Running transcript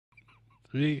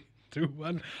3, 2,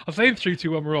 1. I'm saying 3,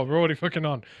 2, 1. We're already fucking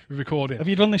on. We're recording. Have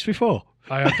you done this before?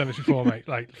 I have done this before, mate.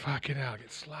 Like, fucking hell, I get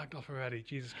slagged off already.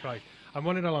 Jesus Christ. I'm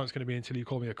wondering how long it's going to be until you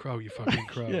call me a crow, you fucking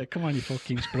crow. Yeah, come on, you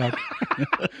fucking sprag.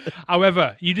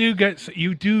 However, you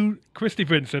do, Christie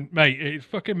Vincent, mate, it's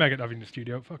fucking mega to have you in the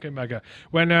studio. Fucking mega.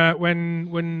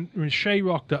 When Shay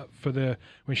rocked up for the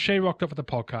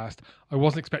podcast, I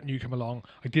wasn't expecting you to come along.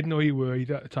 I didn't know you were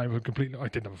either at the time. I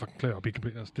didn't have a fucking clue. I'll be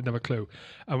completely honest. Didn't have a clue.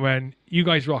 And when you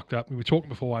guys rocked up, we were talking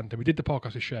beforehand, and we did the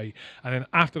podcast with Shay, and then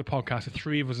after the podcast, the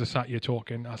three of us are sat here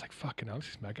talking. I was like, fucking hell, this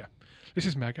is mega. This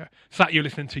is mega. Sat here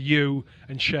listening to you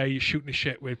and Shay shooting the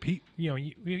shit with Pete. You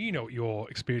know what your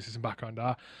experiences and background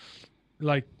are.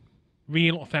 Like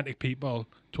real authentic people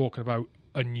talking about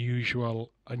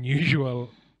unusual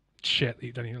shit that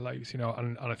you've done in your lives, and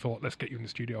I thought, let's get you in the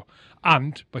studio.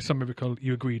 And by some miracle,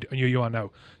 you agreed, and here you are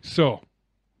now. So,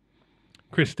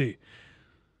 Christie,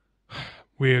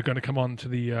 we're going to come on to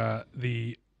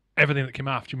the everything that came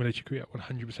after your military career,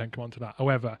 100% come on to that.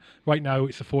 However, right now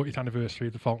it's the 40th anniversary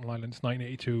of the Falkland Islands,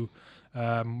 1982,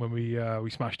 when we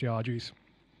smashed the Argies.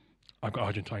 I've got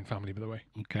Argentine family, by the way.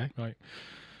 Okay. Right.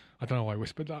 I don't know why I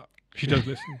whispered that. She does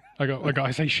listen.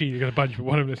 I say she, you got a bunch, but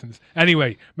one of them listens.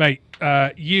 Anyway, mate,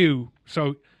 you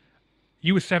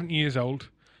were 70 years old.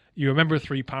 You're a member of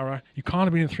 3 Para. You can't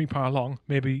have been in 3 Para long,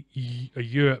 maybe a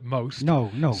year at most.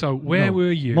 No. So where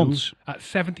were you months. At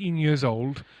 17 years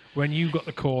old when you got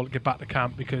the call to get back to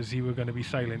camp because you were going to be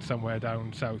sailing somewhere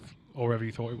down south or wherever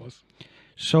you thought it was?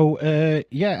 So,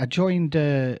 I joined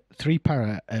 3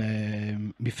 Para.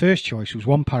 My first choice was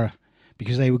 1 Para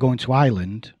because they were going to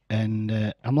Ireland,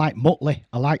 and I'm like Muttley.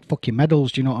 I like fucking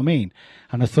medals, do you know what I mean?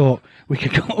 And I thought, we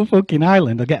could go to fucking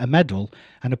Ireland, I'll get a medal,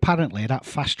 and apparently that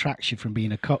fast tracks you from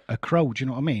being a crow, do you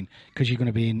know what I mean? Because you're going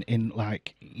to be in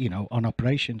like, on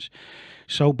operations.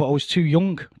 So, but I was too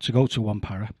young to go to 1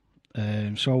 Para.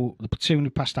 So the platoon we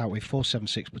passed out with,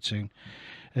 476 platoon,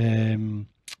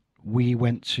 we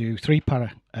went to 3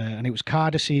 Para, and it was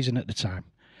Carder season at the time.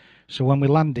 So when we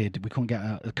landed, we couldn't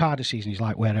get the Carder season is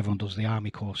like where everyone does the army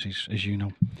courses, as you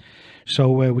know.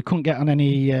 So we couldn't get on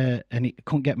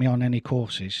couldn't get me on any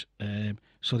courses.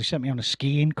 So they sent me on a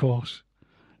skiing course.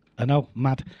 I know,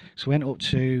 mad. So we went up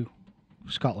to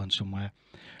Scotland somewhere.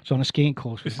 So on a skiing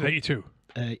course. This is 82.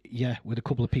 Yeah, with a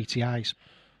couple of PTIs.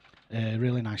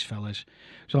 Really nice fellas.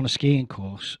 So on a skiing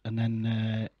course, and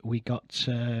then we got.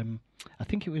 I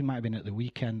think it might have been at the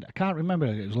weekend. I can't remember.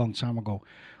 It was a long time ago.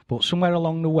 But somewhere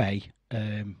along the way,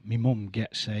 my mum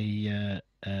gets a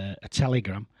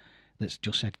telegram that's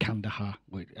just said Kandahar,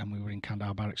 and we were in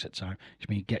Kandahar barracks at the time, which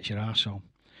means get your arse home.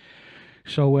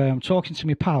 So I'm talking to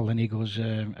my pal, and he goes,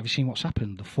 have you seen what's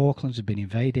happened? The Falklands have been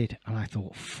invaded. And I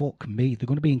thought, fuck me, they're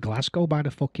going to be in Glasgow by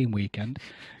the fucking weekend.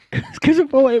 Because I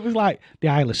thought it was like the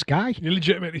Isle of Skye. You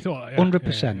legitimately thought that, yeah?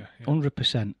 100%,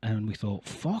 100%. And we thought,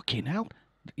 fucking hell,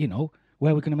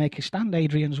 where we're going to make a stand,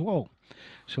 Adrian's Wall.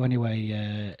 So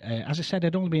anyway, as I said,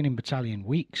 I'd only been in battalion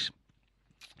weeks.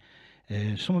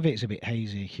 Some of it's a bit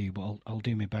hazy, Hugh, but I'll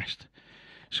do my best.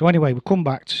 So anyway, we come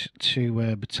back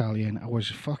to battalion. I was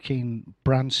fucking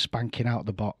brand spanking out of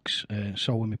the box.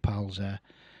 So were my pals there.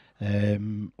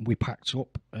 We packed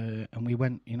up and we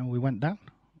went down.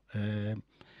 And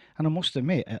I must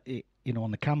admit,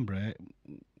 on the Canberra,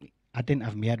 I didn't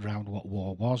have my head around what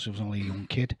war was. I was only a young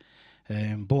kid.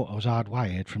 But I was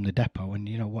hardwired from the depot, and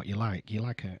you know what you like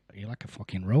a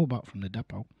fucking robot from the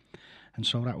depot, and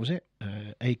so that was it.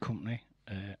 A company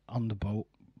on the boat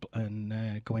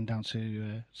and going down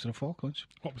to the Falklands.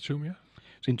 What platoon were you? It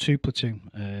was in 2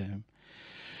 platoon.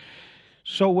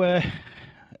 So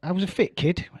I was a fit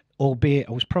kid, albeit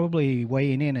I was probably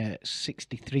weighing in at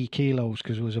 63 kilos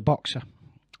because I was a boxer,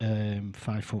 5'6",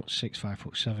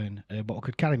 5'7", but I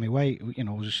could carry my weight.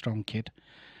 I was a strong kid.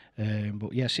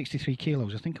 But yeah, 63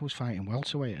 kilos. I think I was fighting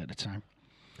welterweight at the time.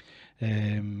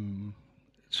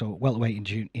 So welterweight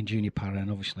in junior para,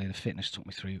 and obviously the fitness took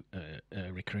me through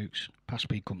recruits. Past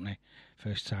speed company,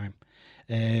 first time.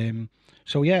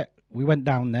 So yeah, we went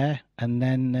down there, and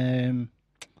then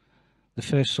the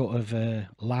first sort of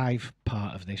live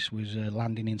part of this was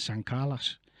landing in San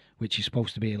Carlos, which is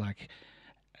supposed to be like,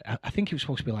 I think it was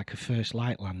supposed to be like a first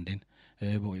light landing, but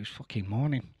it was fucking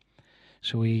morning.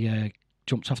 So we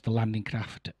jumped off the landing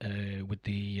craft with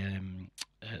the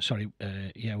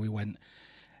we went,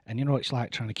 and it's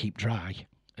like trying to keep dry.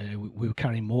 We were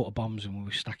carrying mortar bombs and we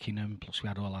were stacking them, plus we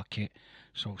had all our kit,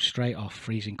 so straight off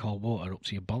freezing cold water up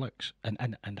to your bollocks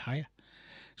and higher.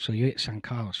 So you hit San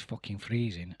Carlos fucking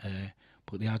freezing,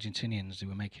 but the Argentinians, they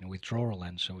were making a withdrawal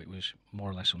then, so it was more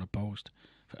or less unopposed.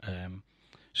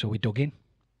 So we dug in.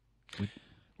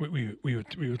 We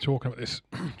were talking about this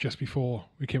just before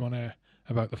we came on air.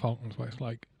 about the Falklands, what it's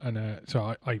like. And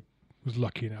so I was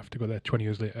lucky enough to go there 20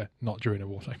 years later, not during a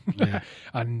wartime. Yeah.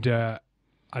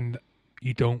 and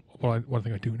you don't. Well, one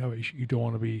thing I do know is you don't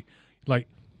want to be like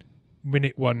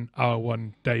minute 1, hour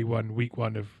 1, day 1, week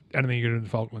 1 of anything you're doing in the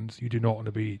Falklands. You do not want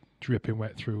to be dripping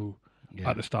wet through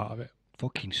at the start of it.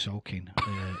 Fucking soaking.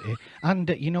 And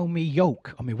you know, me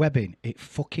yoke on my webbing, it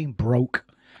fucking broke.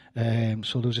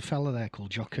 So there was a fella there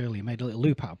called Jock Early, he made a little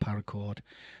loop out of paracord,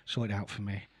 sorted it out for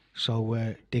me.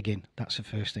 So digging, that's the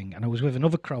first thing. And I was with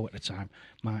another crow at the time,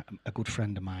 a good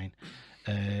friend of mine,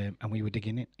 and we were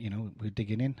digging it. You know, we were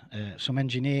digging in. Some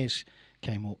engineers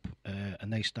came up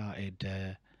and they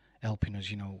started helping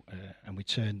us. You know, and we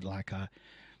turned like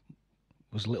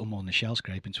was a little more than a shell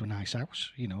scrape into a nice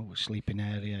house, you know, a sleeping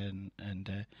area,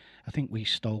 and I think we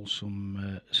stole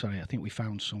some. I think we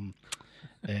found some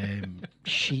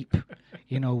sheep.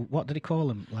 You know, what do they call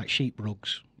them? Like sheep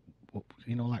rugs.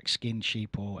 You know, like skinned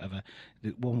sheep or whatever. The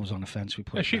one was on a fence. We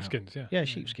put it sheepskins. down. Yeah,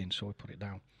 sheepskins. So we put it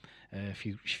down. A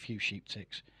few sheep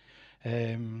ticks.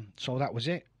 So that was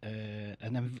it.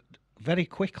 And then very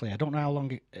quickly, I don't know how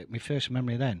long. My first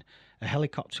memory then, a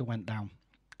helicopter went down,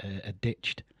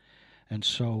 ditched. And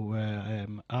so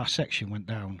our section went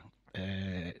down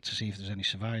to see if there's any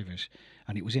survivors,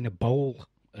 and it was in a bowl.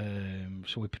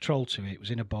 So we patrolled to it. It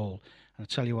was in a bowl. And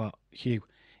I tell you what, Hugh,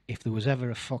 if there was ever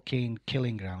a fucking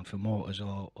killing ground for mortars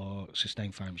or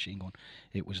sustained fire machine gun,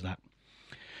 it was that.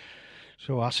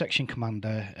 So our section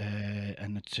commander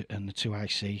and the two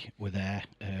IC were there.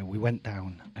 We went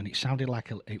down, and it sounded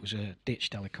like it was a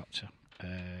ditched helicopter.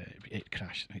 It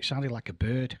crashed. It sounded like a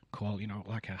bird call, you know,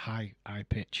 like a high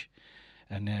pitch.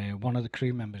 And one of the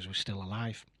crew members was still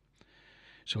alive.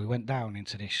 So we went down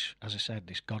into this, as I said,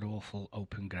 this god-awful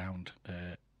open ground.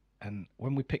 And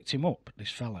when we picked him up,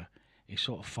 this fella, he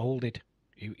sort of folded.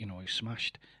 He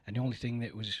smashed. And the only thing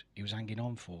that he was hanging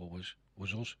on for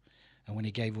was us. And when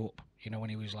he gave up, you know, when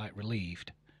he was like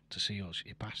relieved to see us,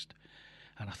 he passed.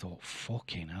 And I thought,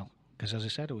 fucking hell. Because as I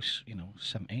said, I was,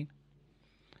 17.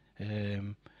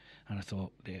 And I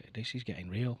thought, this is getting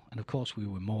real. And of course, we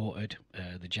were mortared.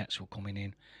 The jets were coming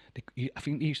in. I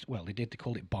think they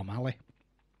called it Bomb Alley.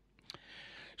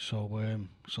 So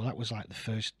that was like the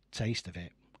first taste of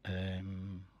it.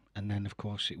 And then, of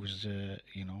course, it was,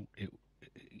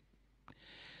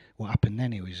 what happened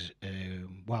then, it was,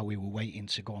 while we were waiting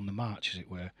to go on the march, as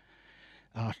it were,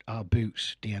 our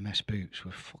boots, DMS boots,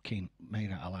 were fucking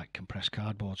made out of like compressed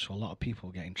cardboard. So a lot of people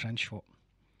were getting trench foot.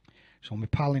 So my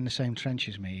pal in the same trench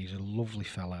as me, he's a lovely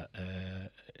fella.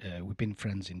 We've been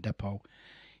friends in depot.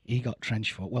 He got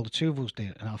trench foot. Well, the two of us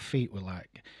did, and our feet were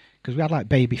like, because we had like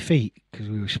baby feet, because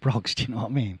we were sprogs, do you know what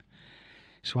I mean?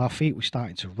 So our feet were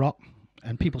starting to rot.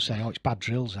 And people say, oh, it's bad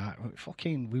drills.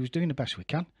 We was doing the best we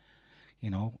can,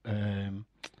 you know.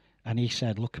 And he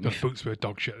said, look at me. The boots were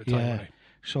dog shit at the time, weren't they?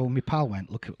 So my pal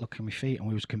went, look at my feet, and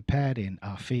we was comparing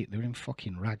our feet. They were in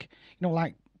fucking rag. You know,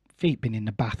 like feet been in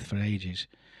the bath for ages.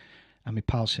 And my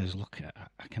pal says, look,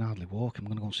 I can hardly walk. I'm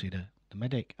going to go see the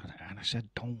medic. And I said,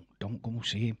 don't go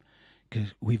see him,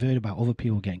 because we've heard about other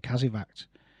people getting casevaced.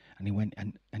 And he went,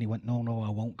 no,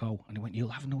 I won't go. And he went, you'll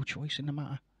have no choice in the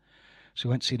matter. So he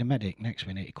went to see the medic. Next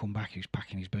minute, he come back, he was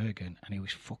packing his Bergen, and he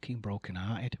was fucking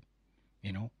broken-hearted,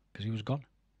 you know, because he was gone.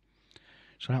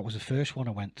 So that was the first one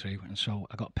I went through, and so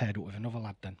I got paired up with another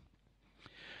lad then.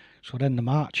 So then the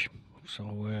march.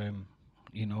 So,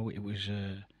 it was...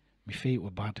 my feet were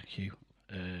bad, Hugh.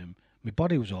 My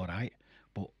body was all right,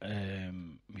 but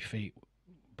my feet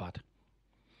bad.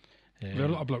 There were a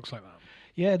lot of blokes like that.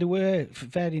 Yeah, there were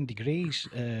varying degrees.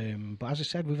 But as I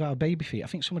said, with our baby feet, I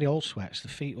think some of the old sweats, the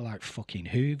feet were like fucking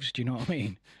hooves. Do you know what I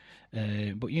mean?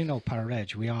 But you know,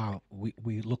 Para-Reg,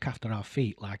 we look after our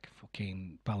feet like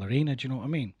fucking ballerina. Do you know what I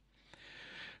mean?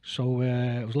 So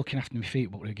I was looking after my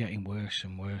feet, but they were getting worse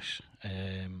and worse.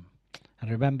 And I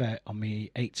remember on my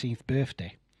 18th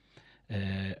birthday,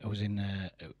 I was in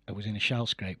a shell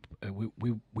scrape.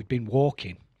 We'd been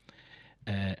walking,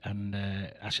 and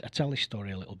I tell this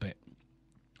story a little bit.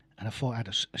 And I thought I had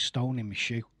a stone in my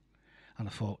shoe, and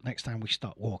I thought next time we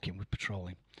stop walking, we're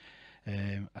patrolling.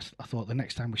 I thought the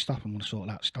next time we stop, I'm going to sort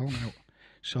that stone out.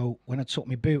 So when I took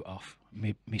my boot off,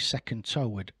 my second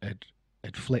toe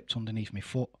had flipped underneath my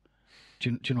foot.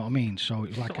 Do you know what I mean? So it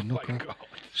was like a knuckle.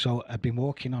 So I'd been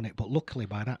walking on it, but luckily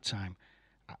by that time,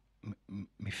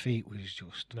 my feet was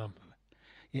just numb.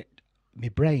 Yeah, my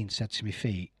brain said to my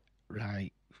feet,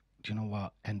 right, do you know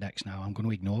what, Index now, I'm going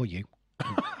to ignore you.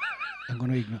 I'm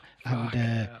going to ignore,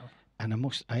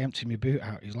 and I emptied my boot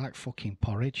out. It was like fucking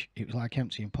porridge. It was like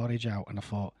emptying porridge out, and I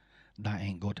thought, that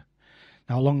ain't good.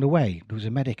 Now, along the way, there was a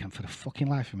medic, and for the fucking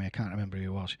life of me, I can't remember who he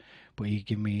was, but he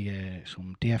gave me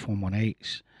some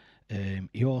DF-118s.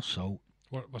 He also...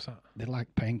 What's that? They're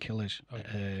like painkillers.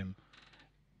 Okay.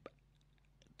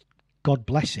 God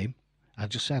bless him. I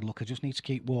just said, look, I just need to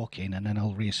keep walking, and then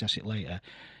I'll reassess it later.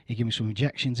 He gave me some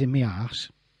injections in my arse.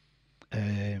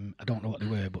 I don't know what they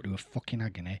were, but they were fucking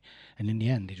agony. And in the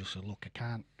end, he just said, look, I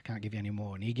can't give you any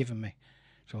more. And he given me.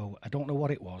 So I don't know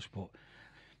what it was, but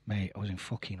mate, I was in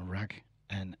fucking rag.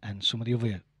 And some of the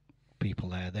other people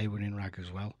there, they were in rag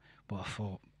as well. But I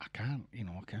thought, I can't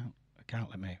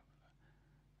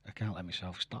let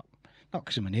myself stop. Not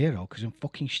because I'm an hero, because I'm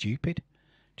fucking stupid.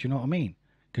 Do you know what I mean?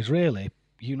 Because really,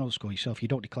 you know the score yourself, you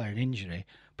don't declare an injury,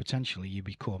 potentially you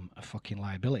become a fucking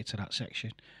liability to that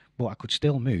section. But I could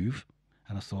still move,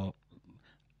 and I thought,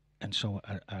 and so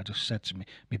I just said to me,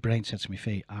 my brain said to my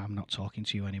feet, I'm not talking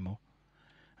to you anymore.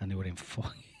 And they were in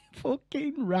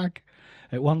fucking rag.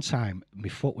 At one time, my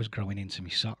foot was growing into my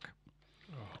sock.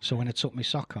 Oh, so when I took my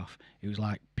sock off, it was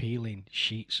like peeling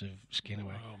sheets of skin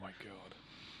away. Oh my god.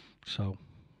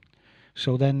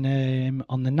 So then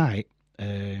on the night,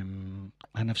 and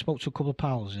I've spoke to a couple of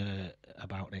pals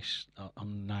about this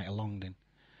on the night of Longdon.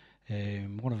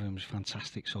 One of them was a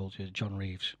fantastic soldier, John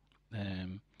Reeves.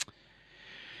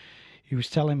 He was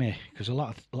telling me, because a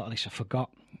lot of this I forgot.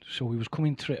 So we was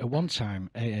coming through at one time.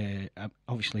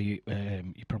 Obviously,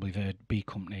 you probably heard B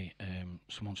Company.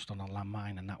 Someone stood on a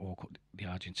landmine, and that woke up the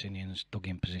Argentinians, dug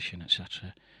in position,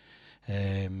 etc.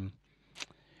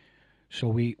 So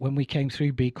when we came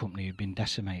through B Company, had been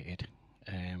decimated.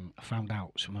 I found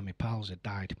out some of my pals had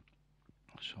died.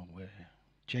 So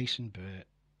Jason Burt.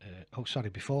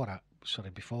 Before that.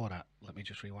 Let me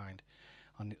just rewind.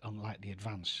 On like the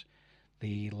advance,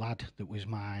 the lad that was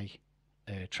my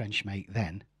trench mate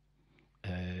then,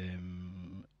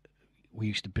 we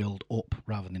used to build up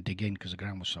rather than dig in because the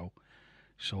ground was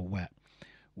so wet.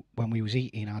 When we was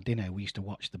eating our dinner, we used to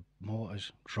watch the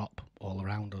mortars drop all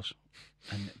around us,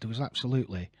 and there was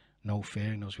absolutely no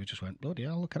fear in us. We just went, bloody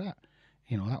hell, look at that.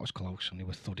 You know, that was close, and they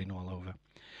were thudding all over.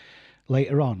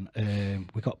 Later on,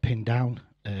 we got pinned down.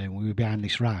 We were behind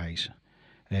this rise.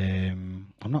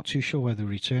 I'm not too sure whether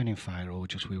returning fire or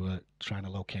just we were trying to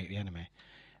locate the enemy.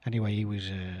 Anyway, he was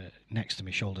next to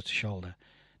me, shoulder to shoulder.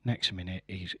 Next minute,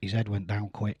 his head went down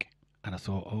quick, and I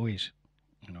thought, oh, he's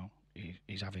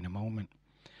having a moment.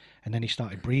 And then he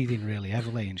started breathing really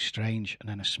heavily and strange, and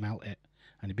then I smelt it,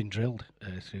 and he'd been drilled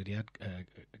through the head.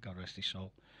 God rest his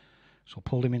soul. So I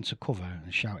pulled him into cover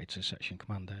and shouted to the section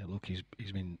commander, "Look, he's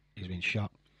been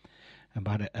shot." And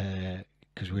by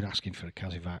because we were asking for a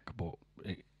Casevac, but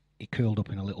he curled up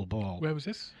in a little ball. Where was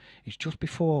this? It's just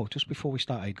before we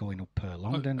started going up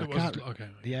Longdon.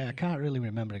 I can't really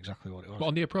remember exactly what it was. But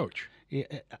on the approach? Yeah,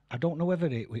 I don't know whether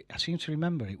I seem to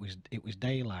remember it was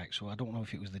daylight, so I don't know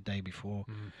if it was the day before.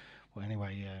 Mm. But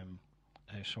anyway,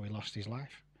 so he lost his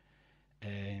life.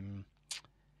 And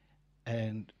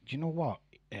do you know what?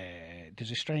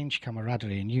 There's a strange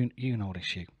camaraderie, and you know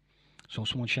this, you. So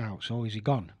someone shouts, "Oh, is he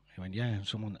gone?" He went, "Yeah," and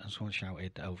someone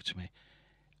shouted over to me,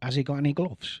 "Has he got any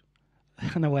gloves?"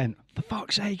 And I went, "For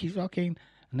fuck's sake, he's fucking..."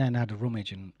 And then I had a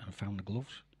rummage and found the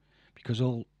gloves, because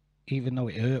even though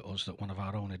it hurt us that one of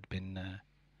our own had been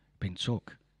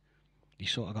took, you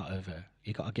sort of got to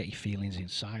get your feelings in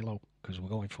silo because we're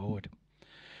going forward.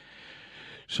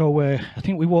 So I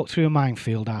think we walked through a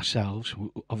minefield ourselves,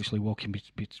 obviously walking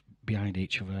behind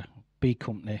each other. B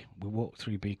Company, we walked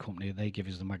through B Company, they give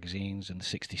us the magazines and the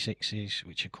 66s,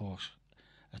 which of course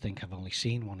I think I've only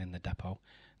seen one in the depot,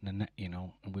 and then,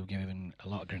 and we were given a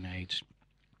lot of grenades.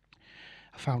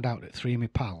 I found out that 3 of my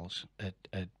pals had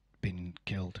been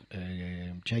killed.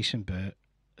 Jason Burt,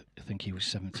 I think he was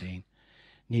 17.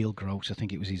 Neil Gross, I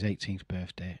think it was his 18th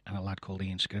birthday, and a lad called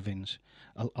Ian Scrivens,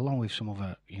 along with some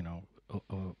other,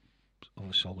 other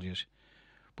soldiers.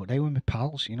 But they were my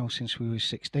pals, since we were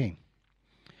 16.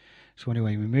 So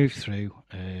anyway, we moved through,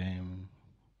 and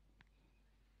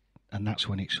that's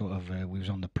when it sort of, we was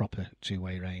on the proper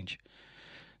two-way range.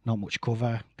 Not much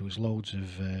cover. There was loads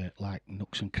of like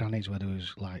nooks and crannies where there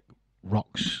was like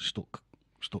rocks stuck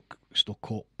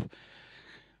up.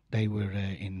 They were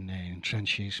in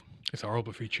trenches. It's a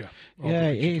horrible feature.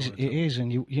 It is,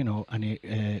 and it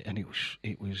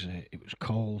was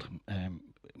cold.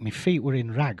 My feet were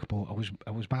in rag, but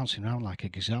I was bouncing around like a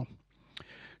gazelle.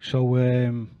 So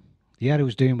I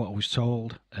was doing what I was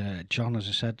told. John, as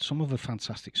I said, some other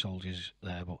fantastic soldiers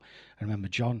there, but I remember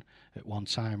John at one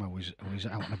time. I was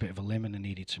out on a bit of a limb and I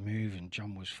needed to move, and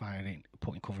John was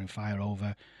covering fire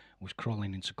over. Was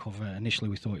crawling into cover. Initially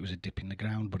we thought it was a dip in the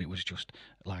ground, but it was just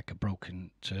like a broken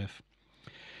turf.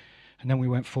 And then we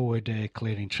went forward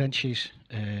clearing trenches.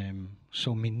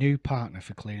 So my new partner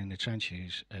for clearing the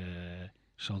trenches,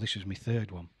 so this was my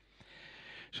third one.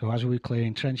 So as we were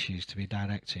clearing trenches to be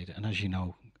directed, and as you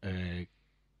know,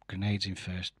 grenades in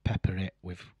first, pepper it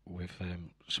with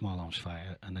small arms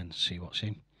fire, and then see what's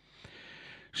in.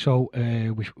 So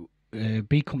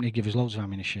B Company give us loads of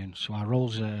ammunition. So our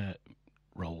rolls,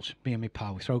 me and my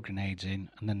pal, we throw grenades in,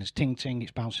 and then there's ting ting,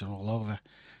 it's bouncing all over.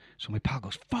 So my pal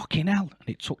goes, fucking hell, and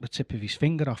it took the tip of his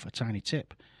finger off, a tiny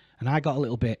tip. And I got a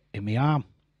little bit in my arm.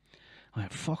 I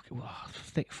went, fuck,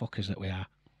 thick fuckers that we are.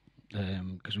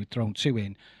 Because we'd thrown two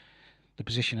in, the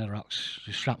position of the rocks,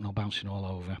 the shrapnel bouncing all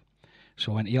over.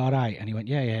 So I went, you all right? And he went,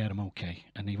 yeah, I'm okay.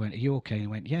 And he went, are you okay? And he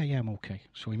went, yeah, I'm okay.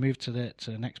 So we moved to the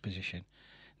next position.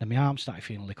 Then my arm started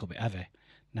feeling a little bit heavy.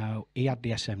 Now, he had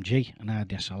the SMG and I had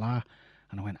the SLR.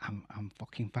 And I went, I'm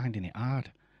fucking finding it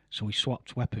hard. So we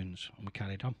swapped weapons and we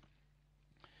carried on.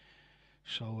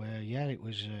 So, it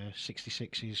was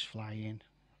 66s flying,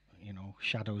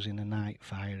 shadows in the night,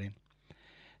 firing.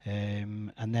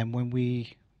 And then when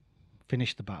we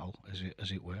finished the battle,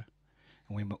 as it were,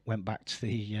 and we went back to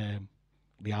the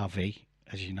RV,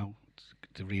 as you know,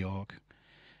 the reorg,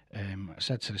 I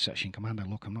said to the section commander,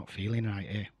 look, I'm not feeling right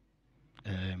here.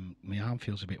 My arm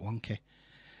feels a bit wonky.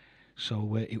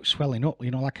 So it was swelling up,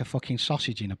 like a fucking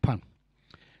sausage in a pan.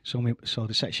 So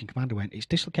the section commander went, it's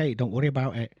dislocated, don't worry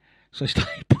about it. So I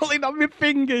started pulling on my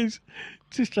fingers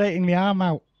to straighten my arm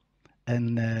out.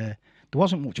 And there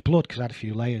wasn't much blood because I had a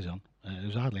few layers on. There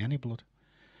was hardly any blood.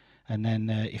 And then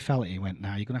he felt it. He went,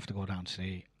 now you're going to have to go down to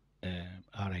the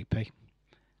RAP.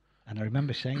 And I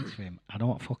remember saying to him, I don't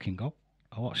want to fucking go.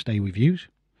 I want to stay with yous.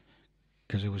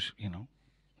 Because I was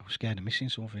scared of missing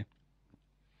something.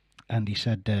 And he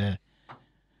said,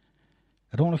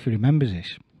 I don't know if he remembers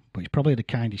this, but it's probably the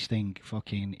kindest thing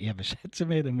fucking he ever said to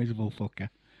me, the miserable fucker.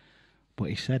 But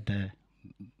he said,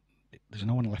 there's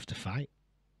no one left to fight.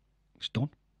 It's done.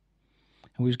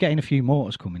 And we was getting a few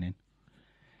mortars coming in.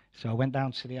 So I went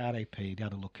down to the RAP, they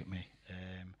had a look at me.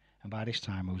 And by this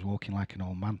time I was walking like an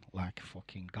old man, like a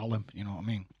fucking golem, you know what I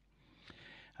mean?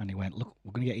 And he went, look,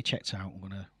 we're going to get you checked out. We're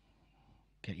going to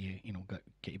get you,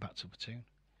 get you back to the platoon.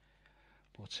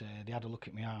 But they had a look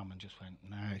at my arm and just went,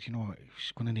 nah,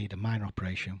 it's going to need a minor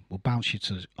operation. We'll bounce you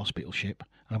to the hospital ship.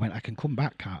 And I went, I can come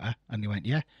back, can't I? And they went,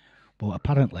 yeah. But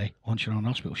apparently, once you're on a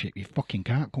hospital ship, you fucking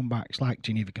can't come back. It's like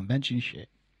Geneva Convention shit.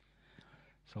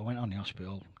 So I went on the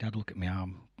hospital. They had a look at my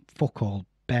arm. Fuck all.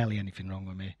 Barely anything wrong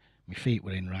with me. My feet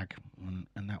were in rag. And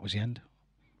that was the end.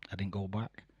 I didn't go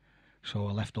back. So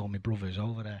I left all my brothers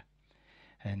over there.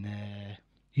 And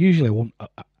usually,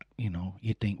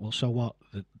 you'd think, well, so what?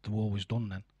 The war was done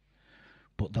then.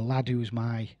 But the lad who was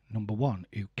my number one,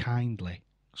 who kindly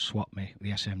swapped me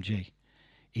the SMG,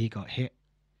 he got hit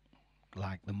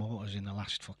like the mortars in the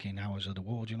last fucking hours of the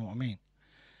war, do you know what I mean?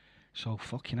 So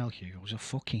fucking hell, Hugh, it was a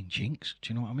fucking jinx,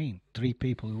 do you know what I mean? 3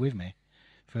 people were with me.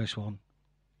 First one,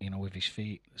 with his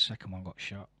feet. The second one got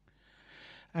shot.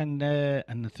 And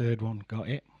the third one got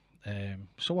hit.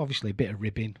 So obviously a bit of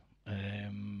ribbing.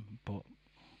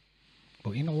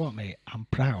 But you know what, mate? I'm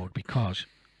proud because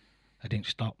I didn't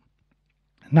stop.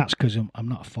 And that's because I'm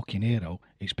not a fucking hero.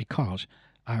 It's because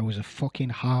I was a fucking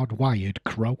hardwired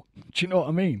crow. Do you know what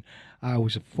I mean? I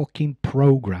was a fucking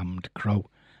programmed crow.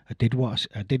 I did what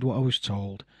I was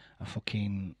told. I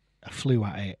flew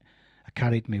at it. I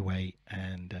carried my weight,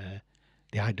 and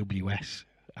the IWS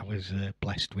I was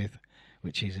blessed with,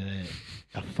 which is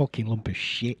a fucking lump of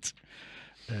shit,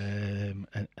 a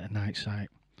night sight.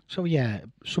 So yeah,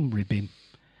 some ribbing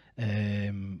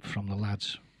from the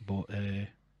lads, but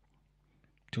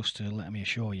just to let me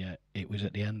assure you, it was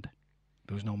at the end.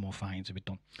 There was no more fighting to be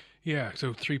done. Yeah,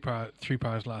 so three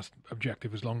Power's last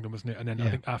objective was Longdon, wasn't it? And then I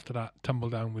think after that,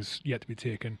 Tumbledown was yet to be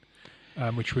taken,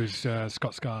 which was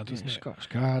Scott's Guards, wasn't it? Scott's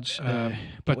Guards.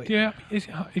 But yeah, it's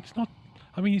not.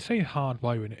 I mean, you say hard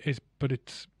wiring it is, but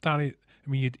it's that. I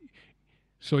mean,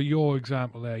 so your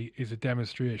example there is a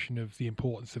demonstration of the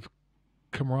importance of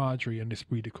camaraderie and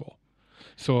esprit de corps.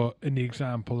 So in the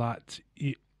example that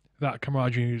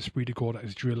camaraderie and esprit de corps that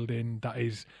is drilled in, that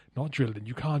is not drilled in.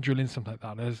 You can't drill in something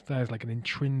like that. There's like an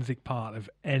intrinsic part of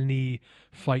any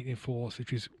fighting force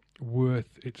which is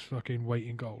worth its fucking weight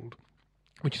in gold,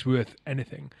 which is worth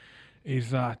anything,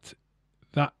 is that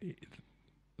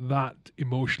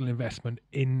emotional investment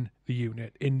in the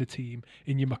unit, in the team,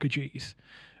 in your muckagees,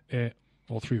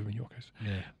 all 3 of them in your case,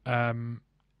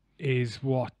 is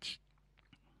what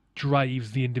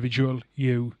drives the individual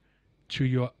you to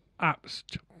your apps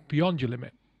beyond your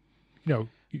limit.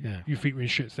 Your feet were in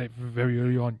shit state very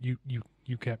early on.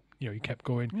 You kept you kept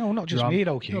going. No, not just me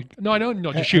though, Hugh. No, I know,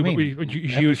 not just I you, mean, but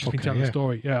you've just been fucker, telling the yeah.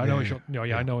 story. Yeah, I know.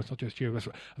 Yeah. I know it's not just you. That's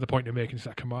the point you're making is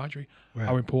that camaraderie, Right.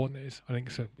 how important it is. I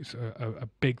think it's a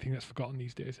big thing that's forgotten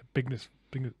these days. A big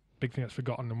thing that's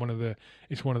forgotten, and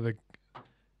it's one of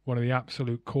the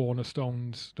absolute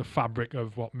cornerstones, the fabric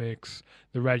of what makes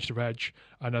the Reg,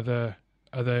 and other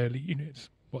elite units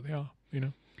what they are.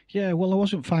 Yeah, well, I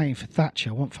wasn't fighting for Thatcher.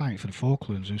 I wasn't fighting for the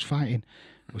Falklands. I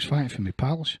was fighting for my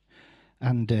pals.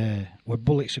 And where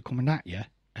bullets are coming at you,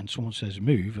 and someone says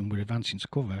move, and we're advancing to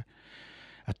cover.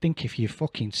 I think if you're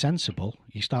fucking sensible,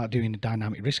 you start doing a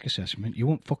dynamic risk assessment. You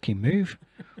won't fucking move.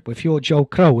 But if you're Joe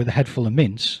Crow with a head full of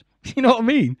mints, you know what I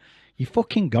mean? You're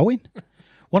fucking going.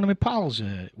 One of my pals,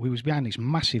 we was behind this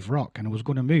massive rock, and I was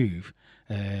going to move,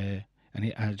 and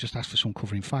I just asked for some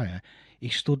covering fire. He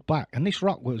stood back, and this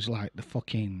rock was like the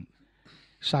fucking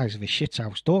size of a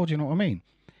shithouse door. Do you know what I mean?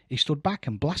 He stood back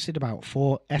and blasted about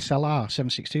 4 SLR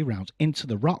 7.62 rounds into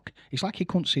the rock. It's like he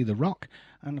couldn't see the rock,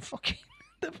 and the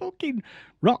fucking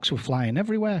rocks were flying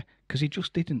everywhere because he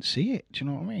just didn't see it. Do you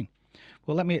know what I mean?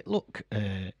 Well, let me look,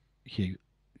 Hugh.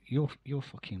 You're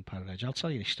fucking paradise. I'll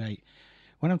tell you this straight.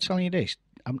 When I'm telling you this,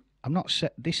 I'm not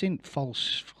set. This ain't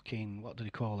false fucking. What do they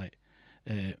call it?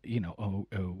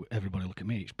 Everybody look at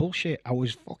me. It's bullshit. I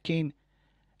was fucking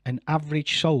an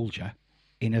average soldier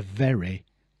in a very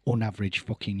unaverage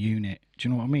fucking unit. Do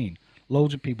you know what I mean?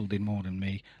 Loads of people did more than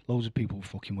me. Loads of people were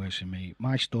fucking worse than me.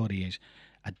 My story is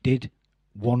I did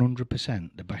 100%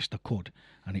 the best I could,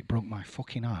 and it broke my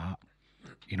fucking heart.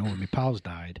 When my pals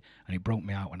died, and it broke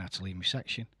me out when I had to leave my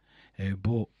section.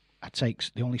 But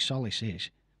the only solace is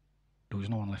there was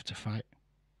no one left to fight.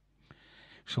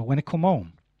 So when I come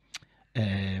home,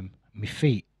 my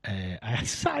feet, I had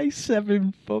size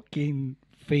 7 fucking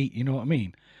feet. You know what I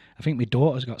mean? I think my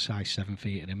daughter's got size 7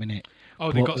 feet at the minute.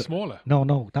 Oh, they got smaller?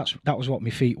 No, that was what my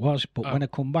feet was. But when I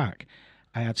come back,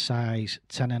 I had size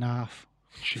 10.5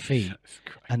 feet.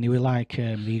 And they were like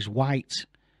these white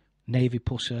navy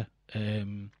pusser,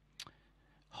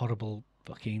 horrible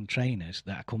fucking trainers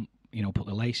that I couldn't, put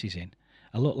the laces in.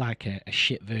 I look like a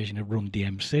shit version of Run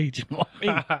DMC. Do you know what I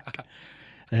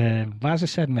mean? But as I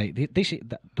said, mate,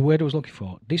 the word I was looking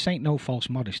for, this ain't no false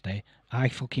modesty. I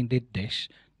fucking did this.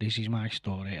 This is my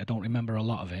story. I don't remember a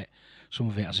lot of it. Some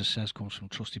of it, as I says, comes from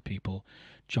trusted people.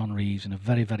 John Reeves and a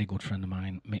very, very good friend of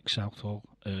mine, Mick Southall,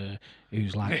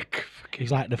 who's like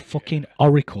he's like the fucking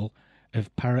oracle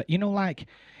of para. Like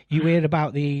you hear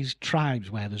about these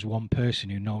tribes where there's one person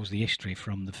who knows the history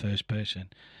from the first person.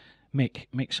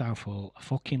 Mick Southall, I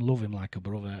fucking love him like a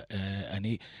brother,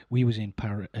 and we was in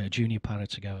junior para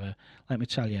together. Let me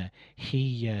tell you,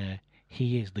 he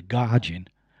is the guardian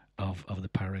of the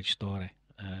para story.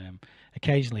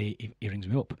 Occasionally he rings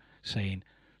me up saying,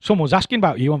 someone's asking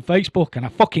about you on Facebook, and I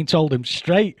fucking told him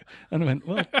straight. And I went,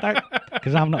 well,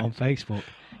 because I'm not on Facebook.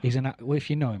 If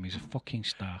you know him, he's a fucking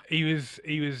star. He was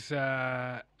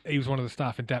one of the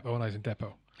staff in Depot when I was in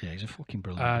Depot. Yeah, he's a fucking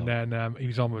brilliant. And then he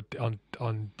was on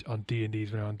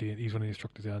D&Ds when he's one of the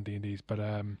instructors there on D&Ds. But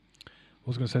I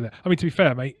was going to say that. I mean, to be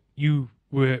fair, mate, you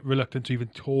were reluctant to even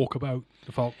talk about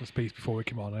the Falklands piece before we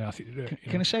came on. I asked you to do it.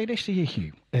 Can I say this to you,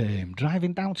 Hugh?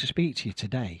 Driving down to speak to you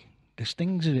today, there's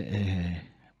things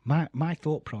my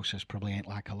thought process probably ain't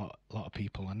like a lot of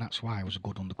people, and that's why I was a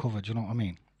good undercover. Do you know what I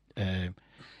mean?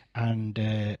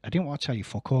 I didn't want to tell you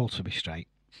fuck all, to be straight,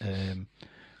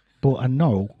 but I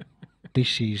know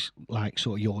this is like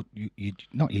sort of your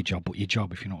not your job, but your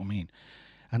job, if you know what I mean.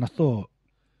 And I thought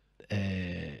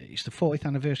it's the 40th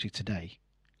anniversary today.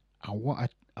 I want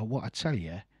to tell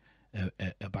you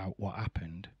about what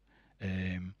happened.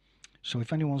 So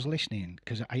if anyone's listening,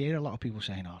 because I hear a lot of people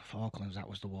saying, "Oh, Falklands, that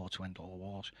was the war to end all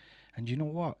wars," and you know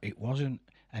what? It wasn't.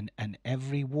 And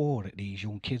every war that these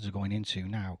young kids are going into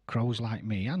now, Crows like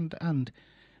me and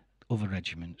other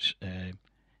regiments,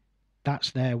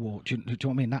 that's their war. Do you know what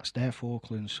I mean? That's their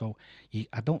Falklands. So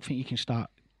I don't think you can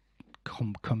start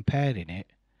comparing it.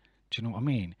 Do you know what I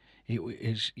mean? It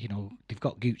is, they've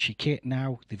got Gucci kit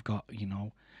now. They've got,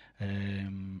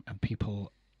 and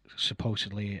people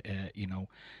supposedly,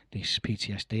 this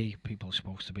PTSD, people are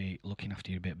supposed to be looking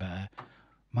after you a bit better.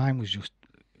 Mine was just,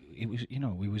 it was,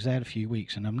 we was there a few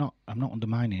weeks, and I'm not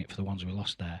undermining it for the ones we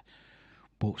lost there.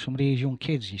 But some of these young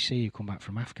kids you see who come back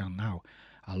from Afghan now,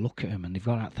 I look at them and they've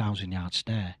got that 1,000-yard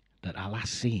stare that I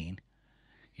last seen,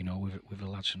 with the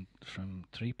lads from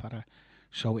 3 para.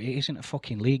 So it isn't a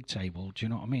fucking league table. Do you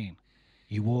know what I mean?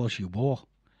 You war's you war.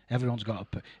 Everyone's got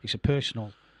it's a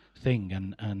personal thing,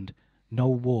 and no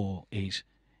war is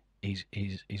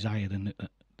higher than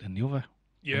the other.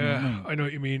 Yeah, You know what I mean? I know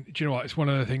what you mean. Do you know what? It's one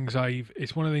of the things I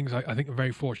think I'm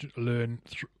very fortunate to learn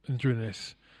through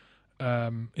this,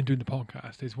 in doing the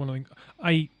podcast. It's one of the things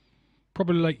I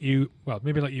probably like you. Well,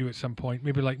 maybe like you at some point.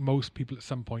 Maybe like most people at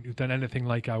some point who've done anything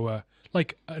like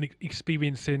like an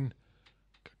experience in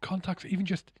contacts, even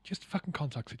just fucking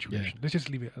contact situation. Let's just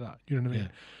leave it at that. You know what I mean?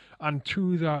 And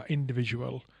to that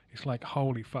individual, it's like,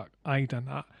 holy fuck, I done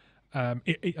that. I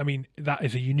mean, that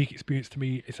is a unique experience to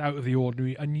me. It's out of the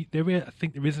ordinary, and I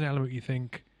think there is an element you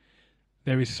think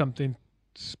there is something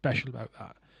special about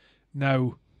that.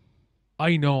 Now,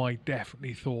 I know I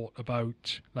definitely thought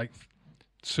about like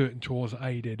certain tours that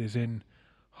I did, as in,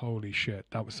 holy shit,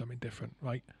 that was something different,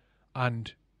 right?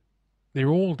 And they're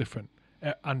all different.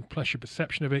 And plus your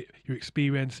perception of it, your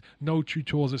experience. No two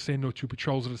tours are the same, no two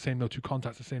patrols are the same, no two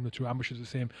contacts are the same, no two ambushes are the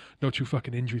same, no two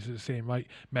fucking injuries are the same, right?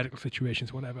 Medical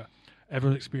situations, whatever.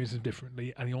 Everyone experiences them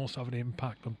differently, and you also have an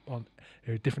impact on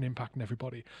a different impact on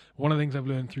everybody. One of the things I've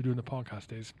learned through doing the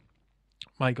podcast is,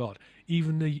 my God,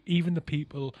 even the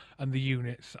people and the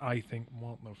units, I think,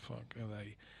 what the fuck are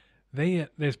they?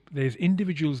 There's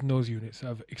individuals in those units that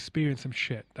have experienced some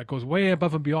shit that goes way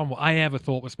above and beyond what I ever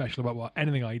thought was special about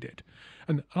anything I did,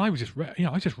 and I was just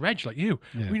I was just reg like you.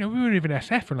 Yeah. We weren't even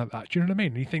SF or like that. Do you know what I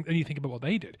mean? And you think about what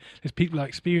they did. There's people that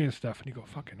experience stuff, and you go,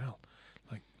 fucking hell.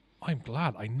 Like, I'm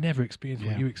glad I never experienced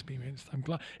what you experienced. I'm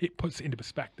glad it puts it into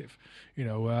perspective. You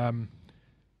know,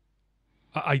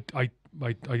 I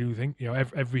do think, you know,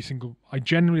 every single. I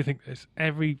genuinely think this.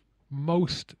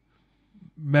 Most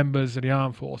members of the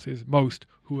armed forces, most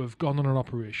who have gone on an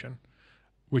operation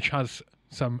which has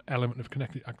some element of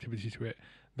connected activity to it,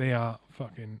 they are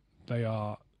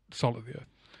salt of the earth.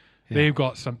 Yeah. They've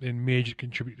got something major to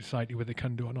contribute to society, whether they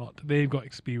can do or not. They've got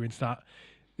experience that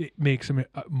it makes them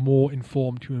a more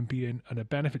informed human being and a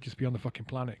benefit just beyond the fucking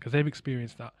planet, because they've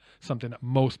experienced something that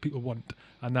most people want,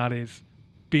 and that is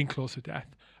being close to death,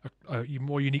 a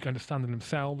more unique understanding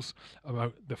themselves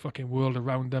about the fucking world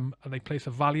around them, and they place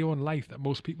a value on life that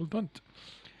most people don't.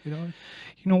 You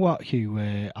know what, Hugh?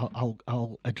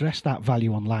 I'll address that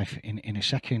value on life in a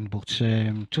second, but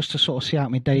just to sort of see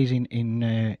out my days in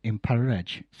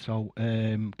Pararej. So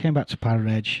came back to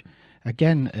Pararej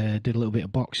again. Did a little bit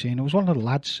of boxing. I was one of the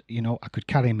lads. You know, I could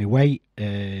carry my weight.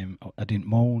 I didn't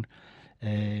moan.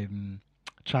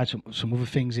 Tried some other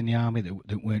things in the army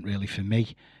that weren't really for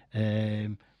me.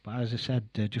 But as I said,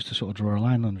 just to sort of draw a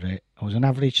line under it, I was an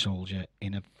average soldier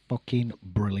in a fucking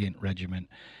brilliant regiment.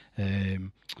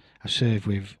 I served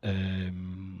with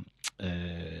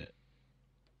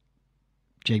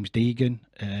James Deegan.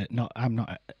 I'm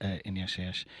not in the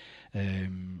SAS.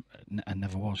 I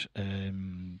never was.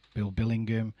 Bill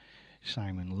Billingham,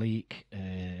 Simon Leake,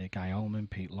 Guy Ullman,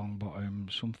 Pete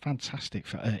Longbottom, some fantastic,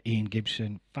 Ian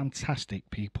Gibson, fantastic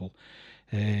people.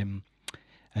 And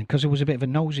because I was a bit of a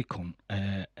nosy cunt,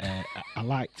 I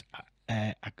liked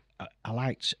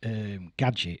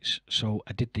gadgets, so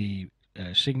I did the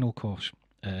signal course.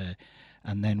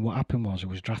 And then what happened was I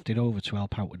was drafted over to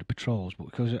help out with the patrols, but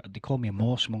because they called me a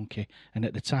Morse monkey, and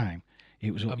at the time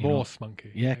it was a Morse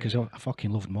monkey. Yeah, because I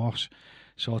fucking loved Morse.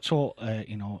 So I taught, I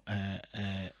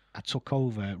took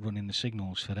over running the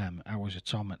signals for them. I was a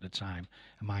Tom at the time,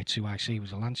 and my 2IC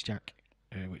was a Lance Jack,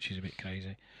 which is a bit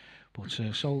crazy. But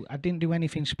so I didn't do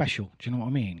anything special. Do you know what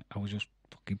I mean? I was just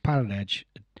fucking parrot edge.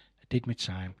 I did my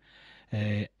time.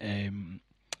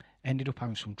 Ended up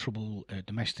having some trouble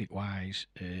domestic wise.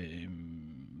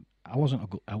 I wasn't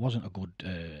a good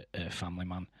family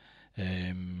man.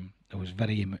 I was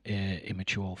very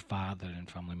immature father and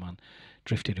family man.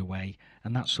 Drifted away,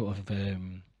 and that sort of.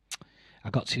 I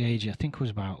got to the age, I think it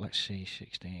was about,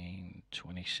 16,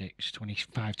 26,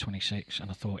 25, 26,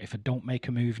 and I thought, if I don't make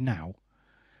a move now,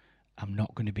 I'm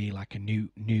not going to be like a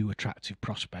new attractive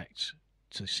prospect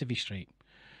to Civvy Street.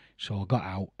 So I got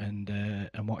out and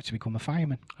wanted to become a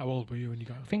fireman. How old were you when you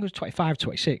got out? I think it was 25,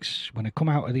 26 when I come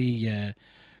out of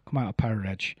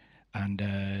Pararej, and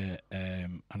I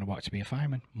wanted to be a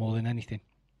fireman more than anything.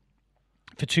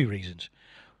 For two reasons.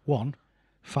 One,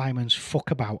 firemen's fuck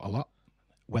about a lot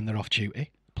when they're off duty,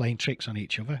 playing tricks on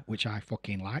each other, which I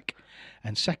fucking like.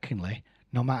 And secondly,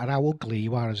 no matter how ugly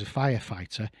you are as a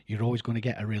firefighter, you're always going to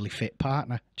get a really fit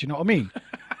partner. Do you know what I mean?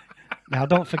 Now,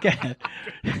 don't forget,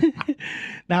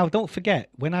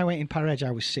 when I went in Pararej,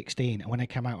 I was 16, and when I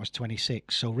came out, I was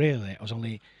 26. So really, I was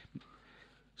only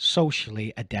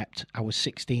socially adept. I was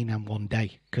 16 and one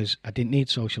day, because I didn't need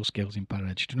social skills in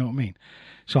Pararej. Do you know what I mean?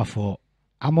 So I thought,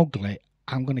 I'm ugly.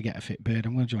 I'm going to get a fit bird.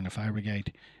 I'm going to join a fire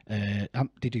brigade. They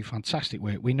do fantastic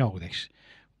work. We know this.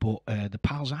 But the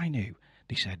pals I knew,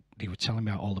 they were telling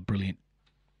me about all the brilliant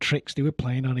tricks they were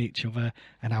playing on each other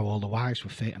and how all the wives were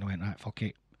fit. And I went, right, fuck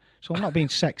it. So I'm not being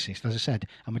sexist. As I said,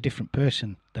 I'm a different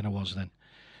person than I was then.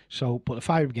 So, but the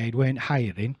fire brigade weren't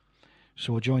hiring,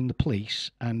 so I joined the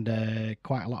police, and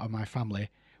quite a lot of my family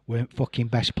weren't fucking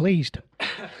best pleased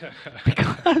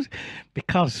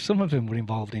because some of them were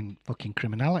involved in fucking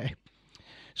criminality.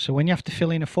 So when you have to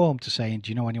fill in a form to say, do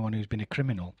you know anyone who's been a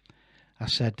criminal? I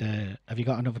said, have you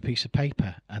got another piece of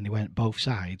paper? And they went, both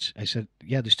sides. I said,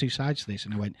 yeah, there's two sides to this.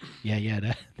 And they went, yeah,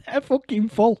 they're fucking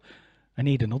full. I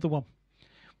need another one.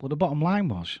 But the bottom line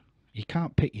was, you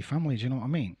can't pick your family, do you know what I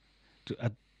mean?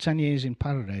 10 years in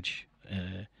Pararedge,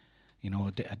 I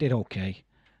did okay.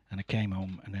 And I came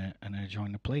home and I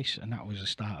joined the police. And that was the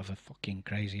start of a fucking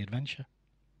crazy adventure.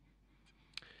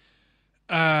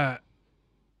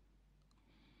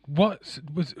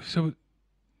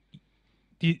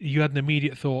 You had an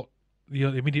immediate thought, the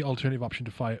immediate alternative option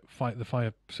to fight the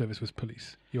fire service was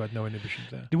police. You had no inhibitions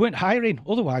there. They weren't hiring.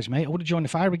 Otherwise, mate, I would have joined the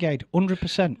fire brigade,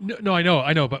 100%. No, I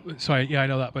know. But sorry, yeah, I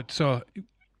know that.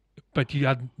 But you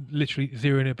had literally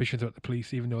zero inhibitions about the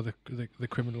police, even though the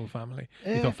criminal family.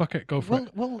 You thought, fuck it, go for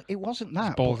it. Well, it wasn't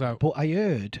that. Balls out. But I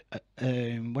heard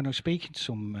when I was speaking to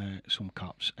some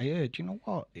cops, I heard, you know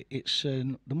what? It's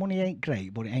the money ain't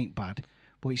great, but it ain't bad.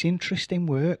 But it's interesting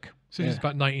work. So this is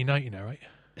about 1990 now, right?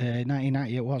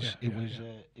 1990 it was.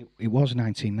 It was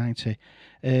 1990.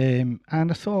 And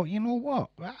I thought, you know what?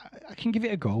 I can give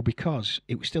it a go because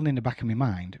it was still in the back of my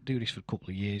mind. Do this for a couple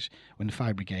of years. When the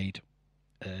fire brigade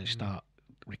start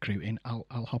recruiting, I'll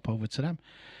hop over to them.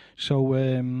 So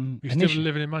you're still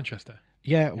living in Manchester?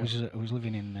 Yeah, I was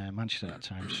living in Manchester at that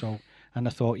time. So, and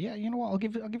I thought, yeah, you know what? I'll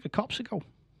give the cops a go.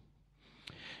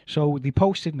 So they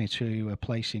posted me to a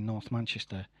place in North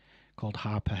Manchester called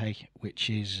Harper Hay, which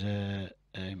is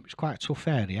it's quite a tough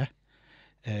area,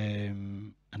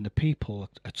 and the people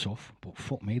are tough, but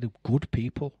fuck me, they're good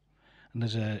people. And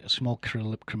there's a small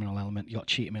criminal element. You got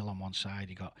Cheetham Hill on one side,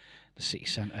 you got the city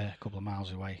centre a couple of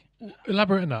miles away.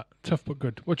 Elaborate on that. Tough but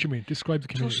good. What do you mean? Describe the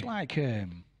community. Just like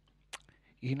I'm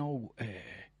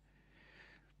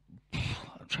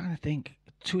trying to think.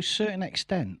 To a certain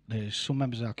extent, there's some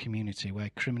members of our community where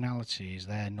criminality is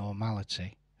their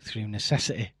normality through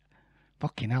necessity.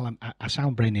 Fucking hell, I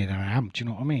sound brainier than I am. Do you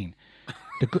know what I mean?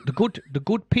 The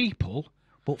good people,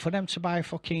 but for them to buy a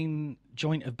fucking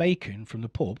joint of bacon from the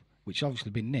pub, which has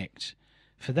obviously been nicked,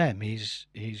 for them is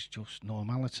just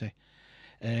normality.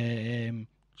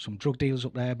 Some drug dealers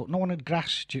up there, but no one had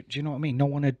grass. Do you know what I mean? No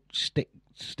one had stick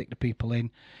the people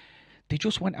in. They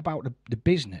just went about the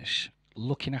business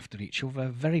looking after each other,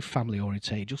 very family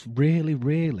orientated, just really,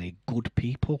 really good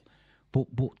people, but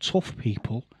tough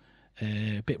people,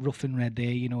 a bit rough and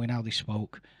ready, in how they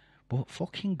spoke, but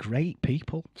fucking great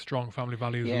people. Strong family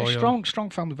values, yeah, loyal. Strong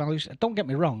family values. Don't get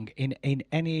me wrong, in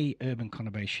any urban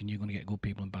conurbation, you're going to get good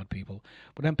people and bad people,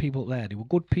 but them people there, they were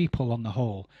good people on the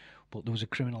whole, but there was a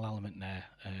criminal element there.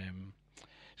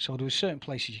 So there were certain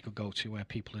places you could go to where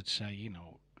people would say,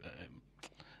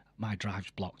 my drive's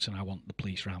blocked and I want the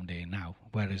police round here now.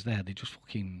 Whereas there, they just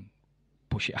fucking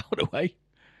push it out of the way.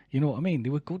 You know what I mean? They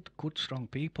were good, strong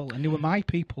people, and they were my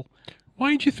people.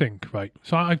 Why do you think, right?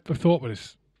 So I've thought about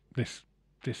this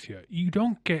year. You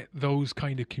don't get those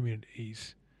kind of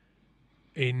communities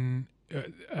in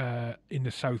the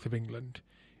south of England,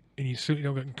 and you certainly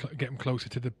don't get them closer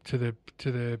to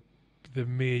the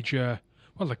major,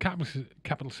 the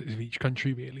capital cities of each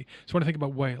country, really. So when I think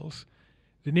about Wales,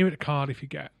 the nearer to Cardiff you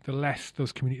get, the less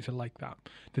those communities are like that.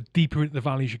 The deeper into the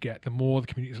valleys you get, the more the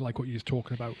communities are like what you're just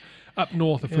talking about. Up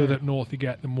north, the further up north you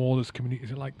get, the more those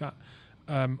communities are like that.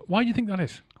 Why do you think that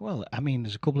is? Well, I mean,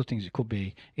 there's a couple of things it could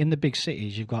be. In the big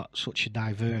cities, you've got such a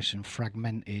diverse and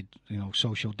fragmented,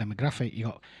 social demographic. You've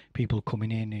got people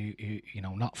coming in who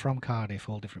not from Cardiff,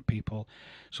 all different people.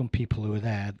 Some people who are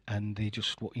there and they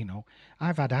just,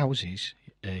 I've had houses,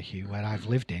 Hugh, where I've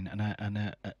lived in and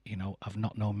I've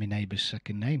not known my neighbour's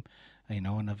second name, and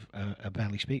I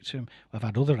barely speak to them. I've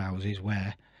had other houses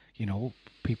where,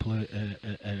 people are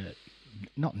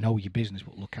not know your business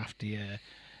but look after you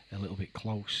a little bit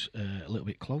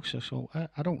closer. So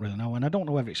I don't really know, and I don't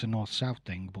know whether it's a north-south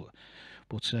thing,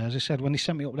 but as I said, when they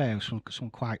sent me up there, some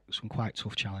quite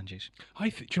tough challenges. Do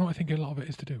you know what I think a lot of it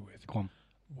is to do with? Go on.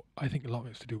 I think a lot of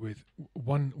it is to do with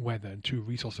 1, weather, and 2,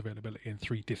 resource availability, and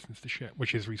 3, distance to shit,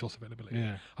 which is resource availability.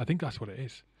 Yeah. I think that's what it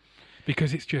is,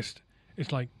 because it's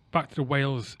like back to the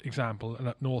Wales example and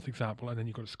up north example, and then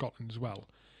you go to Scotland as well.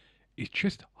 It's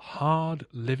just hard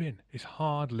living. It's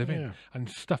hard living, and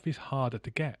stuff is harder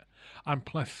to get. And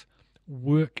plus,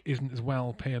 work isn't as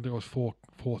well paid as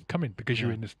forthcoming because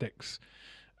you're in the sticks.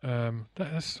 I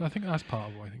think that's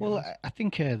part of what I think. Well, I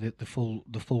think the full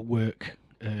work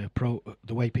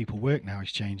the way people work now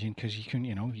is changing because you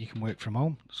can work from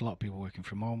home. There's a lot of people working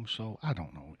from home, so I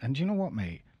don't know. And do you know what,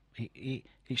 mate?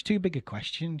 It's too big a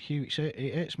question, Hugh.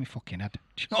 It hurts me fucking head.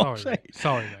 Do you know what I'm saying?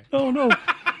 Sorry, mate. Oh no.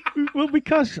 Well,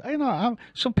 because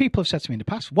some people have said to me in the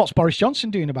past, "What's Boris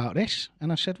Johnson doing about this?" And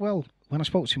I said, "Well, when I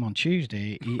spoke to him on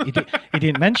Tuesday, he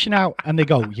didn't mention out." And they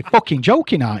go, "You're fucking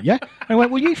joking, aren't you?" And I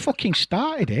went, "Well, you fucking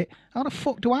started it. How the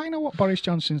fuck do I know what Boris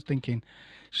Johnson's thinking?"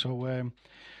 So,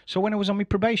 so when I was on my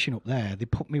probation up there, they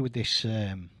put me with this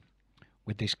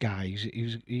guy.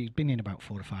 He's been in about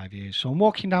 4 or 5 years. So I'm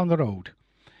walking down the road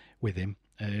with him,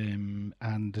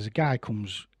 and there's a guy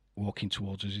comes walking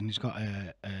towards us, and he's got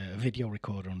a video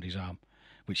recorder under his arm,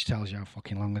 which tells you how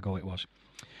fucking long ago it was.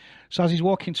 So as he's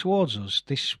walking towards us,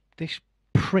 this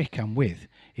prick I'm with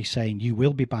is saying, "You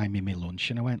will be buying me my lunch."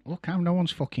 And I went, "Look, I'm no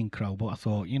one's fucking crow," but I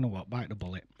thought, you know what, bite the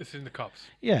bullet. This is the cops.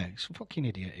 Yeah, it's a fucking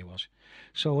idiot he was.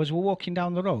 So as we're walking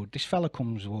down the road, this fella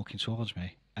comes walking towards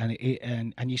me,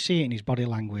 and you see it in his body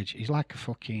language. He's like a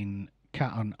fucking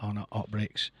cat on hot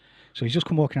bricks. So he's just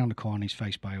come walking around the corner, he's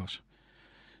faced by us.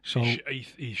 So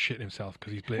he's shitting himself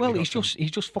because he's well, he's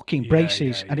just fucking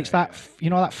braces, and it's that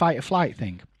that fight or flight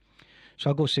thing.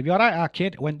 So I go to him, "You all right, our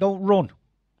kid?" I went, "Don't run."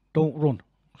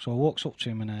 So I walks up to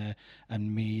him,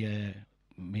 and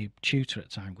me tutor at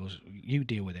the time goes, "You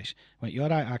deal with this." I went, "You all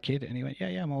right, our kid?" And he went,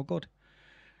 Yeah, I'm all good.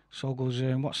 So I goes,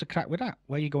 "What's the crack with that?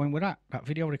 Where are you going with that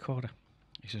video recorder?"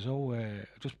 He says, "Oh,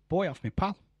 just bought it off me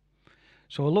pal."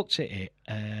 So I looked at it,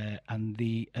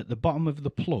 and at the bottom of the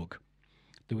plug,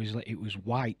 it was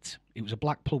white. It was a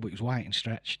black plug, but it was white and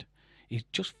stretched. He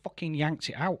just fucking yanked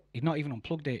it out. He'd not even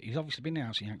unplugged it. He's obviously been in the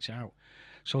house and yanked it out.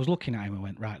 So I was looking at him and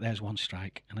went, "Right, there's one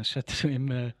strike." And I said to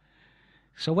him,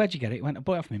 "So where'd you get it?" He went, "I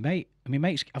bought it off my mate. And my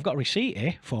mate's, I've got a receipt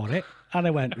here for it." And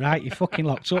I went, "Right, you fucking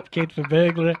locked up, kid, for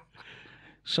burglary."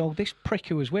 So this prick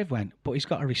who was with went, "But he's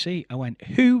got a receipt." I went,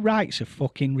 "Who writes a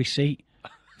fucking receipt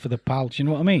for the pal?" Do you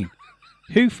know what I mean?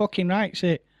 Who fucking writes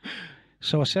it?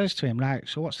 So I says to him, "Right,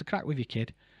 so what's the crack with you,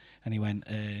 kid?" And he went,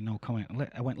 "No comment."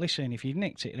 I went, "Listen, if you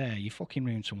nicked it there, you fucking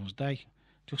ruined someone's day.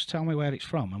 Just tell me where it's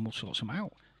from and we'll sort something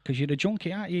out. Because you're a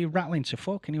junkie, aren't you? You're rattling to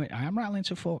fuck." And he went, "I am rattling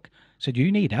to fuck." I said,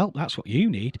 "You need help. That's what you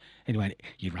need." And he went,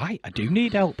 "You're right. I do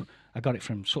need help. I got it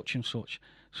from such and such."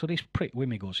 So this prick with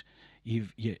me goes,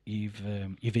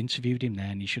 You've interviewed him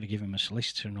there and you should have given him a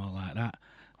solicitor and all like that."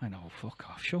 I went, "Oh, fuck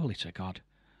off. Surely to God."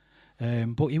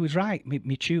 But he was right.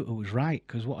 My tutor was right,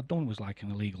 because what I'd done was like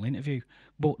an illegal interview.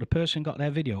 But the person got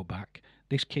their video back.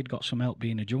 This kid got some help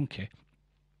being a junkie.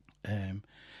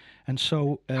 And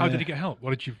so... how did he get help?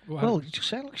 What did you... Well, he just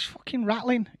said, "Look, he's fucking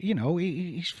rattling.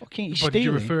 He's fucking stealing." Did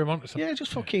you refer him on to something? Yeah,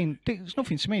 just fucking... There's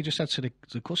nothing to me. He just said to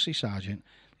the custody sergeant,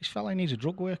 "This fella needs a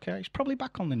drug worker. He's probably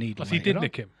back on the needle." He did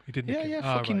nick him. He did nick him. Yeah,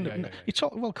 fucking... Right, yeah. He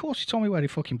well, of course, he told me where he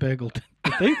fucking burgled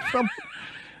the thing from.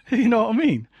 You know what I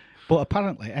mean? But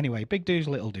apparently, anyway, big do's,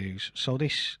 little do's. So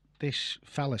this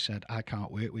fella said, "I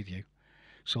can't work with you."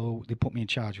 So they put me in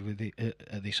charge with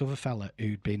this other fella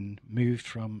who'd been moved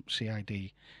from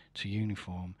CID to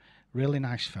uniform. Really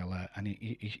nice fella, and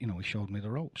he showed me the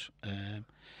ropes.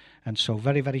 And so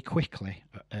very, very quickly,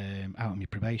 out of my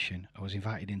probation, I was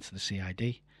invited into the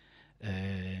CID,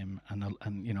 and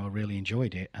I really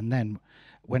enjoyed it. And then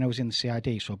when I was in the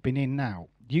CID, so I've been in now.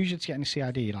 Usually to get in the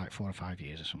CID like 4 or 5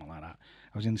 years or something like that.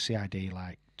 I was in the CID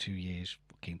like 2 years,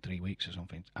 fucking 3 weeks or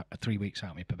something. 3 weeks out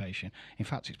of my probation. In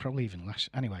fact, it's probably even less.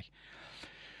 Anyway,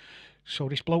 so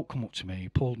this bloke come up to me,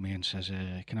 pulled me and says,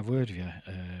 "Can I have a word with you?"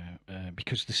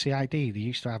 Because the CID, they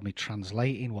used to have me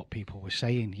translating what people were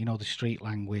saying, the street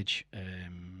language,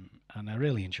 and I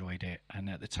really enjoyed it. And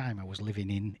at the time, I was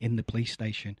living in the police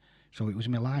station, so it was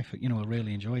my life. I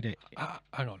really enjoyed it.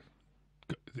 Hang on.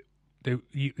 They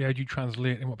had you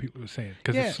translating what people were saying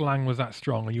because Yeah. the slang was that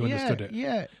strong and you understood it.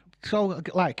 Yeah. So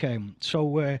the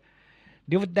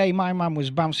other day, my man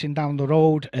was bouncing down the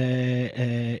road.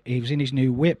 He was in his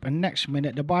new whip, and next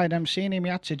minute, the boy them seen him, he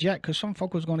had to jet because some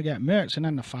fuck was going to get murked, and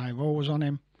then the 5-0 was on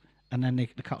him, and then the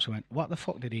cops went, "What the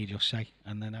fuck did he just say?"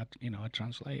 And then I'd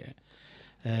translate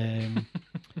it.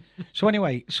 So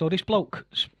anyway, so this bloke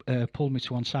pulled me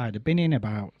to one side. I'd been in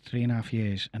about 3.5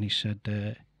 years, and he said,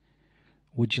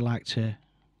 "Would you like to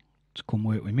come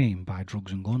work with me and buy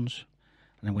drugs and guns?"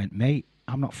 And I went, "Mate,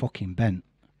 I'm not fucking bent.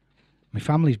 My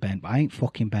family's bent, but I ain't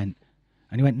fucking bent."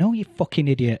 And he went, "No, you fucking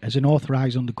idiot, as an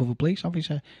authorised undercover police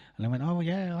officer." And I went, "Oh,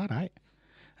 yeah, all right."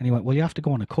 And he went, "Well, you have to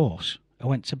go on a course." I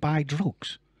went, "To buy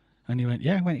drugs?" And he went,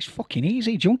 "Yeah." I went, "It's fucking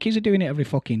easy. Junkies are doing it every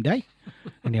fucking day."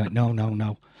 And he went, No.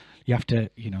 You have to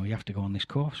go on this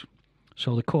course."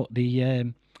 So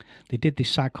they did this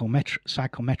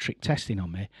psychometric testing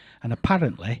on me, and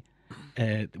apparently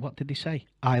what did they say?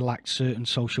 I lacked certain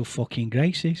social fucking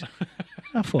graces.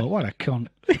 I thought, what a cunt.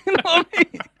 You know what I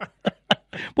mean?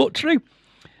 But true.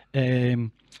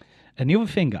 And the other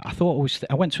thing,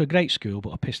 I went to a great school,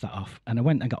 but I pissed that off. And I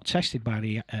went and got tested by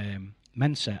the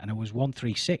Mensa, and I was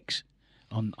 136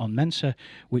 on Mensa,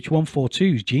 which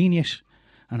 142 is genius.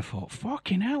 And I thought,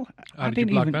 fucking hell. How did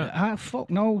you black that? Fuck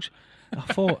knows.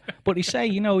 I thought, but they say,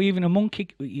 even a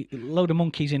load of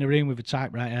monkeys in a room with a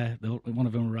typewriter, one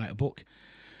of them will write a book.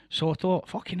 So I thought,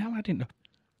 fucking hell, I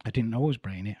didn't know I was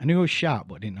brainy. I knew I was sharp,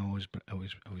 but I didn't know I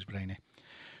was brainy.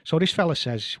 So this fella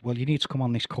says, well, you need to come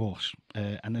on this course.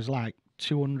 And there's like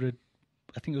 200,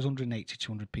 I think it was 180,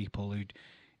 200 people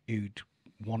who'd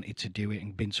wanted to do it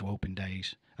and been to open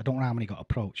days. I don't know how many got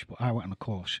approached, but I went on a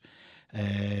course.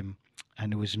 And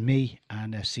it was me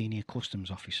and a senior customs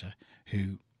officer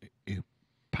who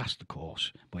passed the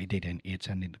course, but he didn't. He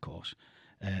attended the course.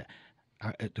 There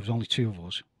was only two of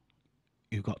us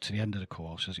who got to the end of the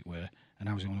course, as it were, and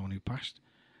I was the only one who passed.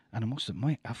 And I must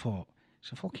admit, I thought,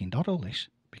 it's a fucking doddle, this,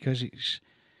 because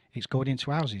it's going into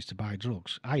houses to buy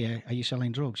drugs. Are you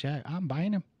selling drugs? Yeah, I'm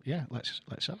buying them. Yeah, let's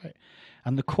sell it.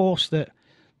 And the course that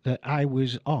I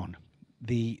was on,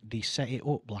 they set it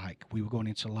up like we were going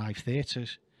into live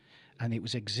theatres, and it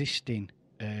was existing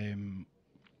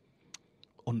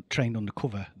trained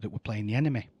undercover that were playing the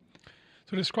enemy.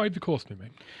 So describe the course to me,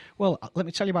 mate. Well, let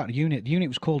me tell you about the unit. The unit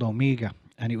was called Omega,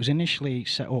 and it was initially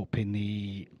set up in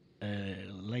the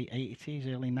late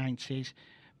 80s, early 90s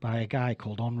by a guy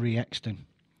called Henri Exton,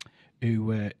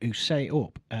 who set it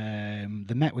up.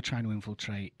 The Met were trying to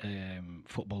infiltrate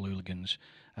football hooligans.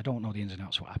 I don't know the ins and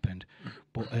outs of what happened,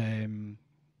 but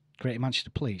Greater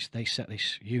Manchester Police, they set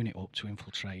this unit up to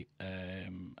infiltrate,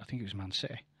 I think it was Man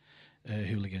City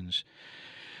hooligans.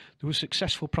 There were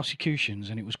successful prosecutions,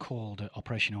 and it was called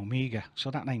Operation Omega,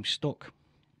 so that name stuck.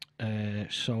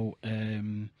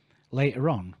 Later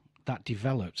on, that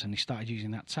developed, and they started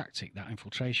using that tactic, that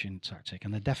infiltration tactic,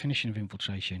 and the definition of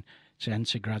infiltration, to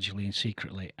enter gradually and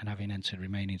secretly, and having entered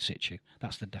remain in situ.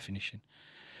 That's the definition.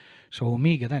 So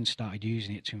Omega then started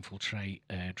using it to infiltrate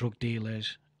drug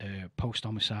dealers,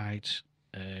 post-homicides,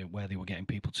 where they were getting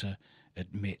people to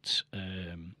admit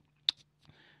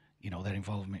their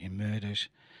involvement in murders.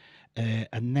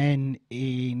 And then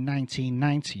in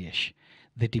 1990-ish,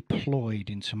 they deployed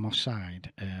into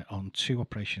Mossad on two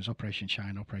operations, Operation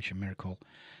China, Operation Miracle,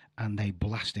 and they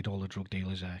blasted all the drug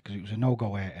dealers there because it was a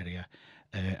no-go area,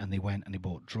 and they went and they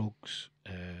bought drugs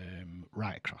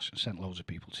right across and sent loads of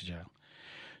people to jail.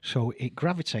 So it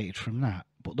gravitated from that.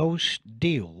 But those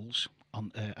deals,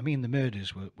 the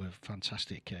murders were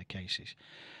fantastic cases,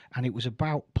 and it was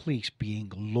about police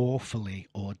being lawfully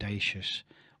audacious.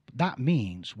 That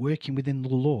means working within the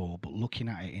law, but looking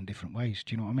at it in different ways.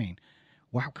 Do you know what I mean?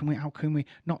 Well, how can we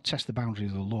not test the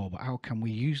boundaries of the law, but how can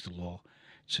we use the law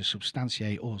to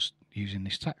substantiate us using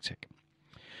this tactic?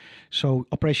 So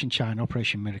Operation China,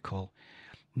 Operation Miracle,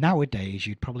 nowadays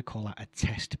you'd probably call that a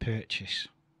test purchase,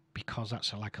 because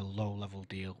that's like a low-level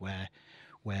deal where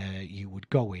you would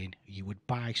go in, you would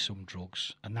buy some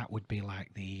drugs, and that would be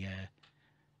like the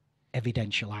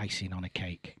evidential icing on a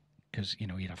cake, because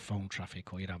you'd have phone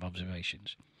traffic or you'd have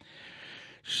observations.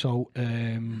 So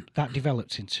that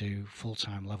developed into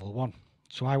full-time level 1.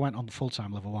 So I went on the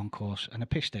full-time level 1 course, and I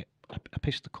pissed it. I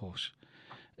pissed the course.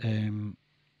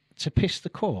 To piss the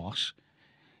course,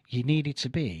 you needed to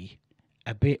be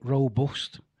a bit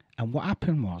robust. And what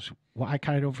happened was, what I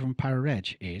carried over from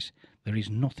Para-Reg is, there is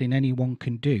nothing anyone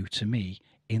can do to me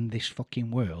in this fucking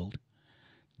world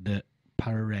that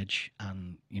Para-Reg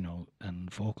and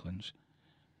Falklands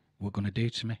were going to do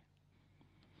to me.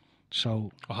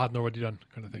 So I hadn't already done,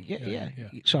 kind of thing. Yeah.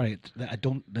 Sorry, that had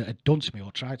done to me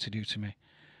or tried to do to me.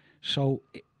 So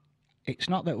it's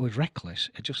not that it was reckless.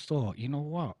 I just thought, you know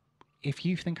what? If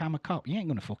you think I'm a cop, you ain't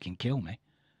going to fucking kill me.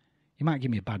 You might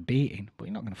give me a bad beating, but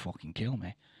you're not going to fucking kill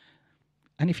me.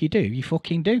 And if you do, you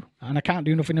fucking do. And I can't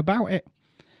do nothing about it.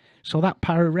 So that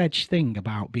Para-Reg thing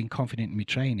about being confident in my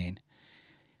training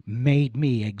made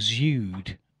me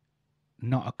exude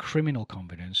not a criminal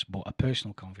confidence, but a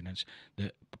personal confidence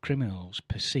that criminals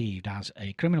perceived as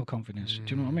a criminal confidence.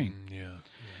 Do you know what I mean? Yeah.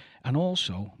 And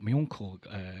also, my uncle,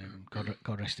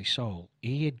 God rest his soul,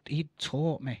 he'd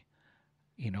taught me.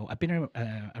 I've been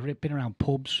around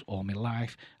pubs all my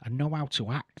life. I know how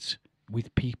to act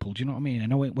with people. Do you know what I mean? I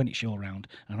know when it's your round.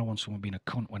 I know when someone being a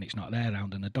cunt when it's not their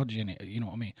round and they're dodging it. You know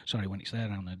what I mean? Sorry, when it's their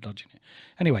round and they're dodging it.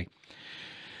 Anyway,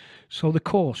 so the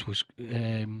course was...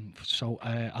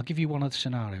 I'll give you one of the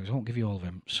scenarios. I won't give you all of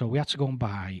them. So we had to go and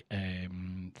buy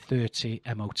 30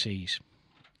 MOTs.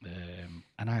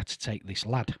 And I had to take this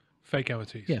lad. Fake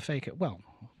MOTs? Yeah, fake it. Well,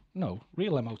 No,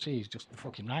 real MOT is just the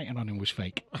fucking writing on him was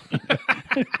fake.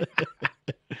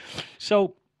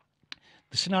 So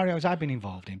the scenarios I've been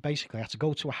involved in, basically I had to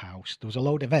go to a house. There was a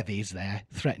load of heavies there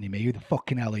threatening me. Who the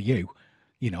fucking hell are you?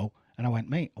 You know. And I went,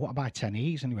 mate, what about 10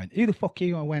 E's? And he went, who the fuck are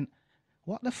you? I went,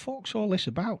 what the fuck's all this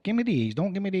about? Give me the E's.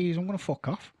 Don't give me the E's. I'm going to fuck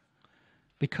off.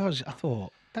 Because I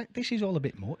thought, this is all a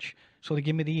bit much. So they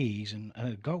give me the E's and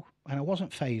I'd go. And I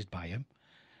wasn't fazed by him.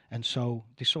 And so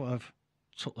they sort of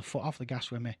took the foot off the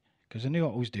gas with me. Because I knew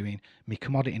what I was doing. My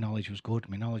commodity knowledge was good.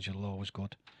 My knowledge of the law was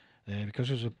good. Because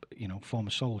I was a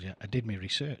former soldier, I did my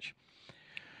research.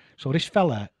 So this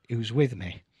fella who's with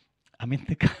me, I'm in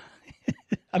the car.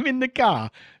 I'm in the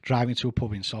car driving to a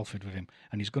pub in Salford with him,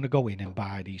 and he's going to go in and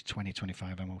buy these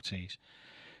 2025 MOTs.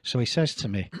 So he says to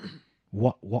me,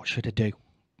 what should I do?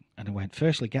 And I went,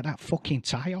 firstly, get that fucking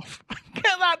tie off.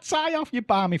 Get that tie off, you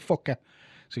barmy fucker.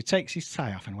 So he takes his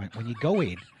tie off and went, when you go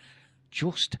in,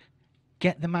 just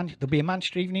get there'll be a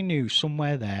Manchester Evening News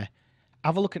somewhere there.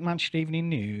 Have a look at Manchester Evening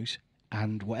News,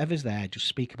 and whatever's there, just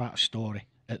speak about a story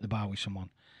at the bar with someone.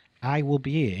 I will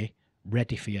be here,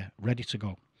 ready for you, ready to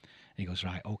go. He goes,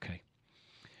 right, okay.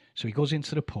 So he goes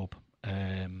into the pub,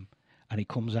 and he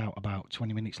comes out about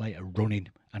 20 minutes later running,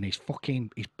 and he's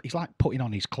like putting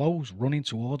on his clothes, running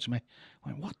towards me. I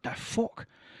went, what the fuck?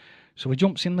 So he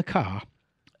jumps in the car,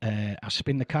 I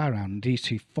spin the car around, and these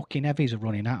two fucking heavies are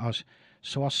running at us.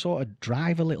 So I sort of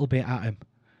drive a little bit at him,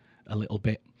 a little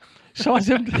bit. So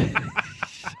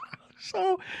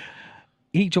so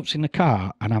he jumps in the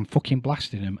car, and I'm fucking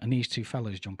blasting him, and these two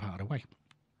fellas jump out of the way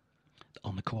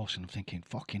on the course, and I'm thinking,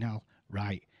 fucking hell,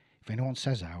 right, if anyone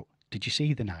says out, did you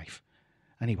see the knife?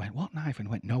 And he went, what knife? And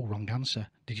I went, no, wrong answer.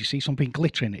 Did you see something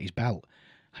glittering at his belt?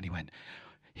 And he went,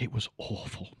 it was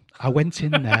awful. I went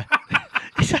in there.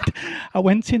 He said, I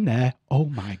went in there, oh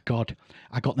my God,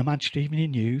 I got the Manchester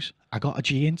Evening News, I got a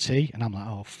G&T, and I'm like,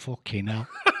 oh, fucking hell.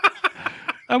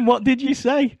 And what did you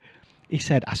say? He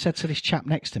said, I said to this chap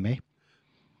next to me,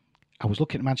 I was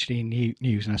looking at Manchester Evening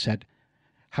News, and I said,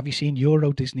 have you seen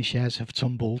Euro Disney shares have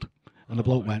tumbled? And the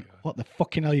bloke went, what the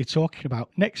fucking hell are you talking about?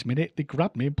 Next minute, they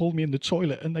grabbed me and pulled me in the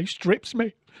toilet and they stripped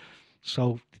me.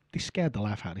 So they scared the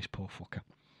life out of this poor fucker.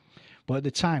 But at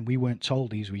the time, we weren't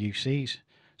told these were UCs.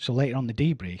 So later on the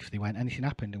debrief, they went, anything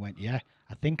happened? They went, yeah,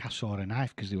 I think I saw a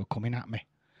knife because they were coming at me.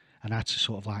 And I had to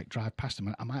sort of like drive past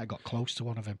them. I might have got close to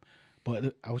one of them.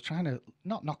 But I was trying to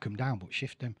not knock him down, but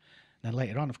shift him. Then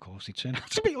later on, of course, he turned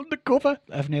out to be undercover.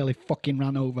 I've nearly fucking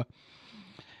ran over.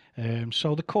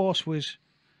 So the course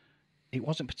it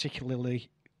wasn't particularly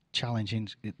challenging.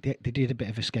 They did a bit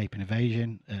of escape and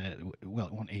evasion. Well,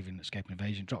 it wasn't even escape and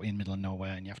evasion. Drop you in the middle of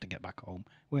nowhere and you have to get back home.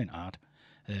 It weren't hard.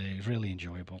 It was really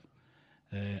enjoyable.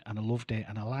 And I loved it,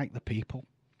 and I liked the people.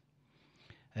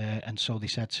 And so they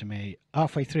said to me,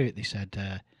 halfway through it, they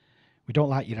said, we don't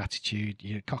like your attitude,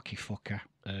 you're a cocky fucker.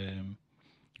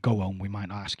 Go home, we might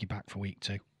not ask you back for week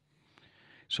 2.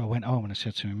 So I went home and I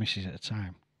said to my missus at the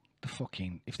time,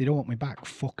 if they don't want me back,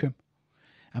 fuck them.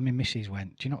 And my missus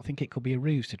went, do you not think it could be a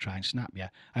ruse to try and snap you?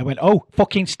 I went, oh,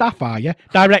 fucking staff, are you?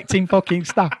 Directing fucking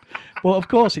staff. Well, of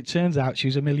course, it turns out she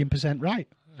was 1,000,000% right,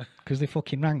 because they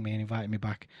fucking rang me and invited me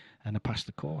back, and I passed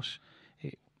the course.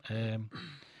 And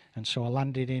so I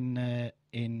landed and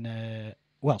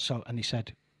he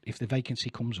said, if the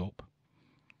vacancy comes up,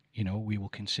 we will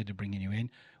consider bringing you in.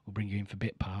 We'll bring you in for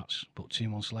bit parts. But 2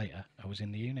 months later, I was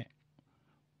in the unit.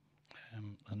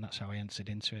 And that's how I entered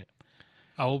into it.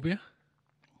 How old were you?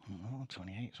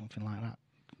 28, something like that.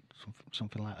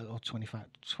 Something like that, or 25,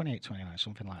 28, 29,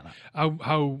 something like that.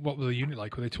 What was the unit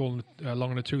like? Were they tall and long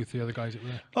in the tooth, the other guys that were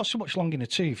there? Not so much long in the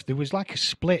tooth. There was like a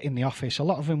split in the office. A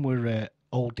lot of them were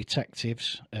old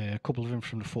detectives, a couple of them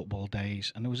from the football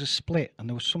days, and there was a split. And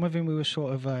there was some of them we were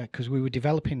sort of, because we were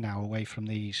developing now away from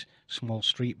these small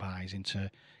street buys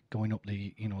into going up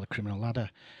the criminal ladder.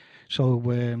 So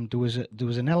there was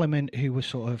an element who was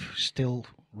sort of still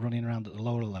running around at the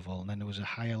lower level, and then there was a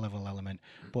higher level element.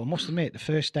 But I must admit, the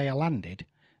first day I landed,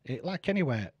 like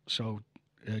anywhere, so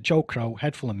Joe Crow,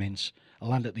 head full of mince, I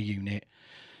land at the unit.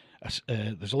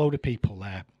 There's a load of people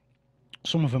there.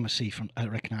 Some of them I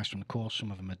recognise from the course,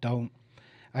 some of them I don't.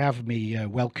 I have me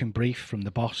welcome brief from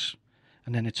the boss,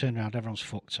 and then I turn around, everyone's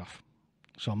fucked off.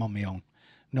 So I'm on my own.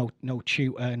 No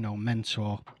tutor, no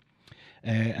mentor.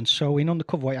 And so in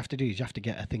Undercover, what you have to do is you have to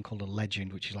get a thing called a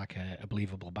legend, which is like a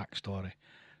believable backstory.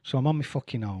 So I'm on my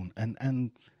fucking own.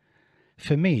 And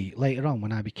for me, later on,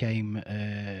 when I became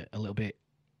a little bit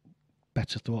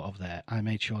better thought of there, I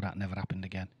made sure that never happened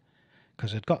again.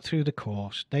 Because I'd got through the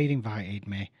course, they'd invited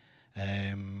me,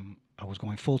 I was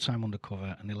going full-time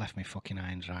undercover, and they left me fucking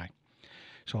high and dry.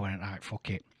 So I went, right, fuck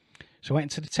it. So I went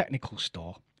into the technical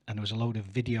store, and there was a load of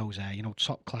videos there,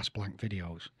 top class blank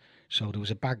videos. So there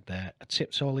was a bag there. I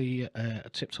tipped a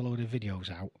load of videos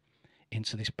out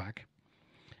into this bag.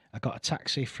 I got a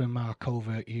taxi from our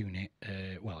covert unit.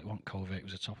 Well, it wasn't covert, it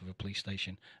was the top of a police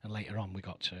station. And later on, we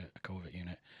got to a covert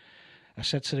unit. I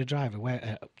said to the driver,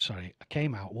 I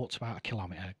came out, walked about a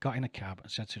kilometre, got in a cab and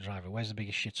said to the driver, where's the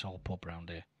biggest shithole pub round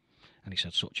here? And he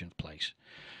said, such and place.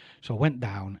 So I went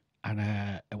down,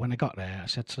 and when I got there, I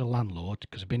said to the landlord,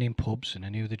 because I've been in pubs and I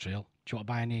knew the drill, do you want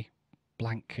to buy any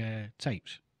blank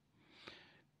tapes?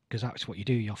 Because that's what you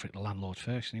do, you offer it to the landlord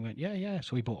first. And he went, yeah.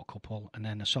 So we bought a couple, and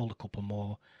then I sold a couple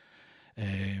more.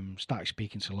 Started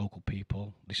speaking to local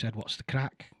people. They said, what's the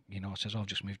crack? I says, I've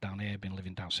just moved down here, been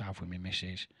living down south with my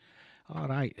missus. All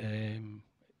right,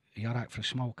 are you all right for a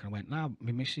smoke? And I went, no,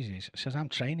 my missus is. I says, I'm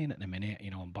training at the minute,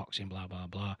 I'm boxing, blah, blah,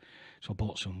 blah. So I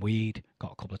bought some weed,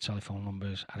 got a couple of telephone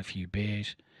numbers, had a few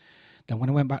beers. Then when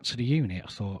I went back to the unit, I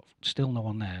thought, still no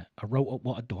one there. I wrote up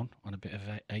what I'd done on a bit of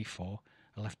A4.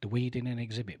 I left the weed in an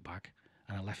exhibit bag,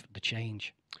 and I left the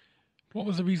change. What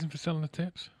was the reason for selling the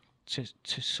tips?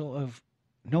 To sort of,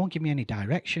 no one gave me any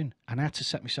direction, and I had to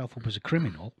set myself up as a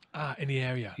criminal. In the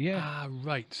area. Yeah.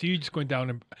 Right. So you're just going down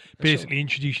and basically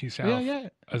introducing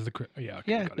yourself as the got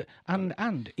it.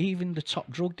 And even the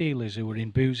top drug dealers who were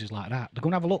in boozes like that, they're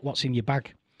going to have a look what's in your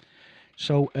bag.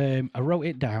 So I wrote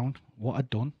it down, what I'd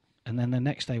done, and then the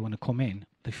next day when I come in,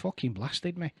 they fucking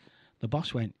blasted me. The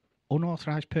boss went,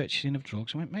 unauthorised purchasing of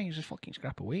drugs. I went, mate, it's a fucking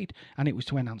scrap of weed. And it was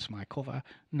to enhance my cover.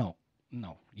 No,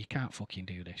 you can't fucking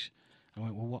do this. I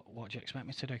went, well, what do you expect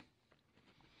me to do?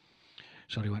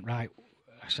 So they went, right.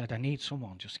 I said, I need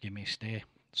someone just to give me a steer.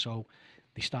 So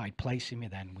they started placing me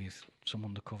then with some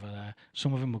undercover there.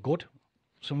 Some of them were good.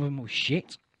 Some of them were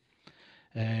shit.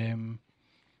 And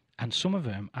some of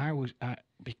them,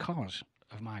 because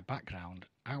of my background,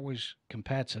 I was,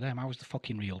 compared to them, I was the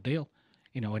fucking real deal.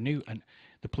 I knew, and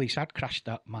the police had crashed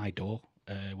at my door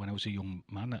when I was a young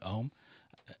man at home.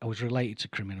 I was related to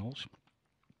criminals.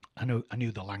 I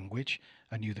knew the language.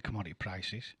 I knew the commodity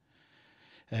prices.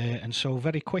 And so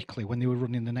very quickly, when they were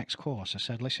running the next course, I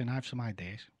said, listen, I have some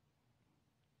ideas.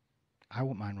 I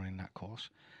wouldn't mind running that course.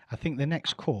 I think the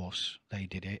next course, they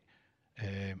did it,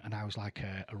 and I was like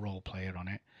a role player on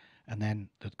it. And then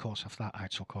the course after that, I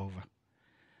took over.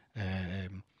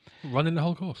 Running the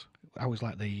whole course? I was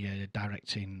like the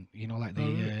directing, like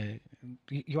the...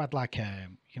 you had like,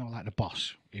 like the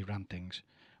boss who ran things.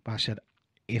 But I said,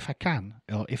 if I can,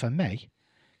 or if I may,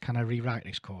 can I rewrite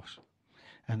this course?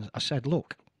 And I said,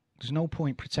 look, there's no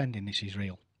point pretending this is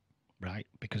real, right?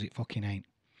 Because it fucking ain't.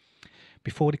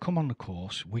 Before they come on the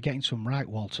course, we're getting some right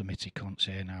Walter Mitty cunts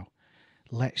here now.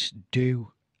 Let's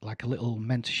do like a little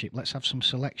mentorship. Let's have some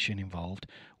selection involved,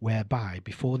 whereby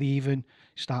before they even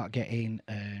start getting,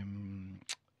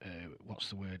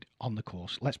 on the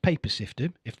course, let's paper sift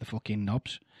them if they're fucking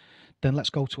knobs. Then let's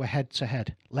go to a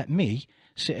head-to-head. Let me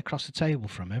sit across the table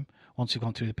from them once they've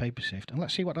gone through the paper sift, and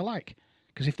let's see what they're like.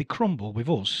 Because if they crumble with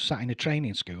us sat in a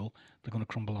training school, they're going to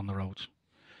crumble on the roads.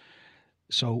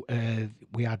 So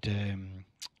we had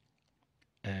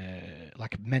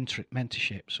like a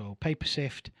mentorship. So paper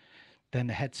sift, then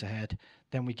the head-to-head.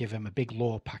 Then we give them a big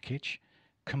law package,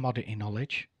 commodity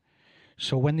knowledge.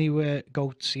 So when they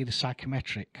go to see the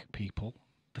psychometric people,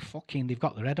 they've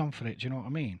got their head on for it. Do you know what I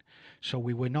mean? So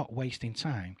we were not wasting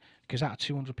time, because out of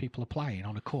 200 people applying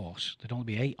on a course, there'd only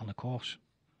be 8 on the course.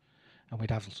 And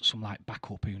we'd have some like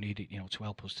backup who needed, to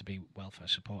help us to be welfare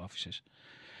support officers.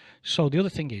 So the other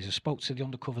thing is, I spoke to the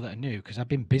undercover that I knew, because I'd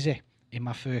been busy. In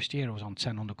my first year, I was on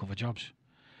 10 undercover jobs.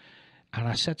 And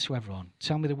I said to everyone,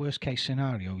 tell me the worst case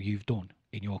scenario you've done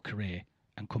in your career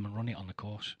and come and run it on the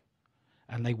course.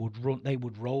 And they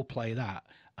would role play that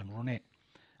and run it.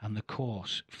 And the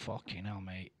course, fucking hell,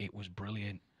 mate, it was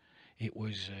brilliant. It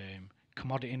was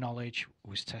commodity knowledge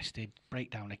was tested,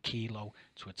 break down a kilo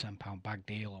to a £10 bag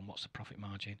deal on what's the profit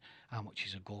margin, how much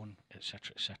is a gun,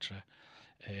 etc., etc.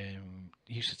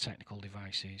 Use of technical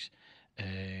devices,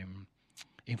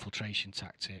 infiltration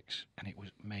tactics, and it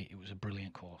was a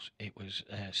brilliant course. It was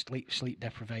sleep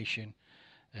deprivation,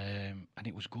 and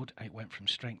it was good. It went from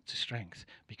strength to strength,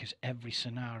 because every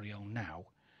scenario now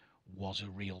was a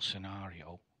real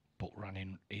scenario, but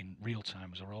ran in real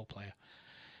time as a role player.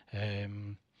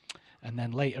 And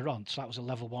then later on, so that was a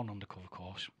level 1 undercover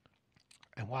course.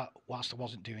 And whilst I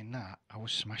wasn't doing that, I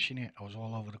was smashing it. I was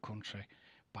all over the country,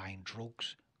 buying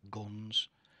drugs, guns.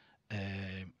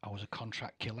 I was a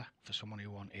contract killer for someone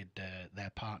who wanted their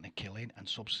partner killing, and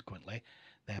subsequently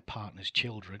their partner's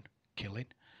children killing.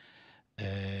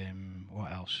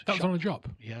 What else? That was on a job?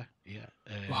 Yeah.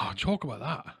 Wow, talk about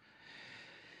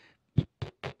that.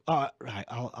 Right,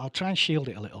 I'll try and shield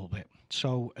it a little bit.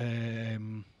 So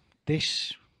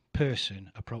this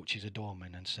person approaches a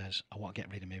doorman and says, "I want to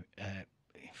get rid of me."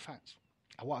 In fact,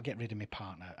 I want to get rid of my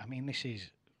partner. I mean, this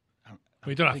is.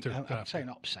 You don't have to. I'm saying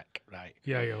OPSEC, right?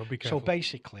 Yeah, we'll be careful. So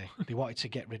basically, they wanted to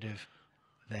get rid of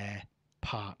their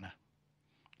partner,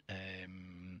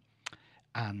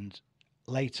 and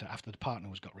later, after the partner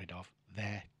was got rid of,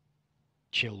 their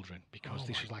children, because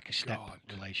this was like a step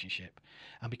relationship,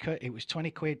 and because it was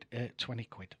 20 quid,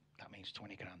 that means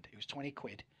 20 grand. It was 20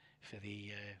 quid for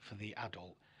the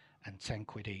adult, and 10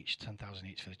 quid each, 10,000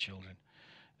 each for the children.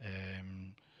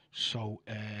 So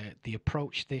they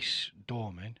approached this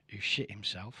doorman who shit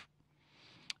himself.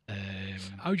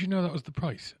 How do you know that was the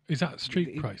price? Is that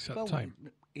street price at the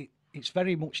time? It's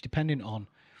very much dependent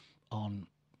on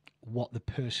what the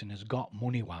person has got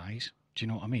money wise. Do you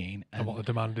know what I mean? And what the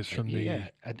demand is from the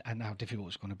and how difficult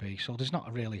it's going to be. So there's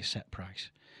not really a set price.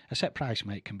 A set price,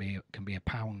 mate, can be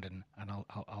 £1, and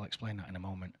I'll explain that in a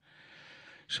moment.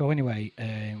 So anyway,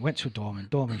 went to a doorman.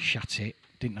 Doorman shat it,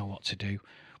 didn't know what to do,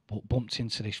 but bumped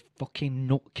into this fucking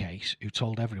nutcase who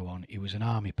told everyone he was an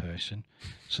army person.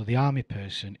 So the army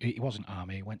person, he wasn't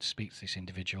army, he went to speak to this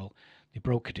individual. They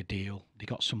brokered a deal. They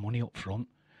got some money up front.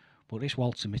 But this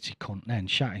Walter Mitty cunt then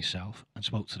shat himself and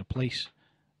spoke to the police.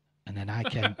 And then I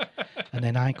came, and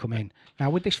then I come in. Now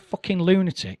with this fucking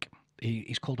lunatic,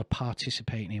 he's called a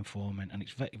participating informant, and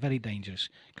it's very, very dangerous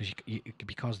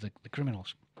because the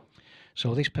criminals.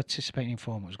 So this participating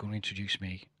informant was going to introduce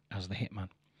me as the hitman.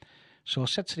 So I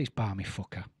said to this barmy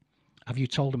fucker, "Have you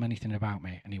told him anything about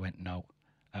me?" And he went, "No."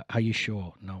 "Are you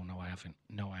sure?" No, I haven't.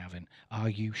 "No, I haven't." "Are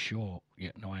you sure?"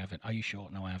 "Yeah, no, I haven't." "Are you sure?"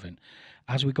 "No, I haven't."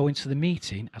 As we go into the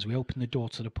meeting, as we open the door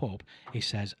to the pub, he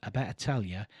says, "I better tell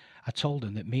you, I told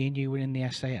him that me and you were in the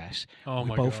SAS. Oh,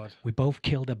 God. We both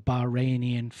killed a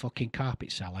Bahrainian fucking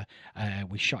carpet seller.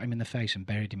 We shot him in the face and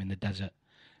buried him in the desert."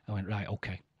 I went, "Right,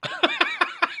 okay."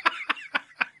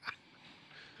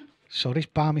 So this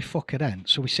barmy fucker then,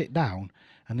 so we sit down,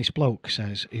 and this bloke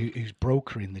says, who's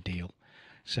brokering the deal,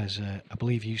 says, "I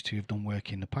believe you two have done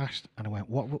work in the past." And I went,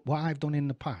 what I've done in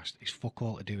the past is fuck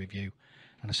all to do with you.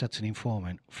 And I said to the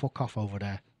informant, "Fuck off over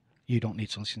there. You don't need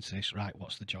to listen to this. Right,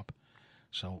 what's the job?"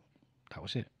 So that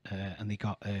was it. And they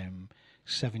got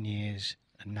 7 years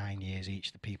and 9 years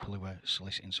each, the people who were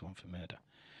soliciting someone for murder.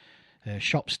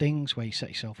 Shop stings, where you set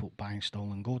yourself up buying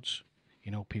stolen goods.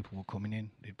 You know, people were coming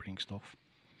in, they'd bring stuff.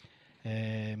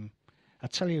 I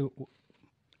tell you,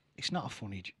 it's not a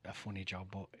funny job,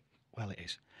 but well, it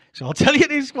is. So I'll tell you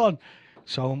this one.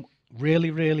 So I'm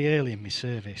really, really early in my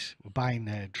service. We're buying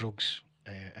drugs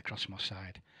across my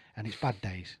side, and it's bad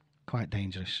days, quite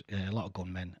dangerous. A lot of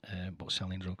gunmen, but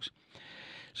selling drugs.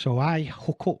 So I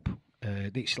hook up.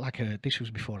 This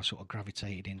was before I sort of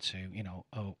gravitated into,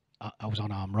 I was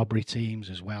on armed robbery teams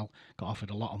as well. Got offered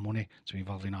a lot of money to be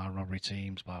involved in armed robbery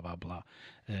teams, blah, blah, blah.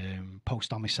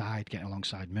 Post homicide, getting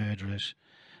alongside murderers.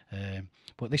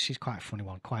 But this is quite a funny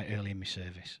one, quite early in my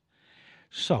service.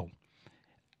 So,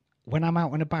 when I'm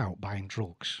out and about buying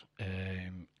drugs,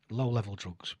 low-level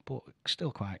drugs, but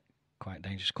still quite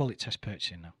dangerous, call it test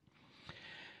purchasing now.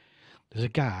 There's a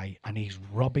guy, and he's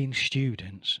robbing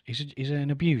students. He's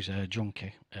an abuser, a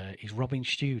junkie. He's robbing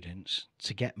students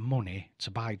to get money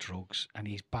to buy drugs, and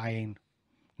he's buying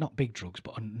not big drugs,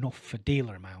 but enough for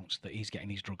dealer amounts that he's getting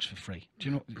his drugs for free.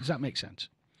 Does that make sense?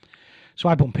 So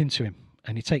I bump into him,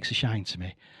 and he takes a shine to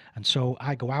me, and so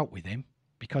I go out with him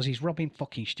because he's robbing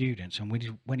fucking students, and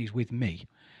when he's with me,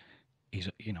 he's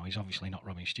obviously not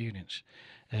robbing students.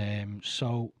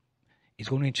 So he's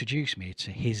going to introduce me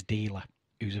to his dealer,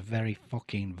 who's a very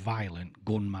fucking violent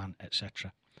gunman,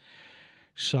 etc.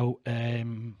 So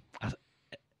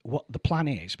what the plan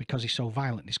is, because he's so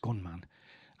violent, this gunman,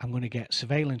 I'm going to get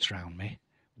surveillance around me.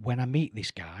 When I meet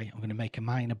this guy, I'm going to make a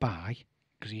minor buy,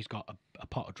 because he's got a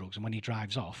pot of drugs, and when he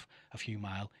drives off a few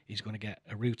miles, he's going to get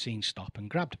a routine stop and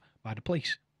grabbed by the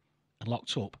police and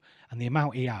locked up, and the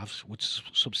amount he has would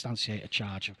substantiate a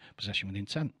charge of possession with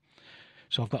intent.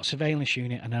 So I've got a surveillance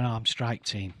unit and an armed strike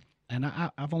team. And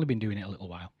I've only been doing it a little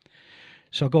while.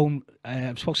 So I go,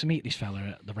 I'm supposed to meet this fella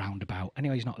at the roundabout.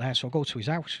 Anyway, he's not there, so I go to his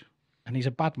house. And he's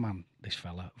a bad man, this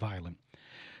fella, violent.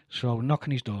 So I knock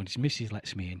on his door, and his missus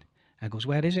lets me in. And goes,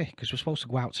 "Where is he?" Because we're supposed to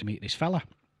go out to meet this fella.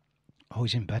 "Oh,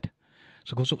 he's in bed."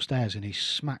 So goes upstairs, and he's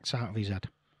smacked out of his head.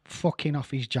 Fucking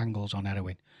off his jangles on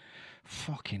heroin.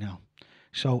 Fucking hell.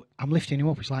 So I'm lifting him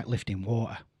up. It's like lifting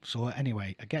water. So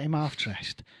anyway, I get him half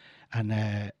dressed,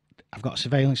 and I've got a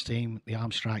surveillance team, the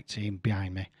armed strike team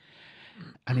behind me,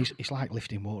 and it's like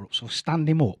lifting water up. So I stand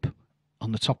him up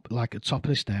on the top, like at the top of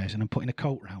the stairs, and I'm putting a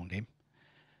coat round him,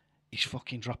 he's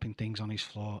fucking dropping things on his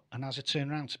floor. And as I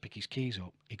turn around to pick his keys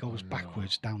up, he goes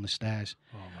backwards down the stairs.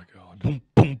 Oh my God. Boom,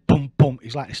 boom, boom, boom.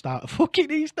 He's like the start of fucking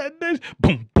EastEnders.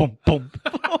 Boom, boom, boom.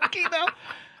 Fucking hell.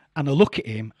 And I look at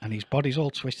him, and his body's all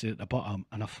twisted at the bottom,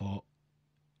 and I thought,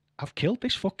 I've killed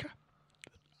this fucker.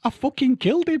 I fucking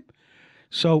killed him.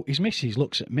 So his missus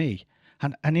looks at me,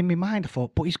 and in my mind I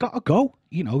thought, but he's got to go.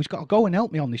 You know, he's got to go and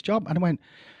help me on this job. And I went,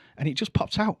 and it just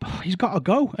popped out, oh, he's got to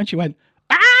go. And she went,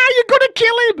 you're going to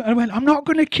kill him. And I went, I'm not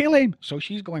going to kill him. So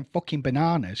she's going fucking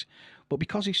bananas. But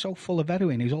because he's so full of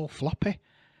heroin, he's all floppy.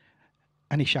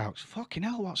 And he shouts, fucking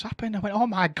hell, what's happened? I went, oh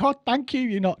my God, thank you,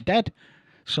 you're not dead.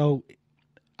 So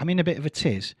I'm in a bit of a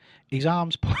tiz. His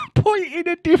arm's pointing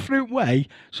a different way.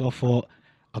 So I thought,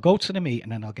 I'll go to the meet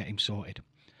and then I'll get him sorted.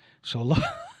 So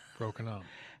Broken arm.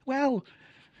 Well,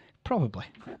 probably.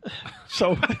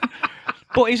 So,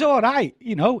 but he's all right,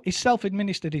 you know. He's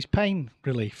self-administered his pain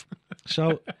relief.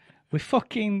 So we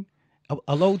fucking,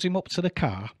 I loads him up to the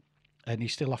car, and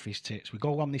he's still off his tits. We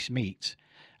go on this meet,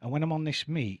 and when I'm on this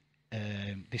meet,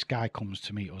 this guy comes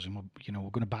to meet us, and we're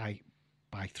going to buy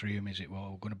through him, is it? Well,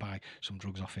 we're going to buy some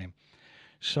drugs off him.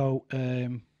 So,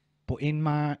 but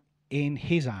in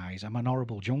his eyes, I'm an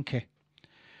horrible junkie.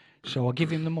 So I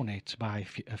give him the money to buy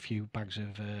a few bags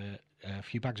of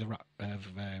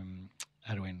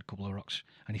heroin, a couple of rocks,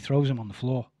 and he throws them on the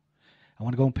floor. I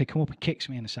want to go and pick him up. He kicks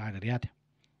me in the side of the head,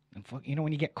 and you know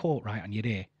when you get caught right on your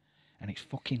ear, and it's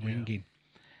fucking ringing,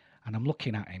 and I'm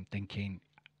looking at him thinking,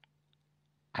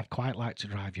 I'd quite like to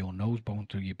drive your nose bone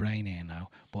through your brain here now,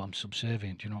 but I'm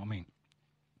subservient. Do you know what I mean?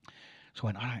 So I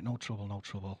went, all right, no trouble, no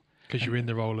trouble. Because you're in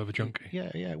the role of a junkie.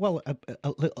 Yeah. Well,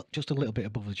 just a little bit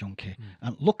above the junkie.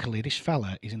 And luckily, this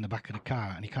fella is in the back of the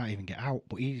car and he can't even get out.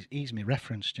 But he's my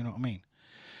reference. Do you know what I mean?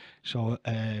 So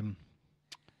I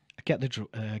get the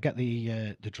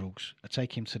drugs. I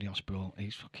take him to the hospital.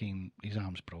 His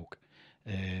arm's broke.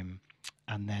 And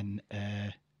then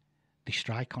they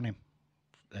strike on him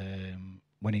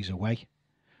when he's away.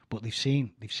 But they've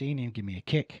seen him give me a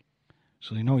kick,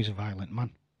 so they know he's a violent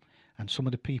man. And some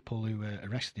of the people who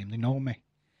arrested him, they know me.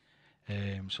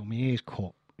 So my ear's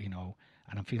cut, you know,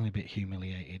 and I'm feeling a bit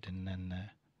humiliated. And then,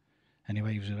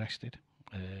 anyway, he was arrested.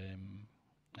 And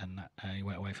he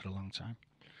went away for a long time.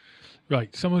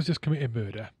 Right, someone's just committed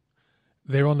murder.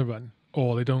 They're on the run,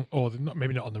 or they don't, or they're not,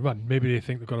 maybe not on the run. Maybe they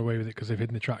think they've got away with it because they've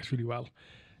hidden the tracks really well.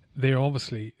 They're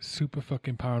obviously super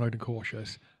fucking paranoid and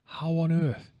cautious. How on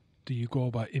earth do you go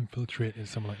about infiltrating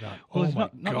someone like that? Well, it's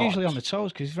not usually on the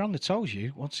toes, because if you're on the toes,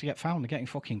 once you get found, they're getting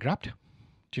fucking grabbed. Do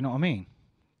you know what I mean?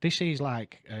 This is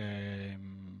like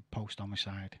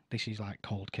post-homicide. This is like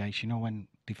cold case. You know when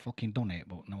they've fucking done it,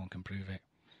 but no one can prove it.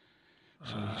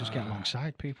 So you just get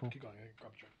alongside people. Keep going,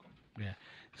 grab a drink. Yeah.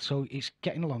 So it's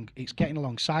getting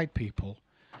alongside people,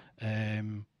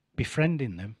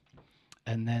 befriending them,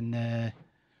 and then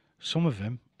some of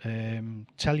them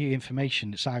tell you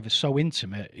information that's either so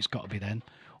intimate it's got to be them,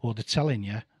 or they're telling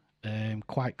you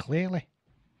quite clearly,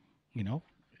 you know,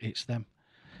 it's them.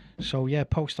 So yeah,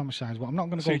 post-homicide. Well, I'm not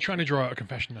going to go. So you're trying to draw out a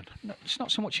confession then? No, it's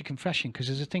not so much a confession, because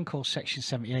there's a thing called Section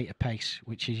 78 of PACE,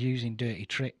 which is using dirty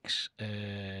tricks.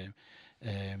 Well,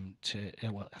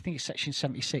 I think it's Section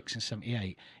 76 and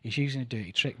 78. It's using a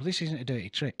dirty trick. Well, this isn't a dirty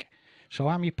trick. So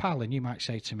I'm your pal, and you might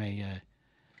say to me,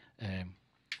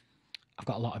 I've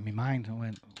got a lot on my mind. I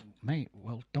went, mate,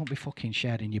 well, don't be fucking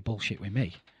sharing your bullshit with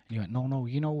me. And you went, no,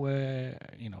 you know,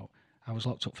 I was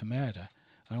locked up for murder.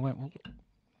 And I went, well,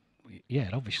 yeah,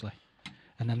 obviously.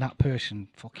 And then that person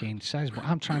fucking says, but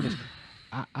I'm trying to,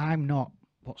 I'm not,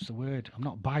 what's the word? I'm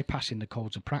not bypassing the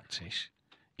codes of practice.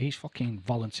 He's fucking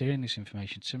volunteering this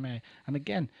information to me. And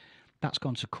again, that's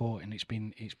gone to court, and it's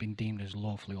been deemed as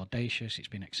lawfully audacious. It's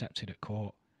been accepted at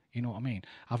court. You know what I mean?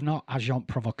 I've not agent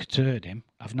provocateured him.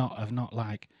 I've not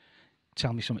like,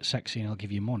 tell me something sexy and I'll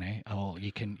give you money, or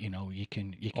you can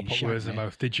put words in the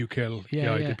mouth. Did you kill?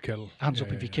 Yeah, I did kill. Hands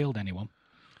up if you killed anyone.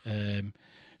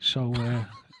 So,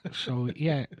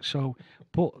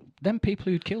 but them people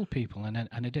who'd killed people, and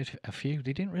I did a few,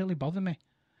 they didn't really bother me,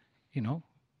 you know,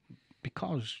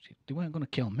 because they weren't going to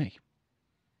kill me.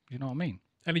 You know what I mean?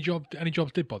 Any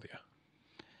jobs did bother you?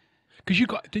 Because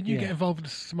didn't you get involved with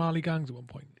the Somali gangs at one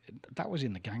point? That was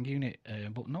in the gang unit,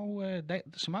 but no, the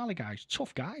Somali guys,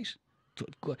 tough guys.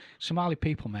 Somali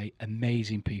people, mate,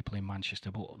 amazing people in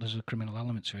Manchester, but there's a criminal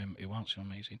element to him who aren't so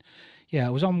amazing. Yeah, I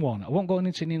was on one. I won't go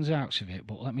into the ins and outs of it,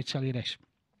 but let me tell you this.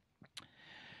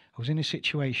 I was in a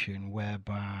situation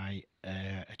whereby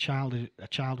a child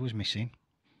was missing.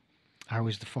 I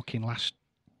was the fucking last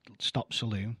stop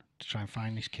saloon to try and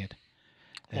find this kid.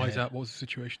 Why is that? What was the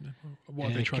situation then? What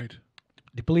have they tried?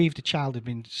 They believed the child had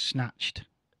been snatched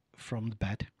from the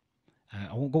bed,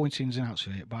 I won't go into ins and outs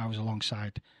of it, but I was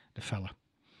alongside the fella.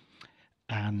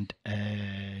 And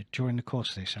during the course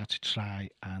of this, I had to try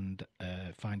and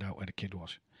find out where the kid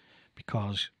was,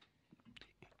 because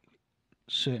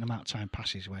a certain amount of time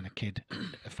passes when a kid,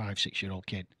 a 5-6-year-old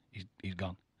kid, he's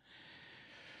gone.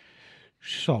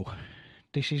 So,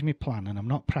 this is my plan, and I'm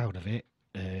not proud of it.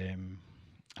 I'm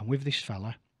with this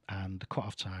fella, and the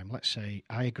cut-off time, let's say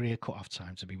I agree a cut-off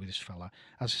time to be with this fella.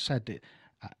 As I said,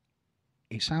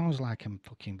 it sounds like I'm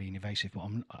fucking being evasive, but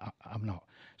I'm not.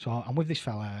 So I'm with this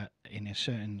fella in a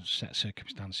certain set of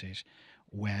circumstances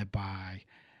whereby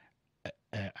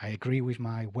I agree with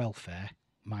my welfare,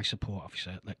 my support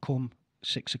officer, that come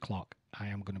 6 o'clock, I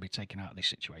am going to be taken out of this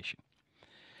situation.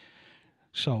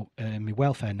 So my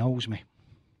welfare knows me.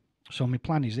 So my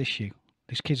plan is this: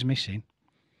 this kid's missing.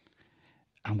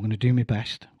 I'm going to do my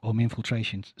best, all my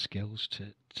infiltration skills,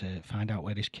 to find out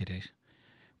where this kid is.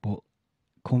 But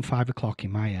come 5 o'clock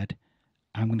in my head,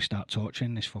 I'm going to start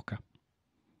torturing this fucker.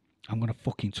 I'm going to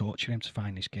fucking torture him to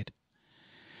find this kid.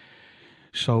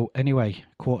 So anyway,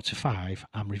 4:45,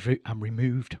 I'm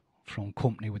removed from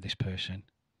company with this person,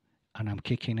 and I'm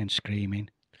kicking and screaming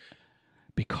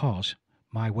because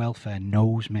my welfare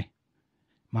knows me.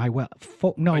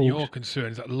 Fuck knows. And your concern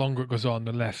is that the longer it goes on,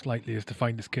 the less likely it is to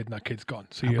find this kid, and that kid's gone.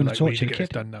 So I'm you're going like, to we need torture to the get this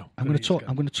kid. done now. I'm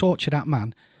going to torture that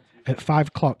man at 5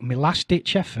 o'clock. My last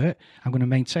ditch effort. I'm going to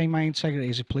maintain my integrity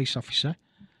as a police officer.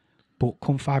 But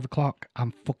come 5 o'clock,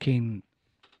 I'm gone.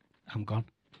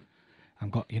 I'm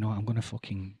going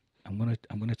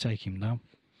to take him down.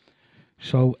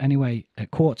 So anyway,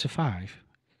 at 4:45,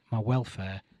 my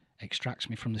welfare extracts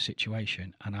me from the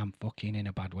situation, and I'm fucking in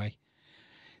a bad way.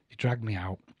 They dragged me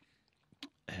out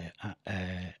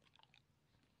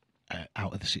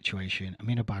of the situation. I'm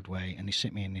in a bad way, and they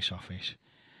sit me in this office,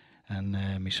 and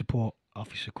my support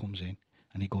officer comes in,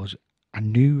 and he goes, I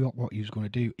knew what he was going to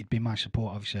do. He'd been my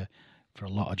support officer for a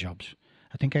lot of jobs.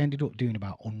 I think I ended up doing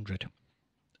about 100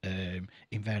 in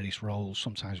various roles,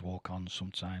 sometimes walk-on,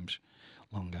 sometimes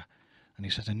longer. And he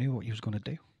says, I knew what you was going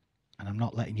to do, and I'm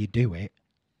not letting you do it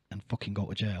and fucking go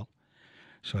to jail.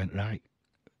 So I went, right.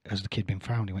 Has the kid been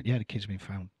found? He went, yeah, the kid's been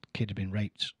found. The kid had been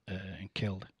raped and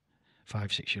killed.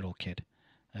 5-6-year-old kid,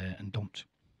 and dumped.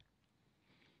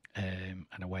 And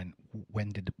I went,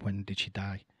 when did she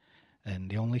die? And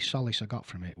the only solace I got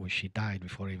from it was she died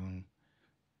before I even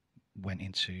went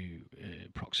into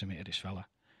proximity of this fella.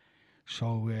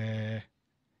 So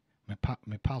my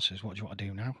pal says, what do you want to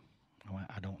do now? I went,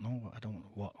 I don't know.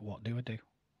 What do I do?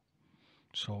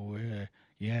 So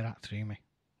yeah, that threw me.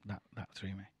 That threw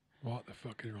me. What the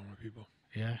fuck is wrong with people?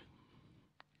 Yeah.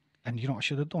 And you know what I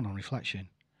should have done on reflection?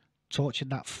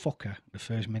 Tortured that fucker the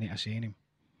first minute I seen him.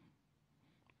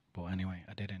 But anyway,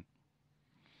 I didn't.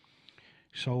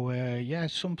 So yeah,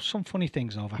 some funny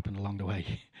things have happened along the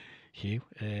way, Hugh.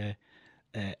 I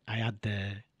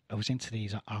was into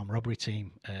these armed robbery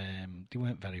team. They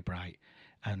weren't very bright,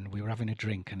 and we were having a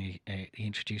drink, and he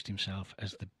introduced himself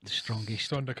as the strongest.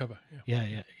 It's undercover.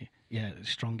 Yeah,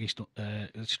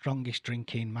 the strongest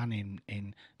drinking man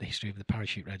in the history of the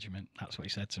parachute regiment. That's what he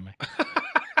said to me.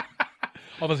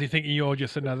 Obviously thinking you're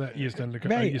just a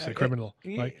criminal.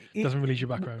 Doesn't release your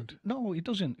background. No, it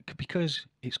doesn't, because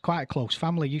it's quite a close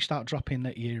family. You start dropping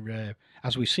that you're,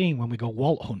 as we've seen when we go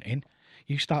walt hunting,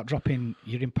 you start dropping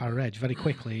you're in Para Edge very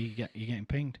quickly. You're getting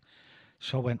pinged.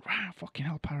 So I went, wow, fucking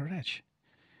hell, Para Edge.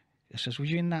 He says,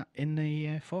 was you in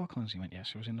the Falklands? He went,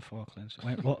 yes, I was in the Falklands. I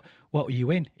went, what were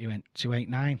you in? He went,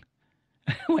 289.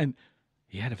 I went,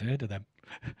 yeah, I've heard of them.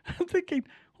 I'm thinking,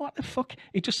 what the fuck?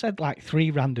 He just said like three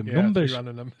random numbers. 3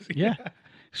 random numbers. Yeah.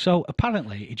 So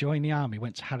apparently he joined the army,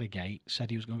 went to Harrogate,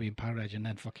 said he was going to be in Para Edge, and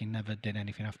then fucking never did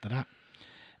anything after that.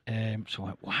 So I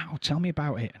went, wow, tell me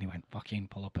about it. And he went, fucking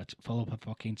pull up a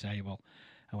fucking table.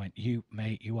 I went, you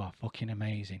are fucking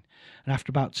amazing. And after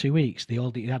about 2 weeks, he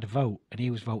had a vote, and he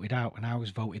was voted out, and I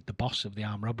was voted the boss of the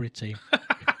armed robbery team.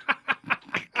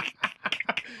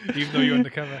 Even though you're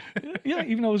undercover. Yeah,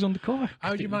 even though I was undercover.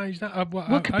 How did you manage that? How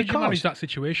did you manage that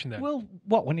situation then? Well,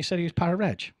 what, when he said he was Para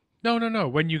Edge? No.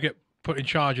 When you get put in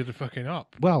charge of the fucking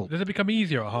op. Well, does it become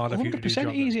easier or harder for you to do the job?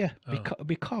 100% easier. Oh.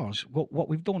 Because what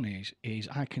we've done is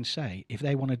I can say, if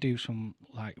they want to do some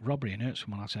like robbery and hurt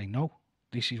someone, I'll say, no,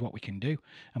 this is what we can do.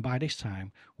 And by this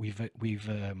time, we've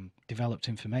developed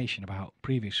information about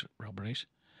previous robberies.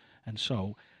 And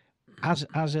so, as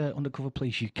a undercover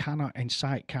police, you cannot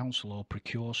incite, counsel, or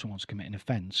procure someone to commit an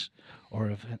offence,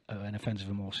 or an offence of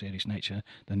a more serious nature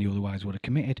than they otherwise would have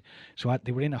committed. So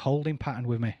they were in a holding pattern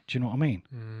with me. Do you know what I mean?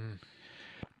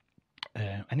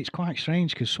 And it's quite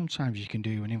strange, because sometimes you can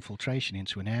do an infiltration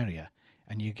into an area,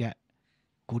 and you get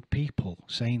good people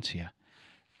saying to you,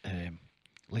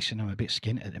 listen, I'm a bit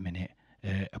skint at the minute.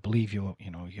 I believe you're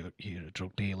a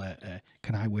drug dealer.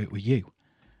 Can I work with you?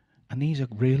 And these are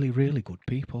really, really good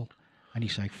people. And you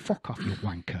say, fuck off, you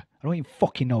wanker. I don't even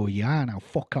fucking know who you are now.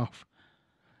 Fuck off.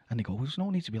 And they go, well, there's no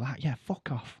need to be like, yeah,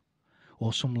 fuck off.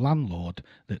 Or some landlord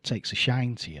that takes a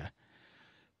shine to you.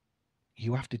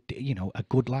 You have to,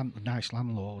 a nice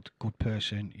landlord, good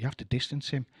person, you have to distance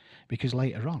him. Because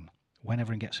later on, when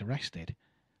everyone gets arrested,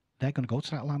 they're going to go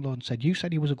to that landlord and say, you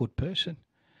said he was a good person.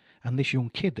 And this young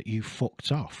kid that you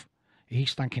fucked off,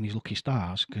 he's thanking his lucky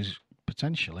stars because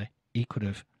potentially he could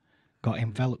have got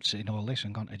enveloped in all this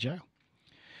and gone to jail.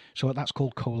 So that's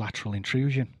called collateral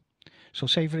intrusion. So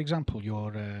say, for example, you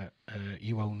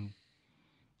own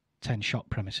 10 shop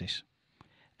premises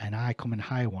and I come and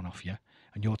hire one off you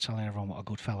and you're telling everyone what a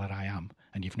good fella I am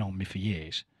and you've known me for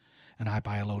years and I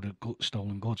buy a load of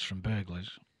stolen goods from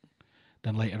burglars,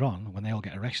 then later on, when they all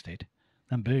get arrested,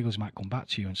 then burglars might come back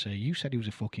to you and say, you said he was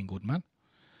a fucking good man.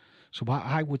 So what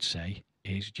I would say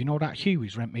is, do you know that Hugh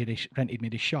who's rented me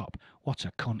this shop? What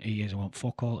a cunt he is. I want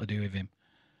fuck all to do with him.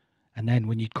 And then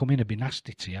when you'd come in, I'd be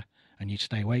nasty to you and you'd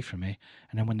stay away from me.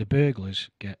 And then when the burglars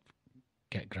get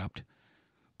grabbed,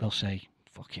 they'll say,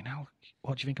 fucking hell,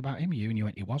 what do you think about him, you? And you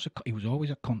went, he was always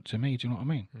a cunt to me. Do you know what I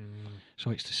mean?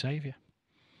 So it's to save you.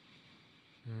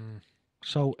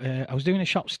 So I was doing a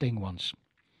shop sting once.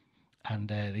 And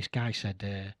this guy said,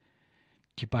 do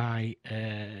you buy...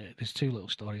 there's two little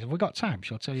stories. Have we got time?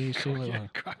 Shall I tell you these two little... Yeah,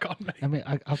 crack on, mate. I mean,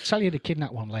 I'll tell you the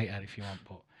kidnap one later if you want,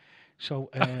 but...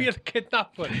 So, you're the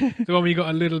kidnapped one? The one where you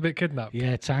got a little bit kidnapped?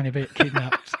 Yeah, tiny bit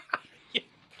kidnapped. Yeah.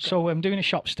 So I'm doing a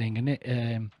shop sting,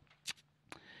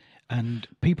 and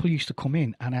people used to come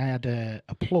in, and I had a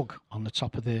plug on the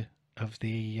top of the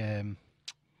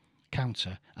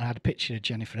counter, and I had a picture of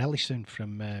Jennifer Ellison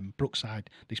from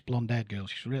Brookside, this blonde-haired girl.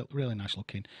 She's really nice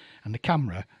looking, and the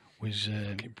camera was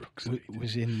in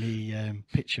the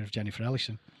picture of Jennifer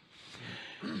Ellison.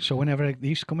 So whenever they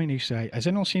used to come in, he'd say, has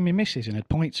anyone seen me missus? And I'd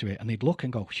point to it, and they'd look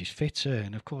and go, she's fitter.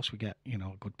 And of course we get, a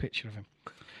good picture of him.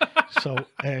 So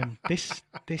this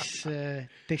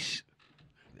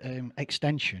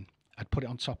extension, I'd put it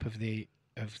on top of the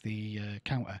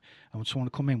counter, and when someone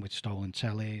would come in with stolen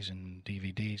tellies and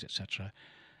DVDs, etc.,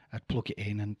 I'd plug it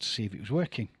in and see if it was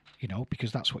working,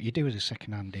 because that's what you do as a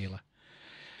second-hand dealer.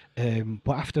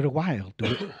 But after a while,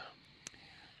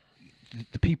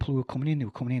 the people who were coming in, they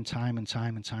were coming in time and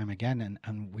time and time again,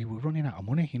 and we were running out of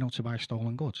money, to buy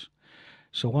stolen goods.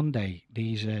 So one day,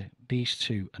 these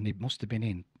two, and they must have been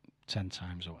in 10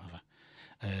 times or whatever,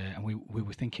 and we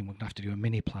were thinking we're going to have to do a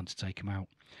mini plan to take them out.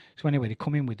 So anyway, they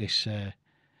come in with this,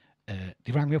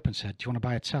 they rang me up and said, do you want to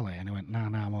buy a telly? And I went, no,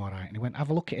 I'm all right. And he went, have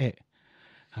a look at it.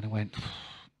 And I went,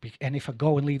 and if I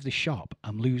go and leave the shop,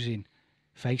 I'm losing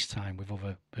FaceTime with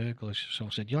other burglars. So I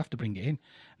said, you'll have to bring it in.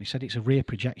 And he said, it's a rear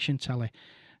projection telly.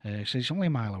 So it's only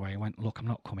a mile away. I went, look, I'm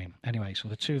not coming. Anyway, so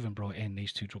the two of them brought in,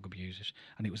 these two drug abusers,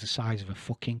 and it was the size of a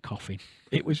fucking coffin.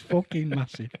 It was fucking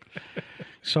massive.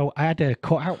 So I had a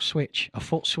cut-out switch, a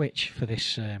foot switch for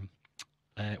this.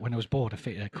 When I was bored, I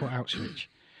fitted a cut-out switch.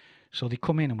 So they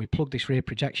come in and we plugged this rear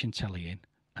projection telly in,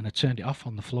 and I turned it off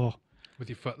on the floor. With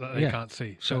your foot that they can't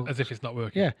see, so as if it's not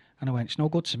working. Yeah, and I went, it's no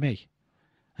good to me.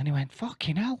 And he went,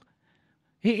 fucking hell.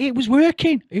 It was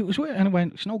working. It was working. And I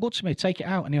went, it's no good to me. Take it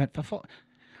out. And he went,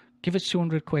 give us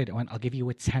 200 quid. I went, I'll give you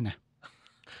a tenner.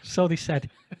 So they said,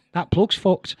 that plug's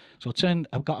fucked. So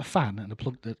I've got a fan and I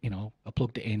plugged it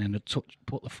in and I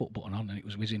put the foot button on and it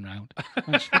was whizzing round.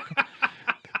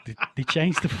 They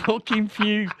changed the fucking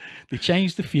fuse. They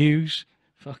changed the fuse.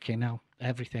 Fucking hell.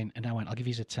 Everything. And I went, I'll give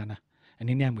you a tenner. And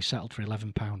in the end, we settled for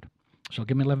 £11. So I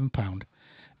give me £11.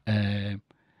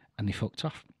 And they fucked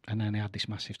off. And then they had this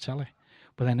massive telly.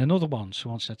 But then another one,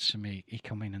 someone said to me, he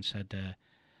come in and said, do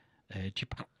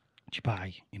you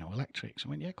buy, electrics? I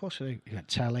went, yeah, of course I do. He went,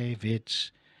 telly, vids,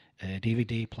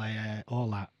 DVD player, all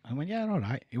that. I went, yeah, all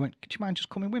right. He went, do you mind just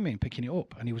coming with me and picking it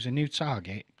up? And he was a new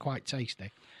Target, quite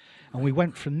tasty. And we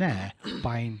went from there,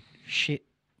 buying shit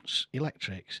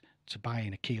electrics, to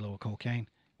buying a kilo of cocaine.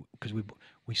 Because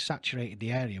we saturated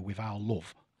the area with our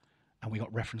love. And we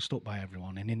got referenced up by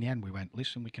everyone. And in the end, we went,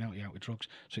 listen, we can help you out with drugs.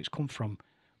 So it's come from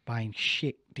buying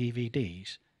shit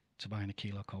DVDs to buying a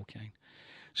kilo of cocaine.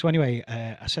 So anyway,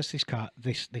 I says to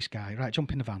this guy, right,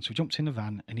 jump in the van. So we jumped in the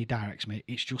van and he directs me,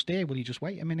 it's just here, will you just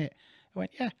wait a minute? I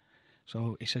went, yeah.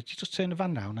 So he said, you just turn the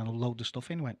van down and I'll load the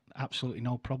stuff in. I went, absolutely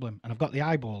no problem. And I've got the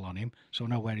eyeball on him, so I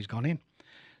know where he's gone in.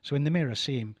 So in the mirror, I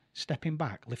see him stepping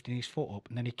back, lifting his foot up,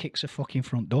 and then he kicks a fucking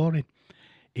front door in.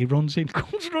 He runs in,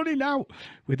 comes running out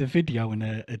with a video and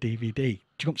a DVD.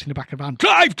 Jumps in the back of the van,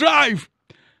 drive!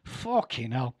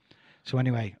 Fucking hell. So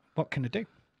anyway, what can I do?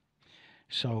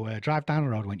 So drive down the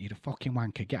road, went, you the fucking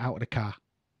wanker, get out of the car.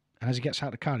 And as he gets out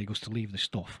of the car, he goes to leave the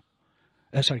stuff.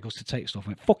 He goes to take stuff. I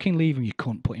went, fucking leave him, you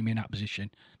cunt, put him in that position.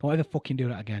 Don't ever fucking do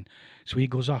that again. So he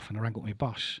goes off, and I rang up my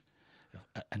boss,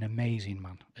 an amazing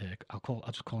man. I'll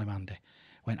just call him Andy. I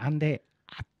went, Andy,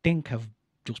 I think I've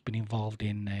just been involved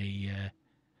in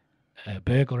a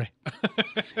burglary.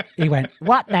 He went,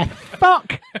 what the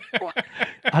fuck?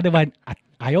 And I went,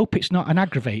 I hope it's not an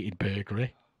aggravated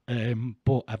burglary,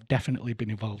 but I've definitely been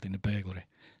involved in a burglary.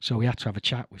 So we had to have a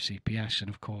chat with CPS, and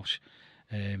of course,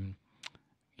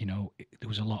 you know, there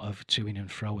was a lot of toing and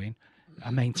froing.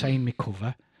 I maintained my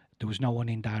cover. There was no one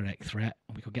in direct threat,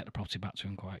 and we could get the property back to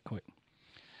him quite quick.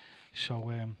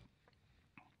 So,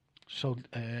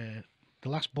 the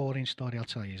last boring story I'll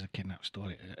tell you is the kidnap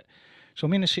story. So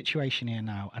I'm in a situation here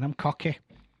now, and I'm cocky,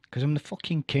 because I'm the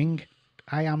fucking king.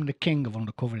 I am the king of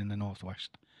undercover in the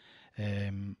Northwest.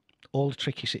 All the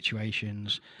tricky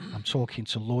situations. I'm talking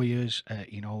to lawyers.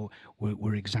 You know,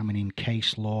 we're examining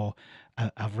case law.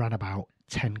 I've run about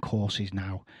 10 courses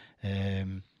now.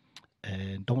 Don't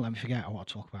let me forget. I want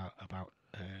to talk about.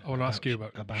 I want to ask you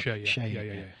about Shay.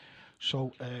 Yeah.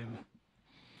 So,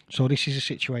 so this is a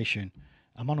situation.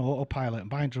 I'm on autopilot, and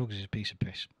buying drugs is a piece of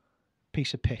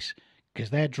piss. Because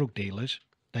they're drug dealers.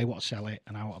 They want to sell it,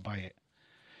 and I want to buy it.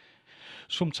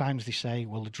 Sometimes they say,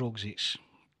 well, the drugs, it's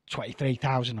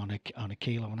 23,000 on a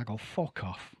kilo, and I go, fuck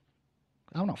off.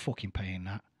 I'm not fucking paying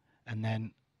that. And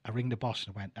then I ring the boss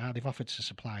and I went, they've offered to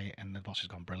supply it, and the boss has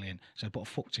gone, brilliant. So, but I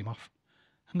fucked him off.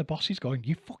 And the boss is going,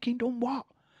 you fucking done what?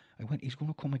 I went, he's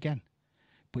going to come again.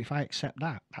 But if I accept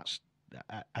that,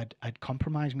 I'd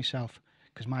compromise myself,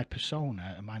 because my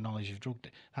persona and my knowledge of drug,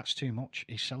 that's too much.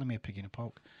 He's selling me a pig in a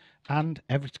poke. And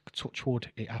every touch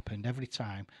wood, it happened. Every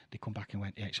time they come back and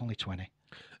went, yeah, it's only 20.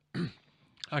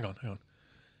 Hang on.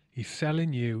 He's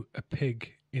selling you a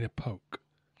pig in a poke.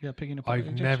 Yeah, a pig in a poke.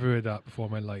 I've never heard that before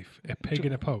in my life. A pig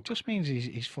in a poke. Just means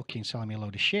he's fucking selling me a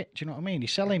load of shit. Do you know what I mean?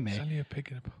 He's selling me. Selling you a pig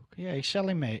in a poke. Yeah, he's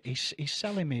selling me. He's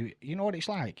selling me. You know what it's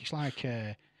like? It's like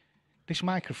this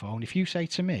microphone. If you say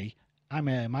to me, I'm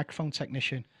a microphone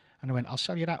technician, and I went, I'll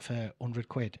sell you that for 100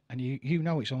 quid, and you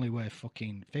know it's only worth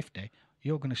fucking 50,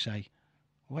 you're going to say,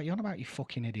 what are you on about, you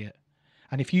fucking idiot?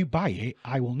 And if you buy it,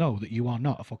 I will know that you are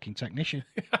not a fucking technician.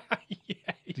 Do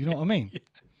you know what I mean?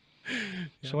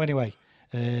 Yeah. So anyway,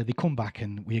 they come back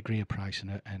and we agree a price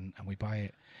and we buy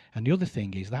it. And the other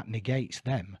thing is that negates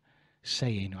them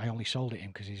saying, I only sold it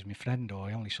him because he's my friend, or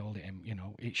I only sold it him, you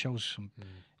know, it shows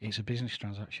it's a business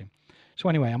transaction. So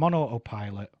anyway, I'm on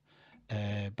autopilot,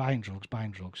 buying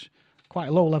drugs. Quite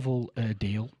a low-level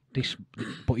deal,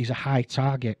 but he's a high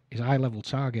target. He's a high-level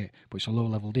target, but it's a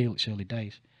low-level deal. It's early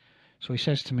days. So he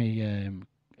says to me,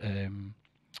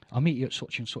 I'll meet you at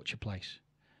such and such a place,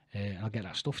 and I'll get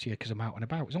that stuff to you because I'm out and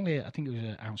about. It was only, I think it was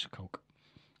an ounce of coke.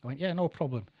 I went, yeah, no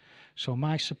problem. So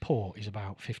my support is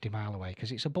about 50 mile away,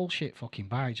 because it's a bullshit fucking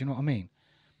buy. Do you know what I mean?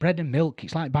 Bread and milk.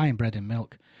 It's like buying bread and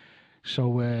milk.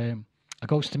 So I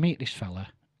goes to meet this fella.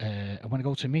 And when I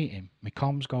go to meet him, my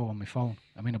comms go on my phone.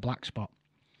 I'm in a black spot.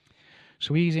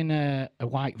 So he's in a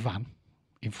white van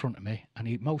in front of me, and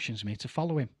he motions me to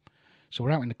follow him. So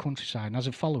we're out in the countryside, and as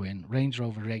I'm following, Range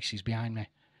Rover races behind me.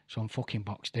 So I'm fucking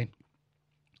boxed in.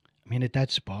 I'm in a dead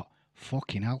spot.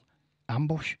 Fucking hell.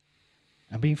 Ambush.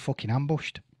 I'm being fucking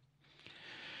ambushed.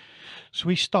 So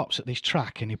he stops at this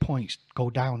track and he points, go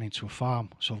down into a farm.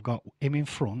 So I've got him in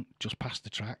front, just past the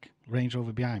track, Range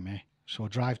Rover behind me. So I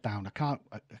drive down. I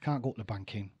can't go up the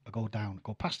banking. I go down,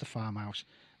 go past the farmhouse.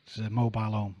 There's a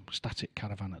mobile home, static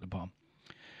caravan at the bottom.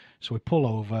 So we pull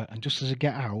over, and just as I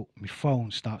get out, my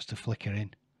phone starts to flicker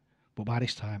in. But by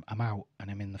this time, I'm out and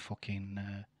I'm in the fucking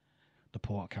the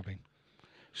port cabin.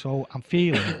 So I'm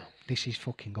feeling this is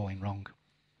fucking going wrong.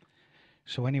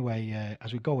 So anyway,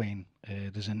 as we go in,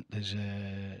 there's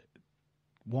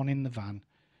one in the van,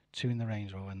 2 in the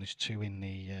Range Rover, and there's 2 in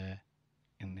the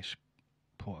in this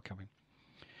port cabin.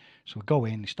 So we go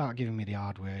in, they start giving me the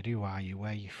hard word. Who are you?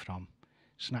 Where are you from?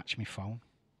 Snatch my phone.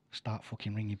 Start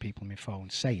fucking ringing people on my phone,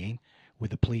 saying we're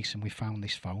the police and we found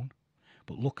this phone.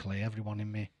 But luckily, everyone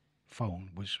in my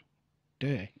phone was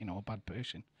dirty, you know, a bad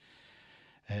person.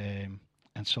 And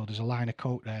so there's a line of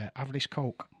coke there. Have this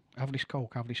coke. Have this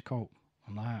coke. Have this coke.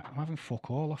 I'm like, I'm having fuck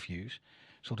all off yous.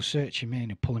 So they're searching me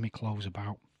and pulling my clothes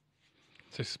about.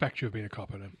 So suspect you of being a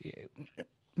cop of them.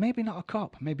 Maybe not a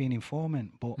cop, maybe an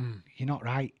informant, but you're not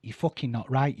right. You're fucking not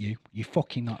right, you. You're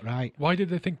fucking not right. Why did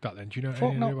they think that then? Do you know?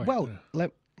 Fuck no. Well,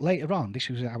 later on, this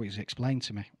was how it was explained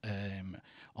to me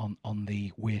on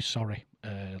the We're Sorry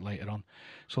later on.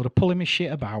 So they're pulling me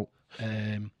shit about,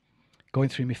 going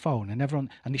through my phone,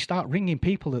 and they start ringing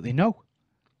people that they know.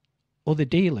 Other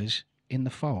dealers in the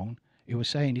phone who were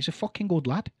saying, he's a fucking good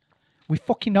lad. We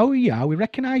fucking know who you are. We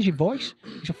recognise your voice.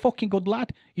 He's a fucking good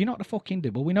lad. You're not the fucking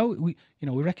dibble. We know, we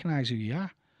recognise who you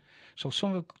are. So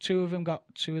two of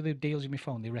the deals in my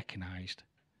phone, they recognised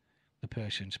the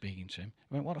person speaking to him.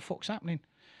 I went, what the fuck's happening?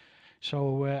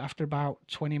 So after about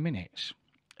 20 minutes,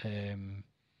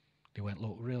 they went,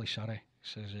 look, really sorry.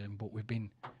 Says, but we've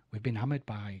been hammered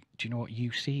by, do you know what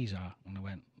UCs are? And I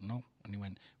went, no. And he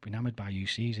went, been hammered by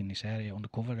UCs in this area under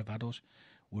cover of adults.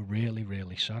 We're really,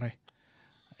 really sorry.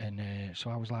 And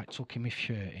so I was like tucking my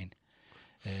shirt in.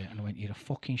 And I went, you're a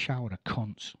fucking shower of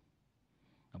cunts.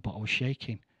 But I was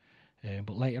shaking.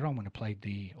 But later on when I played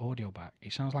the audio back,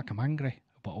 it sounds like I'm angry.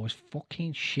 But I was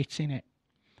fucking shitting it.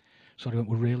 So they went,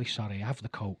 we're really sorry, have the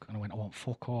coke. And I went, I want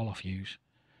fuck all off yous.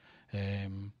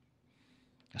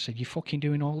 I said, you fucking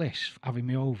doing all this, having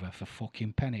me over for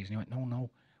fucking pennies? And he went, no,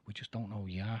 we just don't know who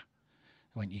you are.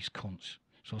 I went, you cunts.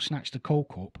 So I snatched the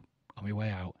coke up on my way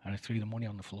out and I threw the money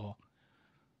on the floor.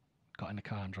 Got in the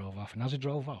car and drove off. And as I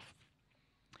drove off,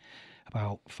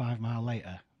 about 5 miles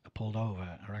later, I pulled over,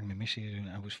 I rang my missus and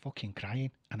I was fucking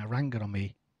crying. And I rang her on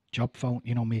my job phone,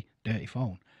 my dirty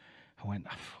phone. I went,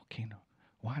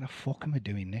 why the fuck am I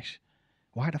doing this?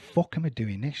 Why the fuck am I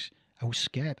doing this? I was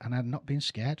scared, and I had not been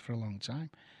scared for a long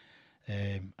time.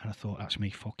 And I thought, that's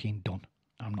me fucking done.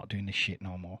 I'm not doing this shit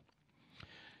no more.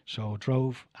 So I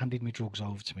drove, handed my drugs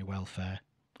over to my welfare,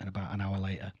 and about an hour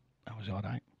later, I was all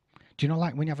right. Do you know,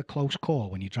 like when you have a close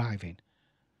call when you're driving?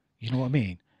 You know what I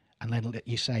mean? And then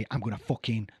you say,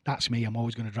 that's me, I'm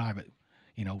always going to drive it,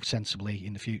 sensibly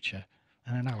in the future.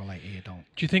 And an hour later, you don't.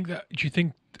 Do you think that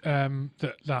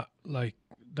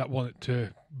wanted to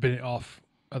bin it off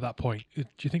at that point? Do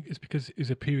you think it's because it was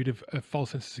a period of a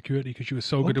false sense of security because you were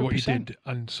so good at what you did,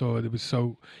 and so you were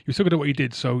so good at what you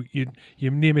did, so your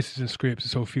near misses and scrapes are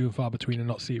so few and far between and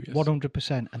not serious?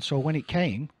 100%. And so when it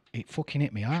came, it fucking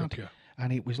hit me hard,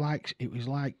 and it was like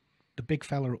the big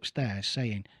fella upstairs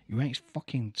saying, "You ain't as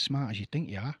fucking smart as you think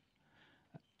you are."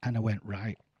 And I went,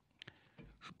 right.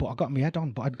 But I got my head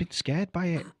on, but I'd been scared by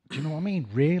it. Do you know what I mean?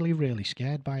 Really, really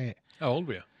scared by it. How old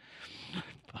were you?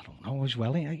 I don't know as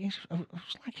well. I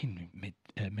was like in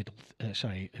early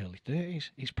 30s.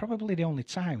 It's probably the only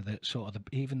time that sort of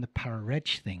even the para-reg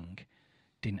thing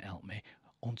didn't help me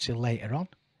until later on,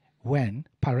 when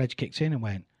para-reg kicked in and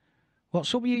went,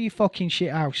 "What's up with you fucking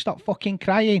shit house? Stop fucking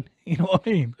crying." You know what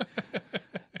I mean?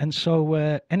 And so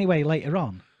anyway, later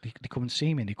on, they come and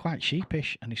see me and they're quite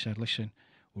sheepish, and they said, "Listen,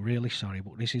 we're really sorry,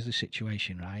 but this is the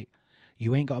situation, right?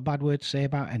 You ain't got a bad word to say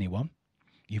about anyone.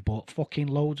 You've bought fucking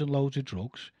loads and loads of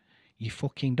drugs. You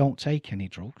fucking don't take any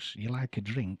drugs. You like a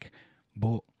drink,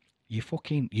 but you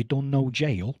done no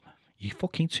jail. You're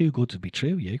fucking too good to be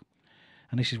true, you."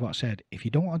 And this is what I said. If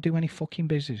you don't want to do any fucking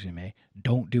business with me,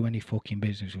 don't do any fucking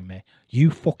business with me.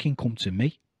 You fucking come to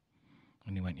me.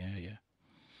 And he went, yeah.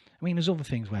 I mean, there's other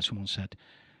things where someone said,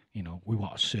 we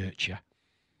want to search you.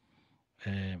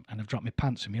 And I've dropped my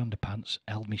pants and my underpants,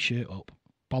 held my shirt up,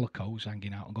 bollockos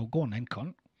hanging out, and go on then,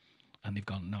 cunt. And they've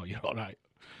gone, no, you're all right.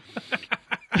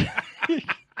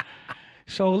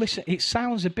 So listen, it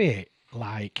sounds a bit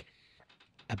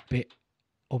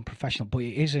unprofessional, but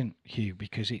it isn't, Hugh,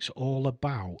 because it's all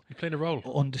about you played a role,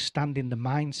 understanding the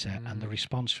mindset and the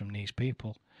response from these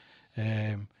people.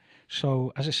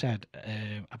 So as I said,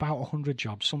 about 100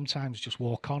 jobs. Sometimes just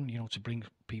walk on, to bring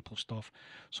people stuff.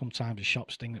 Sometimes a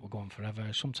shops thing that will go on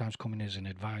forever. Sometimes coming as an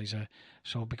advisor.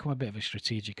 So become a bit of a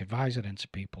strategic advisor then to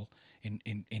people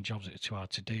in jobs that are too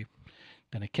hard to do.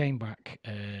 Then I came back.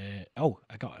 I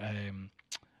got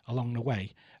along the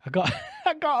way, I got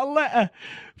a letter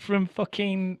from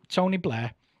fucking Tony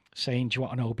Blair saying, "Do you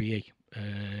want an OBE?"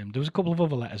 There was a couple of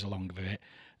other letters along with it,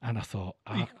 and I thought,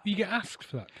 you get asked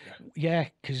for that? Yeah,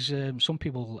 because some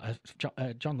people,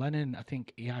 John Lennon, I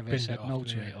think he either said no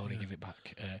to it or he gave it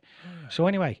back. So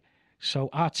anyway,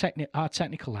 our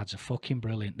technical lads are fucking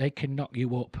brilliant. They can knock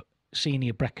you up,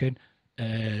 senior Brecon,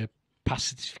 pass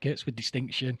certificates with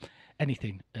distinction,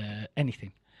 anything.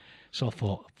 So I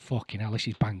thought, fucking hell, this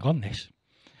is bang on this.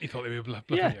 He thought they were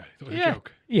bluffing you. He thought it was a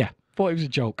joke. Yeah, thought it was a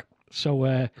joke. So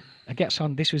I gets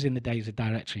on. This was in the days of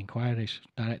directory inquiries.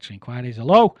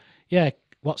 Hello? Yeah,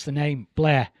 what's the name?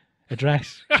 Blair.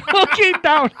 Address. Fucking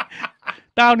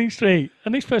Downing Street.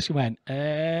 And this person went,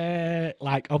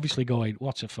 obviously going,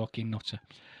 what a fucking nutter.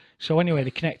 So anyway,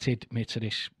 they connected me to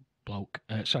this bloke.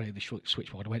 The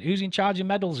switchboard. I went, who's in charge of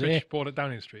medals here? Switchboard at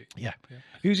Downing Street. Yeah.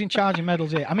 Who's in charge of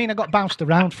medals here? I mean, I got bounced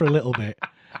around for a little bit.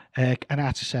 And I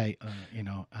had to say,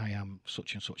 I am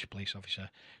such and such a police officer.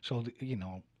 So,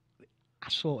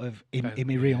 sort of in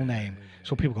my real name.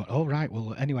 So people go, oh, right,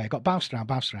 well, anyway, I got bounced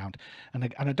around.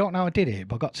 And I don't know how I did it,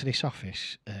 but I got to this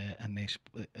office and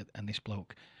this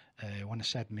bloke, when I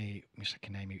said my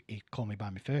second name, he called me by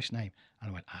my first name. And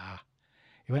I went,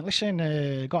 He went,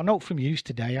 listen, got a note from you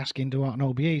today asking, do you want an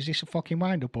OBE? Is this a fucking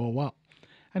wind-up or what?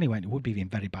 And he went, it would be in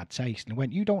very bad taste. And he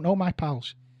went, you don't know my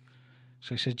pals.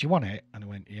 So he said, do you want it? And I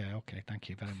went, yeah, okay, thank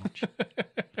you very much.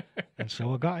 And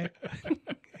so I got it.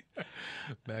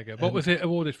 Mega. What was it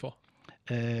awarded for?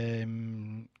 I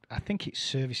think it's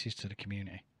services to the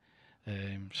community.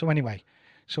 So anyway,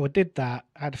 so I did that.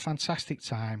 I had a fantastic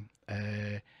time.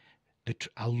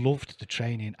 I loved the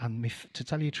training, and to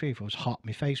tell you the truth, it was hot.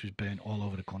 My face was burnt all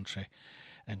over the country,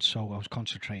 and so I was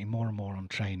concentrating more and more on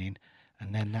training.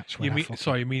 And then that's when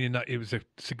you're meaning that it was a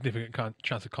significant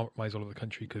chance of compromise all over the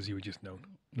country because you were just known.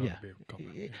 Yeah.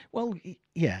 Well,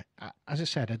 yeah. As I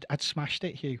said, I'd smashed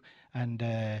it, Hugh, and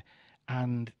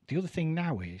the other thing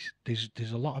now is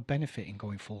there's a lot of benefit in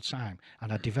going full time,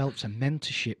 and I developed a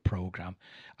mentorship program.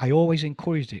 I always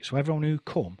encouraged it, so everyone who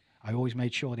come, I always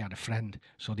made sure they had a friend,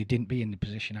 so they didn't be in the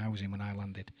position I was in when I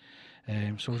landed.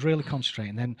 So I was really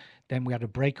concentrating. Then we had a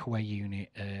breakaway unit,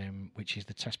 which is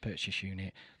the test purchase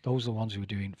unit. Those are the ones who were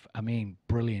doing,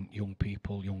 brilliant young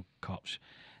people, young cops.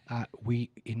 In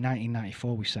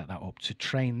 1994 we set that up to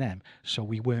train them, so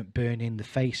we weren't burning the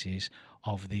faces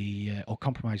of or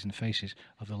compromising the faces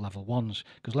of the level ones,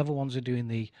 because level ones are doing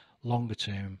the longer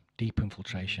term deep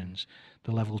infiltrations.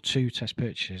 The level 2 test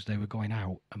purchases, they were going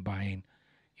out and buying,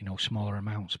 smaller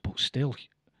amounts, but still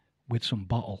with some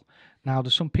bottle. Now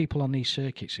there's some people on these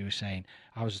circuits who are saying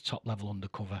I was a top level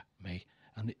undercover, me,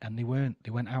 and they weren't.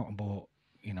 They went out and bought,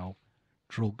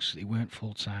 drugs. They weren't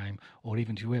full time, or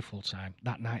even if they were full time,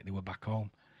 that night they were back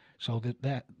home. So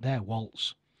they're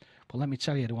waltz. But let me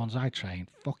tell you, the ones I trained,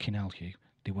 fucking hell, Hugh,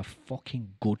 they were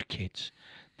fucking good kids.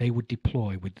 They would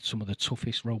deploy with some of the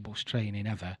toughest, robust training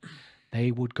ever.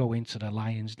 They would go into the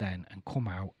lion's den and come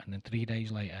out, and then 3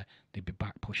 days later they'd be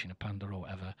back pushing a panda or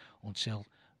whatever until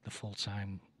the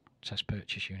full-time test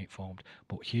purchase unit formed.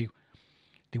 But Hugh,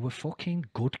 they were fucking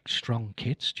good, strong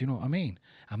kids. Do you know what I mean?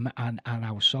 And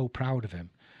I was so proud of them.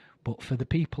 But for the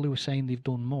people who are saying they've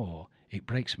done more, it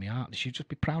breaks my heart. They should just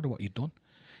be proud of what you've done.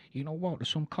 You know what? There's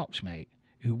some cops, mate,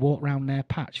 who walk around their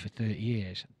patch for 30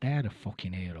 years. They're the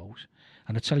fucking heroes.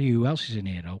 And I tell you who else is an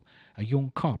hero. A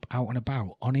young cop out and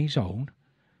about on his own.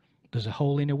 There's a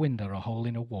hole in a window or a hole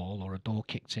in a wall or a door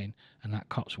kicked in, and that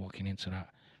cop's walking into that.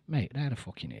 Mate, they're the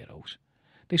fucking heroes.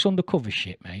 This undercover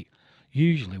shit, mate,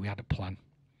 usually we had a plan.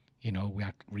 We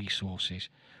had resources.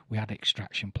 We had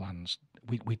extraction plans.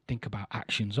 We'd think about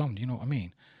actions on, you know what I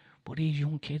mean? But these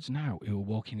young kids now who are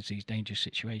walking into these dangerous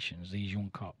situations, these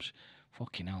young cops,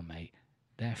 fucking hell, mate,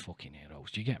 they're fucking heroes.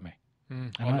 Do you get me?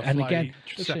 And again,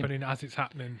 stepping in as it's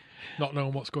happening, not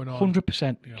knowing what's going on.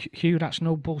 100%. Yeah. Hugh, that's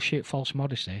no bullshit, false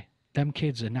modesty. Them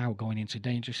kids are now going into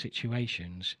dangerous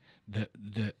situations that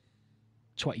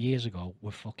 20 years ago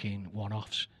were fucking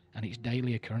one-offs, and it's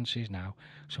daily occurrences now.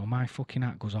 So my fucking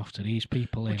hat goes off to these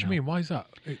people. What do you mean? Why is that?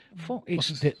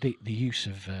 It's the use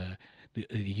of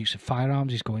the use of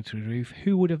firearms is going through the roof.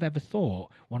 Who would have ever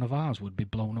thought one of ours would be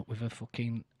blown up with a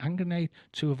fucking hand grenade?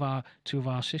 Two of our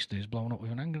sisters blown up with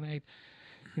an hand grenade.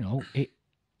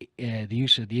 The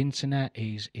use of the internet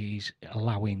is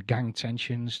allowing gang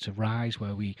tensions to rise,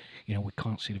 where we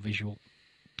can't see the visual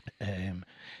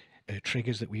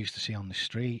triggers that we used to see on the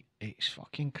street. It's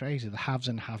fucking crazy. The haves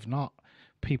and have not.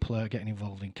 People are getting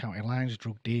involved in county lines,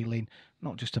 drug dealing,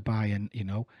 not just to buy,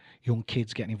 young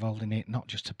kids getting involved in it, not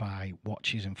just to buy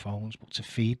watches and phones, but to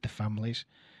feed the families.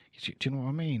 Do you know what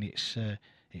I mean? It's a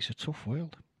tough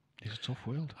world. It's a tough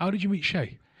world. How did you meet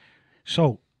Shay?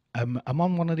 So I'm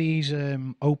on one of these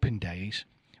open days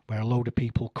where a load of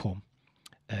people come,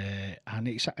 and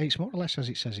it's more or less as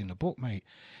it says in the book, mate.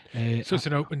 So it's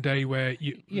an open day where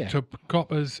to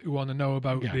coppers who want to know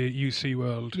about the UC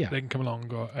world, they can come along and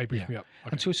go, hey, brief me up.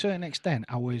 Okay. And to a certain extent,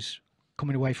 I was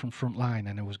coming away from front line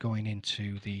and I was going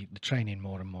into the training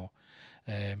more and more.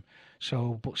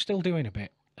 But still doing a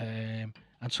bit. And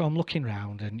so I'm looking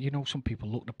around, and some people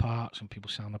look the part, some people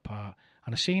sound the part,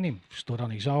 and I seen him stood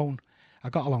on his own. I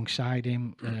got alongside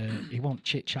him. He wasn't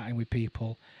chit-chatting with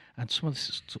people, and some of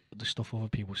the stuff other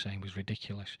people were saying was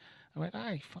ridiculous. I went,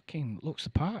 "Hey, fucking looks the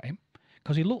part, him,"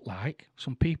 because he looked like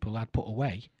some people I'd put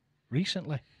away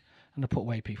recently, and I put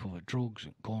away people with drugs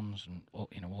and guns and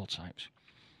all types.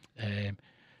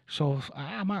 So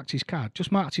I marked his card,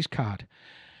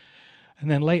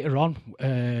 and then later on,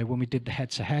 when we did the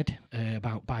head-to-head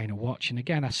about buying a watch, and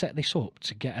again I set this up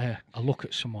to get a look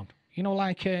at someone.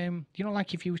 Like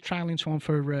if you were trialing someone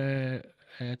for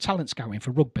talent scouting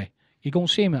for rugby, You go and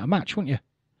see him at a match, wouldn't you?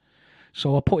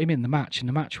 So I put him in the match, and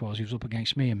the match was he was up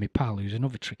against me and my pal, who's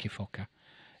another tricky fucker.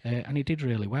 And he did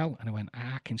really well, and I went,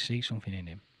 I can see something in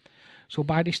him. So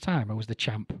by this time, I was the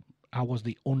champ. I was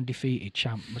the undefeated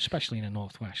champ, especially in the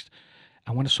Northwest.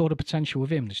 And when I saw the potential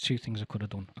with him, there's two things I could have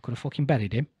done. I could have fucking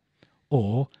buried him,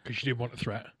 or... Because you didn't want a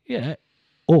threat. Yeah,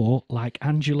 or like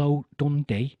Angelo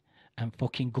Dundee and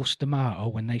fucking Gus D'Amato,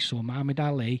 when they saw Muhammad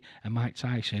Ali and Mike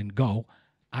Tyson go,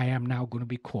 I am now going to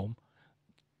become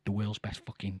the world's best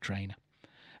fucking trainer.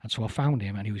 And so I found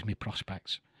him, and he was my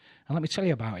prospects. And let me tell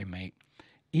you about him, mate.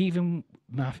 Even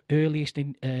my earliest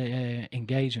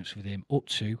engagements with him up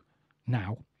to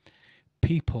now,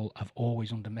 people have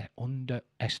always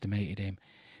underestimated him.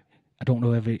 I don't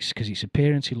know if it's because his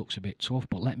appearance, he looks a bit tough,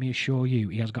 but let me assure you,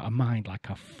 he has got a mind like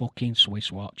a fucking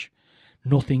Swiss watch.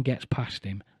 Nothing gets past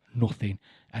him, nothing.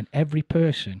 And every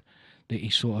person that he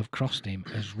sort of crossed him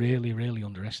has really, really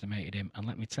underestimated him. And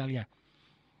let me tell you,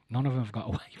 none of them have got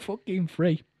away fucking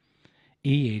free.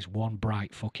 He is one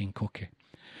bright fucking cookie.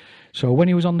 So when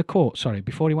he was on the course,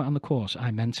 before he went on the course,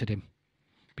 I mentored him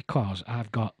because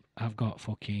I've got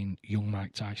fucking young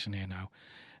Mike Tyson here now,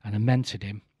 and I mentored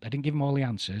him. I didn't give him all the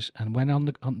answers, and when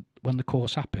the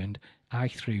course happened, I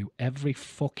threw every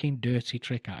fucking dirty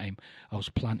trick at him. I was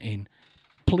planting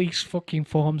police fucking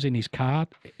forms in his car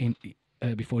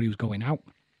before he was going out.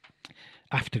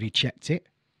 After he checked it,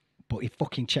 but he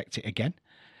fucking checked it again.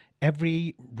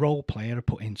 Every role player I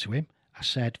put into him, I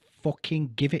said,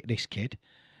 fucking give it this kid.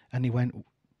 And he went,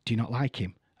 do you not like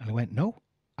him? And I went, no,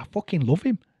 I fucking love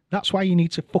him. That's why you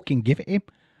need to fucking give it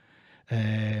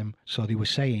him. So they were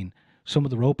saying, some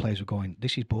of the role players were going,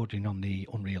 this is bordering on the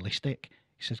unrealistic.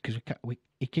 He says, because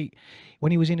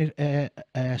when he was in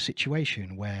a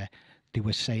situation where they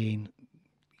were saying,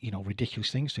 ridiculous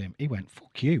things to him, he went,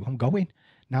 fuck you, I'm going.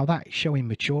 Now that's showing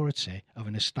maturity of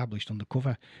an established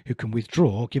undercover who can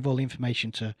withdraw, give all the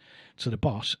information to the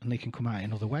boss, and they can come out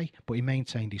another way. But he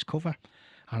maintained his cover.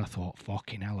 And I thought,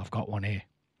 fucking hell, I've got one here.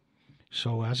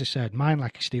 So, as I said, mine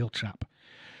like a steel trap.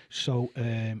 So,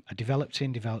 I developed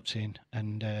in,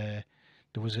 and there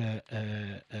was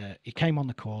he came on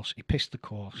the course, he pissed the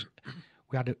course.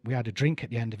 We had a drink at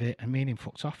the end of it, and me and him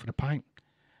fucked off for a pint.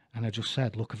 And I just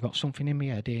said, look, I've got something in my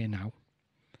head here now.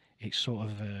 It's sort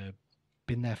of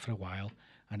been there for a while,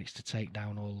 and it's to take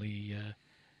down all the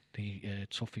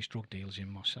toughest drug dealers in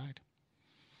Moss Side.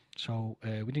 So,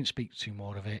 we didn't speak too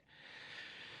more of it.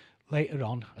 Later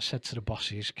on, I said to the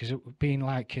bosses, because it being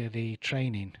like the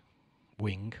training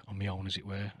wing on my own, as it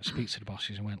were, I speak to the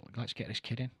bosses and went, let's get this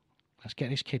kid in. Let's get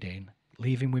this kid in,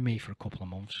 leave him with me for a couple of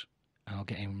months, and I'll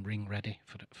get him ring ready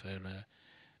for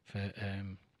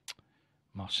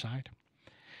Moss Side.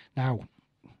 Now,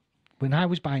 when I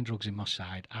was buying drugs in Moss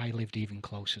Side, I lived even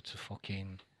closer to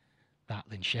fucking that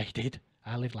than Shay did.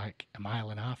 I lived like a mile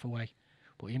and a half away.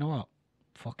 But you know what?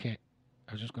 Fuck it.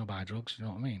 I was just going to buy drugs, you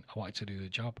know what I mean? I wanted to do the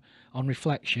job. On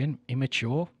reflection,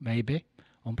 immature, maybe.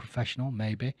 Unprofessional,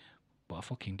 maybe. But I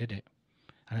fucking did it.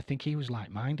 And I think he was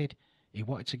like-minded. He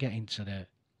wanted to get into the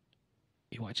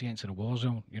war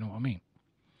zone, you know what I mean?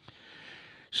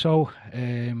 So,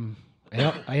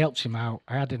 I helped him out.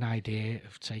 I had an idea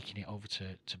of taking it over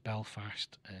to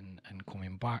Belfast and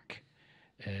coming back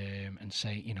and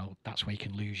say, that's where you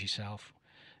can lose yourself.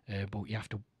 But you have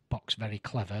to box very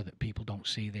clever that people don't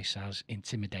see this as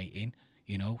intimidating,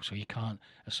 so you can't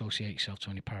associate yourself to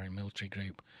any paramilitary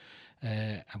group.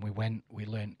 And we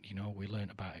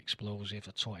learned about explosives.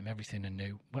 I taught him everything I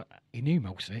knew. Well, he knew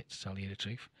most of it, to tell you the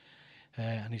truth.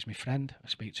 And he's my friend. I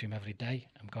speak to him every day.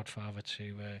 I'm godfather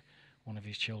to one of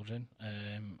his children,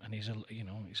 and he's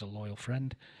a loyal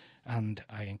friend. And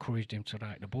I encouraged him to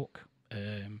write the book.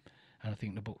 And I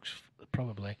think the book's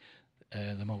probably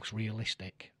the most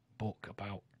realistic book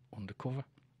about undercover.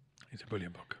 It's a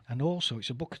brilliant book. And also, it's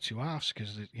a book of two halves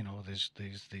because, there's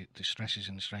the stresses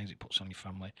and the strains it puts on your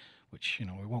family, which,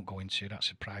 we won't go into. That's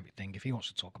a private thing. If he wants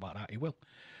to talk about that, he will.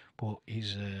 But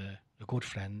he's a good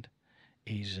friend.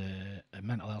 He's a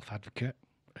mental health advocate.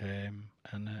 And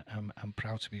I'm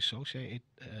proud to be associated.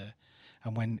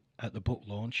 And when, at the book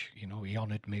launch, he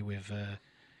honoured me with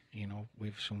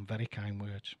some very kind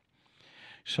words.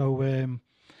 So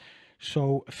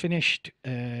I finished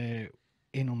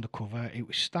in undercover. It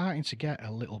was starting to get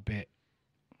a little bit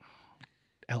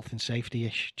health and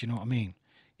safety-ish, do you know what I mean?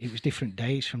 It was different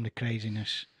days from the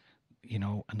craziness,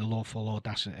 and the lawful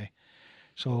audacity.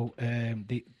 So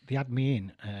they had me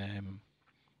in,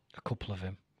 a couple of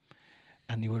them,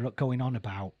 and they were going on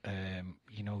about,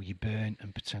 you burnt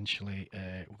and potentially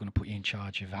we're going to put you in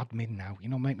charge of admin now.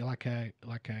 Make me like a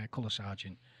colour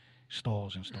sergeant,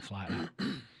 stores and stuff like that.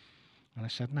 And I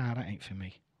said, nah, that ain't for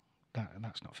me.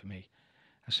 that's not for me.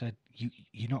 I said,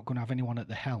 you're not going to have anyone at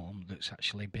the helm that's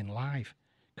actually been live,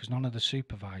 because none of the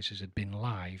supervisors had been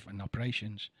live in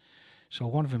operations. So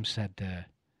one of them said,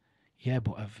 yeah,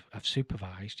 but I've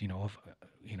supervised,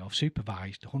 I've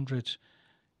supervised hundreds.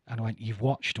 And I went, you've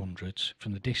watched hundreds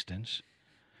from the distance.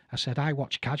 I said, I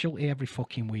watch Casualty every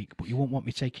fucking week, but you won't want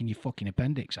me taking your fucking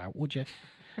appendix out, would you?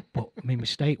 But my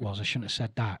mistake was I shouldn't have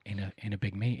said that in a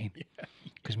big meeting,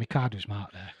 because my card was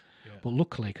marked there. Yeah. But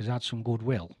luckily, because I had some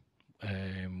goodwill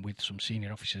with some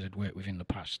senior officers I'd worked with in the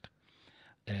past,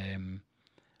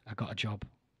 I got a job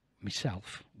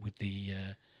myself with the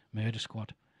murder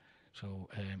squad. So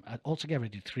altogether I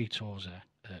did 3 tours there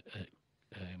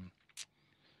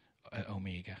at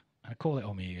Omega. I call it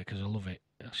Omega because I love it.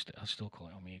 I still call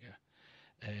it Omega.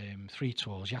 3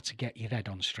 tours. You had to get your head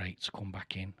on straight to come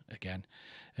back in again.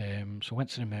 So I went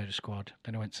to the murder squad,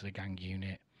 then I went to the gang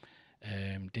unit,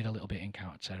 did a little bit in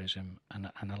counter-terrorism,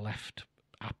 and I left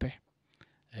happy.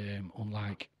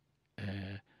 Unlike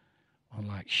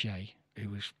Shay,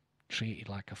 who was treated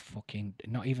like a fucking,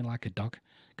 not even like a dog,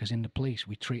 because in the police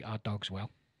we treat our dogs well.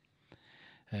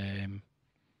 He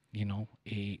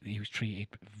was treated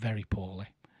very poorly.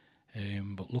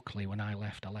 But luckily when I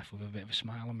left with a bit of a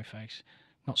smile on my face.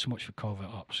 Not so much for covert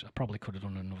ops. I probably could have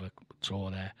done another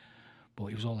tour there, but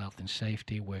it was all health and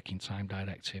safety, working time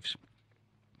directives.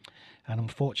 And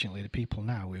unfortunately, the people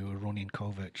now who are running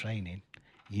covert training,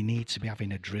 you need to be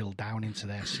having a drill down into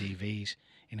their CVs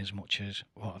in as much as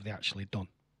what have they actually done.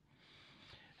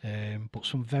 But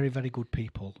some very, very good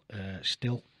people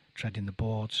still treading the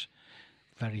boards.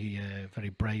 Very, very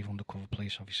brave undercover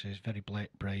police officers, very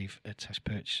brave test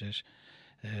purchasers,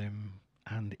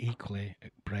 and equally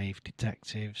brave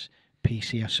detectives,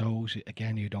 PCSOs,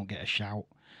 again, who don't get a shout.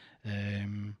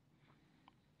 The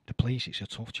police, it's a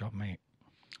tough job, mate.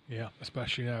 Yeah,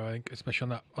 especially now, I think,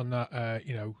 especially on that,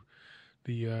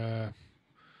 the,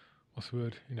 what's the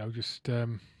word?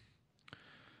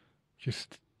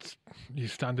 Just your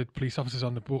standard police officers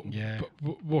on the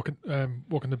walking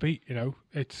the beat.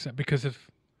 It's because of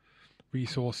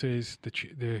resources.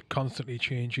 They're constantly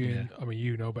changing. Yeah. I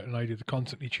mean, better than I do. They're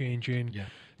constantly changing. Yeah.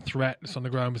 Threats on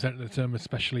the ground presenting to them,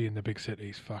 especially in the big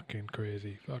cities. Fucking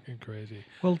crazy.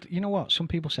 Well, you know what? Some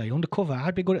people say undercover.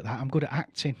 I'd be good at that. I'm good at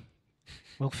acting.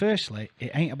 Well, firstly, it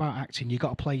ain't about acting. You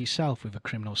got to play yourself with a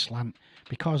criminal slant,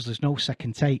 because there's no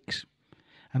second takes.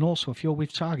 And also, if you're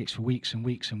with targets for weeks and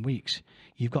weeks and weeks,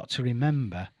 you've got to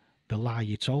remember the lie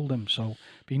you told them. So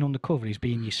being undercover is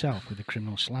being yourself with a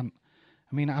criminal slant.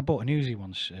 I mean, I bought an Uzi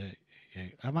once.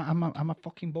 Am I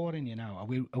fucking boring you now?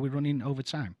 Are we running over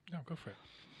time? No, go for it.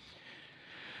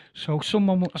 So I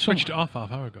switched it off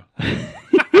half hour ago.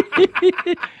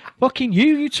 Fucking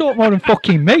you talk more than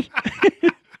fucking me.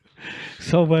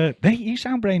 So, mate, you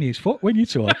sound brainy as fuck when you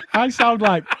talk. I sound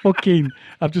like fucking,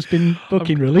 I've just been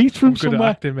fucking released from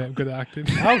somewhere. I'm good at acting.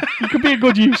 Oh, you could be a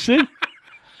good UC.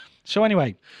 So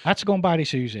anyway, I had to go and buy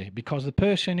this Uzi because the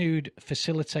person who'd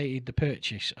facilitated the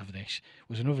purchase of this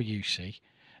was another UC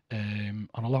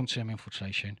on a long-term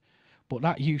infiltration. But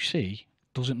that UC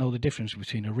doesn't know the difference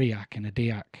between a REAC and a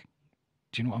DEAC.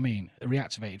 Do you know what I mean? A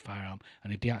reactivated firearm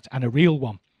and a DEAC, and a real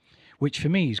one, which for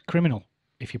me is criminal,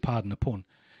 if you pardon the pun.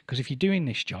 Because if you're doing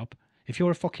this job, if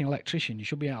you're a fucking electrician, you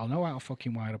should be able to know how to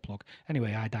fucking wire a plug.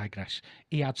 Anyway, I digress.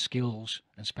 He had skills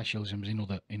and specialisms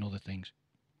in other things.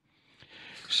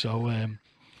 So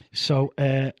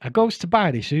I goes to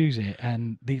buy this Uzi,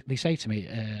 and they say to me,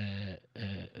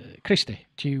 Christie,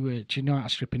 do you know how to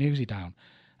strip an Uzi down?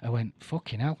 I went,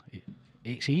 fucking hell,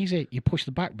 it's easy. You push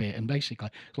the back bit, and basically,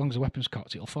 as long as the weapon's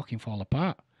cocked, it'll fucking fall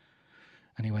apart.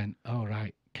 And he went, all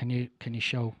right, can you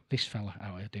show this fella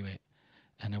how to do it?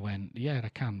 And I went, yeah, I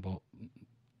can, but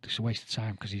it's a waste of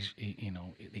time because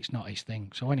it's not his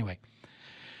thing. So anyway,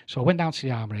 I went down to the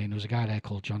armoury, and there was a guy there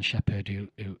called John Shepherd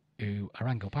who I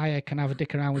rang up. Hi, can I have a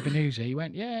dick around with an Uzi? He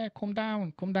went, yeah, come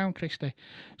down, Christie.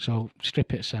 So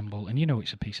strip it, assemble, and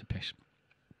it's a piece of piss.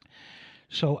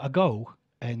 So I go,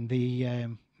 and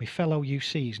my fellow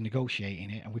UC is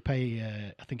negotiating it, and we pay,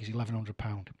 I think it's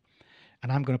 £1,100,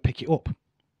 and I'm going to pick it up.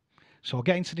 So I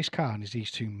get into this car, and there's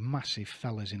these 2 massive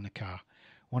fellas in the car.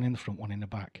 One in the front, one in the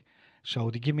back. So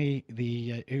they give me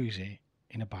the Uzi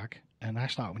in a bag, and I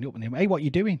start opening up, and they went, hey, what are you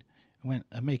doing? I went,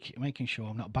 I'm making sure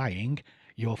I'm not buying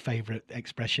your favourite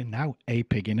expression now, a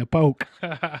pig in a poke,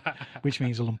 which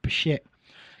means a lump of shit.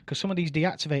 Because some of these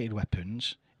deactivated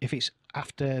weapons, if it's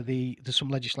after there's some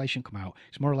legislation come out,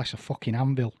 it's more or less a fucking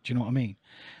anvil. Do you know what I mean?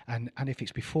 And if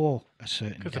it's before a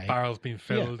certain because date, the barrel's been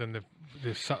filled, yeah, and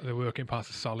the working parts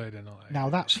are solid and all that. Now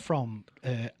that's from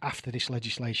after this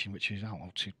legislation, which is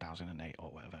 2008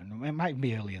 or whatever, and it might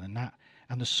be earlier than that.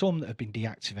 and there's some that have been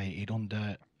deactivated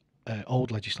under old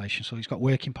legislation, so it's got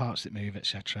working parts that move,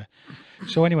 etc.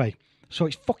 So anyway, so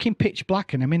it's fucking pitch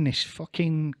black, and I'm in this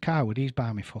fucking car with these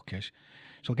barmy fuckers.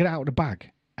 So I get it out of the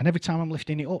bag, and every time I'm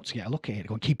lifting it up to get a look at it, I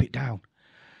go, keep it down.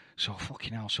 So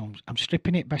fucking hell, so I'm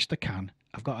stripping it best I can.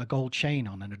 I've got a gold chain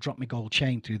on, and I drop my gold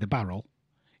chain through the barrel,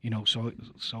 so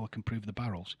I can prove the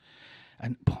barrels.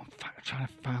 And I'm trying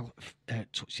to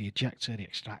touch the ejector, the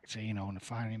extractor, and the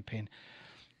firing pin.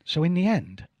 So in the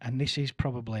end, and this is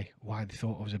probably why they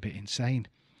thought I was a bit insane,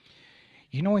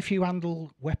 if you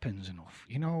handle weapons enough,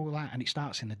 and it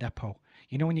starts in the depot,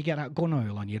 when you get that gun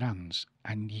oil on your hands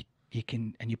and you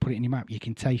put it in your mouth, you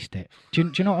can taste it.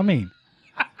 Do you know what I mean?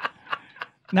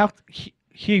 Now,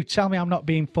 Hugh, tell me I'm not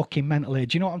being fucking mental here.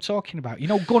 Do you know what I'm talking about?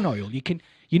 Gun oil.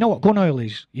 You know what gun oil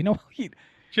is.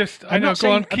 I know.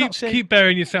 Go on. Keep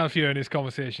burying yourself here in this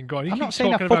conversation. Go on. I'm not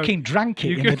saying I fucking drank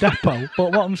it in the depot,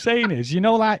 but what I'm saying is,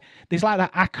 there's like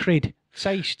that acrid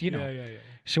taste, Yeah.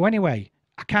 So anyway,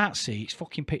 I can't see. It's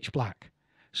fucking pitch black.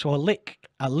 So I lick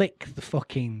the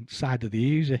fucking side of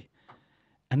the Uzi,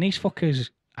 and these fuckers,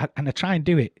 and I try and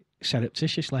do it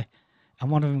surreptitiously,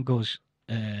 and one of them goes,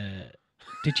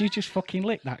 "Did you just fucking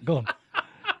lick that gun?"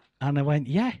 And I went,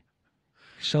 "Yeah."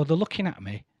 So they're looking at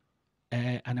me,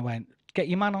 and I went, "Get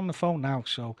your man on the phone now."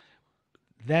 So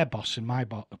their boss and my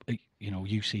boss,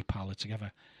 UC pal are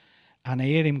together. And I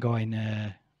hear him going,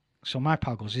 so my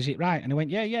pal goes, "Is it right?" And I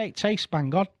went, yeah, it tastes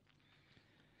bang on.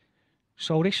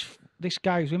 So this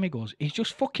guy who's with me goes, "He's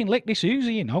just fucking licked this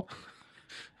Uzi,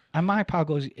 And my pal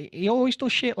goes, "He always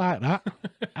does shit like that."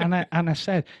 and I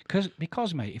said,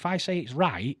 because mate, if I say it's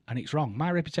right and it's wrong,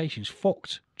 my reputation's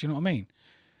fucked. Do you know what I mean?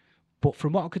 But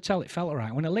from what I could tell, it felt all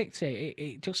right. When I licked it,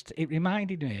 it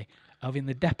reminded me of in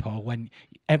the depot when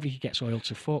everything gets oil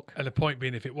to fuck. And the point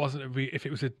being, if it was a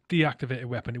deactivated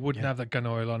weapon, it wouldn't have that gun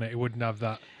oil on it. It wouldn't have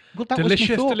that. Well, that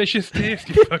delicious taste.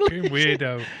 You fucking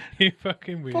weirdo. You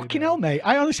fucking weirdo. Fucking hell, mate.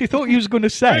 I honestly thought you was going to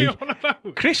say, what are you on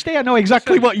about? Christie, I know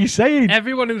exactly what you're saying.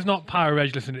 Everyone who's not power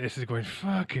reg listening to this is going,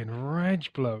 fucking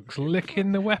reg blokes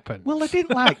licking the weapon. Well, I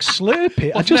didn't slurp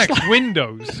it. What's next?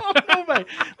 Windows. No, mate.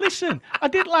 Listen, I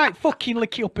didn't fucking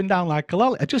lick it up and down like a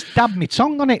lolly. I just dabbed my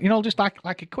tongue on it, just like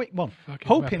a quick one, fucking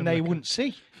hoping they wouldn't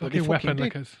see. Fucking weapon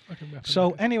lickers.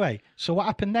 So anyway, so what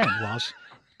happened then was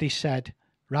they said,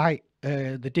 right,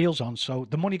 the deal's on. So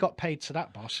the money got paid to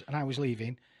that boss, and I was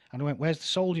leaving. And I went, "Where's the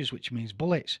soldiers?" Which means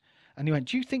bullets. And he went,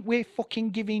 "Do you think we're fucking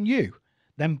giving you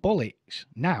them bullets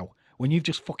now when you've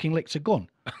just fucking licked a gun?"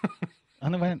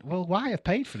 And I went, "Well, why? I've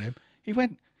paid for them." He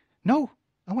went, "No."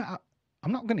 I went,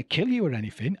 "I'm not going to kill you or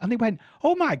anything." And they went,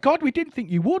 "Oh my God, we didn't think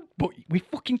you would, but we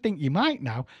fucking think you might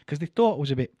now," because they thought it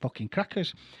was a bit fucking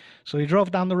crackers. So he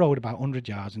drove down the road about 100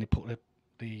 yards and he put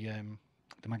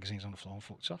the magazines on the floor and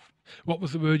fucked off. What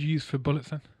was the word you used for bullets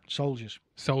then? Soldiers.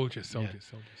 Soldiers.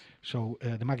 So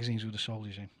the magazines with the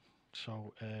soldiers in.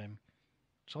 So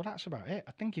that's about it.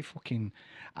 I think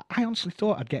I honestly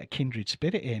thought I'd get a kindred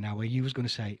spirit here now where you was going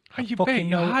to say, you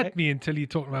had me until you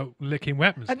talked about licking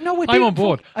weapons. No, I'm on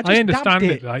board. I understand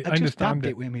it. I just understand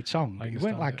dabbed it with my tongue. It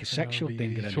weren't like a sexual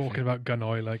thing. You're talking about gun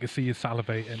oil. I can see you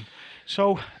salivating.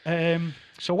 So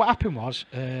what happened was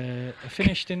I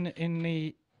finished in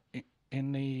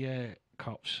the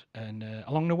cops, and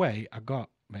along the way I got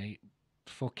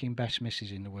fucking best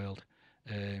missus in the world.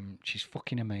 She's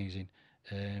fucking amazing.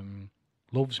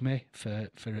 Loves me for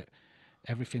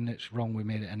everything that's wrong with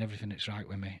me and everything that's right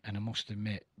with me. And I must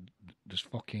admit, there's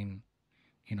fucking,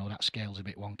 that scale's a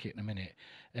bit wonky at the minute.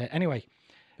 Anyway,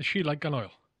 is she like gun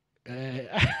oil?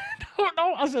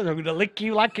 No, I said I'm going to lick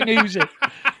you like an Uzi.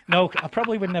 No, I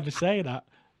probably would never say that.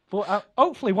 But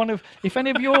hopefully, if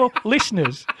any of your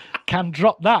listeners can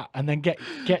drop that and then get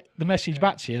the message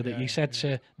back to you that you said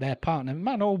to their partner,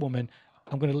 man or woman,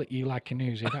 "I'm going to lick you like a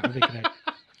Uzi." That would be great.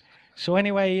 So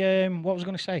anyway, what was I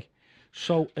going to say?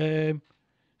 So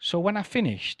when I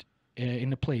finished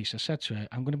in the police, I said to her,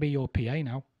 "I'm going to be your PA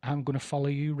now. I'm going to follow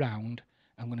you round.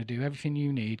 I'm going to do everything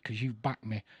you need because you've backed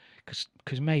me.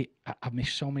 Because mate, I've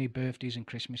missed so many birthdays and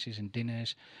Christmases and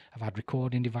dinners. I've had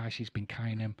recording devices, been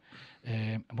kind them.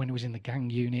 When I was in the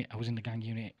gang unit,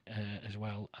 as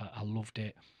well. I loved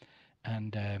it.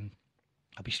 And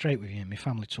I'll be straight with you. My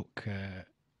family took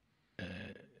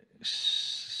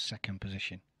second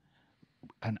position.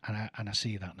 And I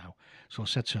see that now. So I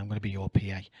said to her, "I'm going to be your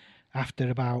PA." After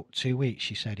about 2 weeks,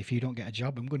 she said, "If you don't get a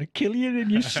job, I'm going to kill you in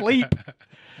your sleep."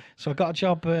 So I got a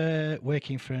job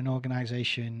working for an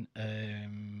organisation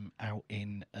out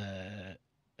in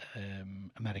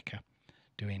America,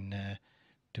 doing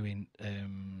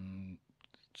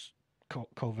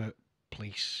covert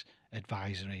police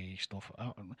advisory stuff.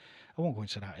 I won't go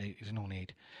into that. There's no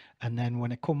need. And then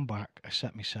when I come back, I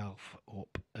set myself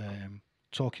up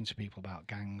talking to people about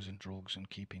gangs and drugs and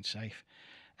keeping safe.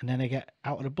 And then I get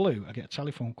out of the blue, I get a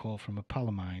telephone call from a pal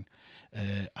of mine,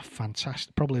 a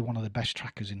fantastic, probably one of the best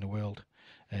trackers in the world.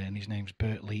 And his name's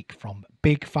Bert Leake from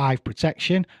Big Five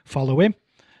Protection. Follow him,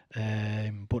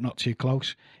 but not too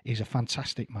close. He's a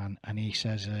fantastic man. And he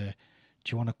says, do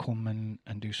you want to come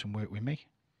and do some work with me?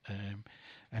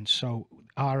 And so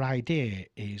our idea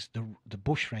is the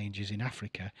bush rangers in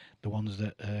Africa, the ones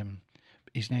that,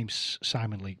 his name's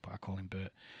Simon Leake, but I call him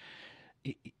Bert.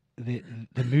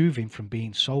 They're moving from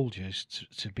being soldiers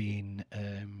to being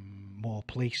more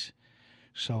police.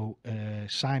 So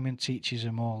Simon teaches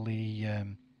them all the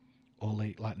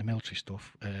like the military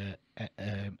stuff.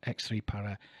 X3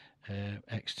 para,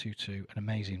 X22, an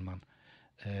amazing man.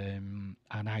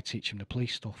 And I teach them the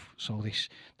police stuff. So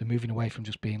they're moving away from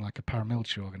just being like a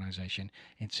paramilitary organisation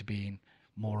into being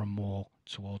more and more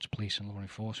towards police and law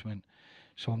enforcement.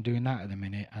 So I'm doing that at the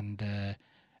minute, and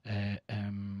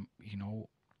you know,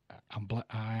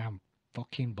 I am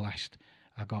fucking blessed.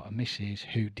 I've got a missus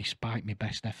who, despite my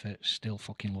best efforts, still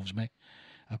fucking loves me.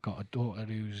 I've got a daughter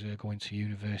who's going to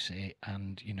university,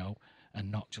 and you know,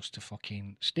 and not just to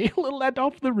fucking steal a lead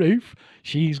off the roof.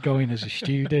 She's going as a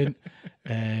student.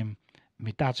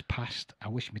 My dad's passed. I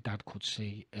wish my dad could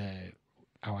see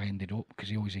how I ended up, because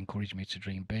he always encouraged me to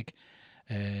dream big.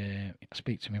 I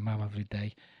speak to my mum every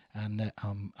day, and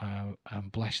I'm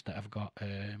blessed that I've got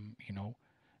you know,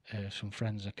 some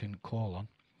friends I can call on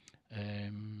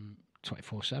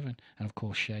 24/7, and of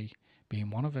course Shay being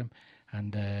one of them.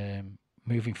 And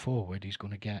moving forward, he's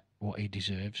going to get what he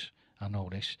deserves. I know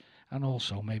this, and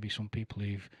also maybe some people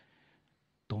who've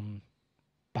done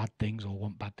bad things or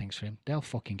want bad things for him, they'll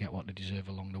fucking get what they deserve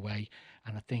along the way.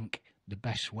 And I think the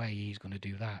best way he's going to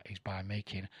do that is by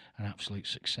making an absolute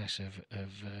success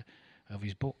of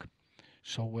his book.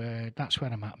 So that's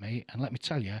where I'm at, mate. And let me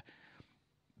tell you,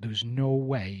 there's no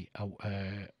way I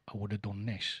would have done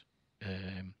this.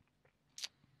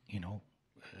 You know,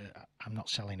 I'm not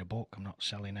selling a book. I'm not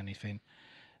selling anything.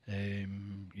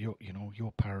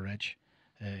 You're Para-Reg.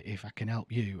 If I can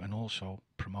help you and also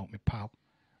promote my pal,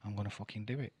 I'm going to fucking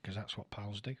do it, because that's what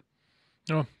pals do.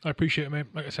 No, I appreciate it, mate.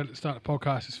 Like I said at the start of the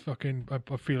podcast, it's fucking.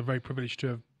 I feel very privileged to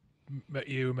have met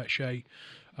you, met Shay,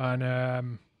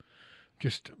 and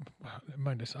just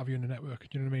mind us have you in the network.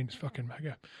 Do you know what I mean? It's fucking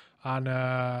mega,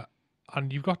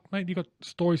 and you've got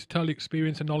stories to tell,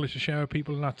 experience and knowledge to share with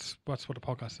people, and that's what the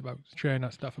podcast is about, sharing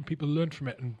that stuff, and people learn from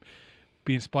it and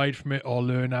be inspired from it, or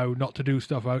learn how not to do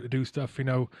stuff, how to do stuff. You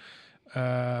know,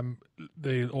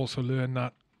 they also learn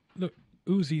that look.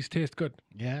 Uzis taste good.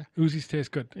 Yeah. Uzis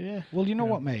taste good. Yeah. Well, you know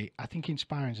what, mate? I think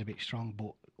inspiring is a bit strong,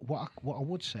 but what I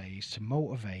would say is to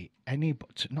motivate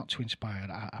not to inspire,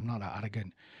 I'm not that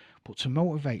arrogant, but to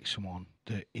motivate someone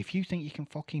that if you think you can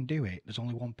fucking do it, there's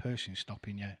only one person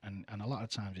stopping you, and a lot of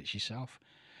times it's yourself.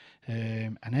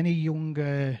 And any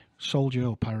young soldier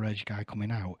or para-reg guy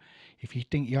coming out, if you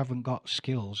think you haven't got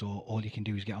skills or all you can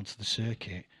do is get onto the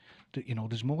circuit, you know,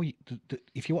 there's more.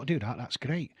 If you want to do that, that's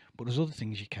great. But there's other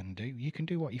things you can do. You can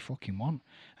do what you fucking want.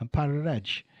 And Para-Reg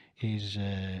is,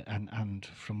 and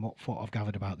from what I've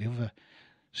gathered about the other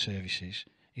services,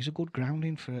 is a good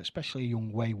grounding for especially a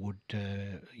young wayward,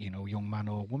 young man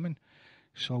or woman.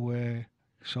 So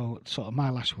sort of my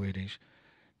last word is,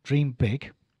 dream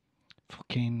big,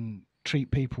 fucking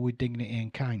treat people with dignity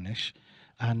and kindness,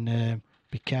 and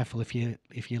be careful if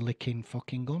you're licking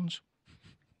fucking guns.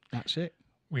 That's it.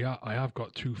 I have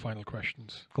got two final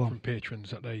questions from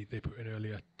patrons that they put in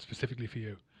earlier, specifically for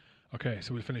you. Okay,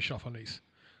 so we'll finish off on these.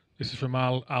 This is from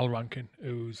Al Rankin,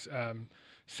 who's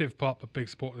Civ Pop, a big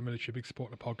supporter of the military, a big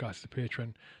supporter of the podcast, a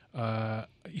patron.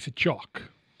 He's a jock,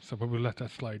 so we'll let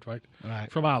that slide, right?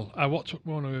 Right. From Al, what took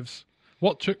more nerves?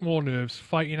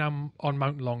 Fighting on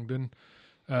Mount Longdon,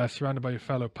 surrounded by your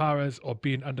fellow paras, or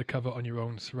being undercover on your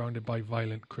own, surrounded by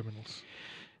violent criminals?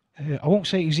 I won't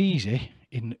say it was easy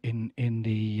in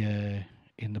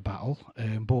the battle,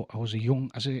 but I was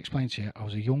as I explained to you, I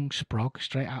was a young sprog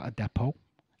straight out of depot.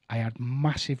 I had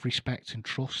massive respect and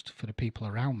trust for the people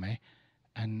around me,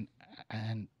 and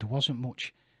there wasn't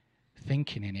much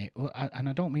thinking in it. And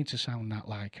I don't mean to sound that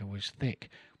like I was thick,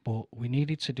 but we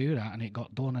needed to do that, and it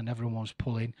got done, and everyone was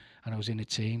pulling, and I was in a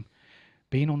team.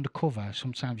 Being undercover,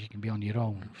 sometimes you can be on your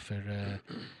own for,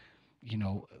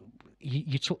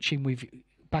 you're touching with.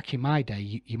 Back in my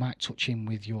day, you might touch in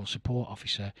with your support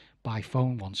officer by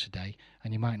phone once a day,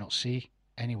 and you might not see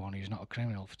anyone who's not a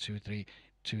criminal for two or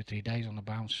three days on the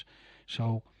bounce.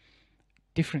 So,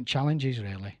 different challenges,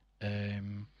 really.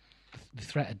 The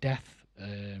threat of death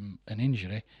an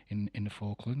injury in the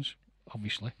Falklands,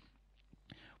 obviously.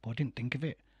 But I didn't think of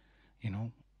it. You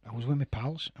know, I was with my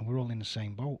pals and we're all in the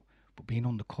same boat. But being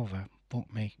undercover,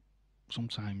 fuck me.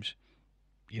 Sometimes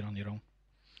you're on your own.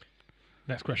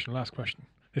 Next question, last question.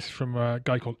 This is from a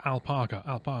guy called Al Parker.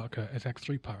 Al Parker is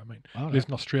X3 para, mate. Lives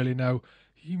in Australia now.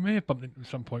 You may have bumped into him at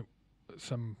some point,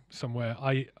 somewhere.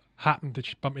 I happened to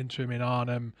bump into him in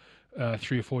Arnhem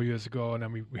 3 or 4 years ago, and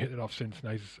then we hit it off since,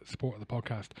 and he's a supporter of the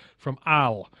podcast. From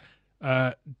Al,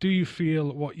 do you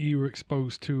feel what you were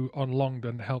exposed to on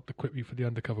Longdon helped equip you for the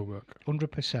undercover work?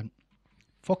 100%.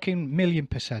 Fucking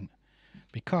 1,000,000%.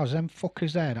 Because them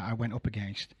fuckers there that I went up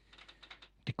against,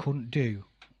 they couldn't do,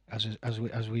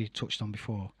 as we touched on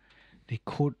before,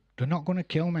 they're not going to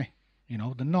kill me. You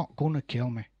know, they're not going to kill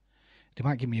me. They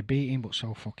might give me a beating, but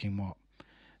so fucking what?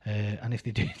 And if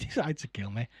they do decide to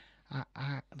kill me,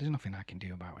 there's nothing I can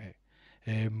do about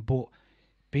it. But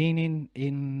being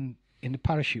in the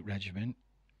parachute regiment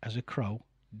as a Crow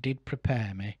did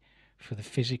prepare me for the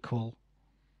physical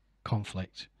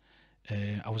conflict.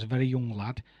 I was a very young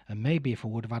lad, and maybe if I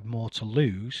would have had more to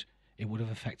lose, it would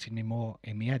have affected me more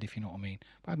in my head, if you know what I mean.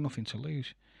 But I had nothing to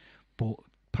lose. But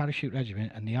parachute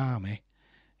regiment and the army,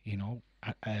 you know,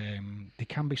 there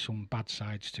can be some bad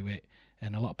sides to it,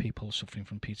 and a lot of people are suffering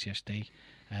from PTSD,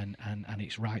 and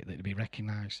it's right that it be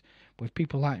recognised. But if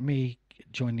people like me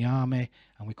join the army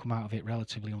and we come out of it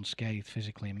relatively unscathed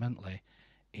physically and mentally,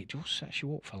 it just sets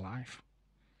you up for life.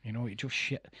 You know, it just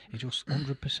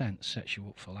 100% sets you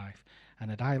up for life.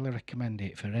 And I'd highly recommend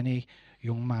it for any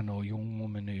young man or young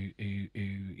woman who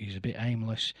is a bit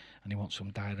aimless and he wants some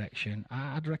direction.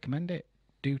 I'd recommend it.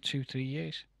 Do 2-3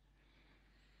 years.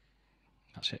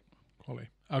 That's it. Quality.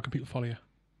 How can people follow you?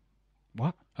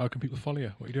 What? How can people follow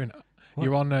you? What are you doing? What?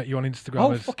 You're on Instagram.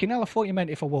 Oh, fucking hell, I thought you meant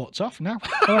if I walked off now.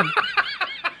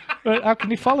 How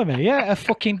can you follow me? Yeah, a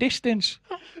fucking distance.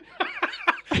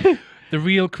 The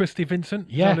real Christie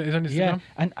Vincent? Yeah, is on Instagram? yeah.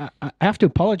 And I have to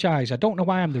apologise. I don't know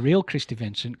why I'm the real Christie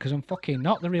Vincent, because I'm fucking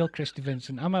not the real Christie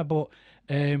Vincent, am I? But,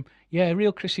 yeah,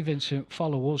 real Christie Vincent,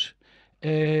 follow us.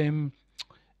 But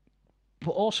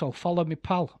also follow me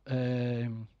pal,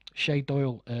 Shay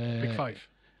Doyle. Big Five.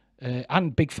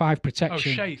 And Big Five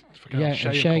Protection. Oh, Shay. Yeah,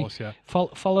 Shay, of course, yeah.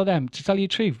 Follow them. To tell you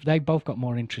the truth, they both got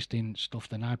more interesting stuff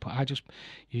than I put. I just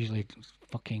usually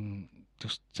fucking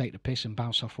just take the piss and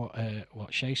bounce off what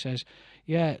Shay says.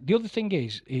 Yeah, the other thing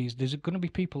is there's going to be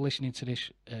people listening to this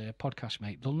podcast,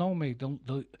 mate. They'll know me they'll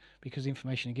because the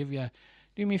information I give you.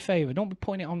 Do me a favour, don't be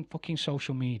putting it on fucking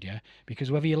social media, because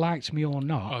whether you liked me or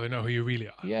not... Oh, they know who you really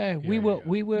are. Yeah, we were,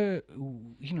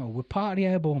 you know, we're part of the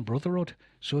Airborne Brotherhood.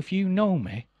 So if you know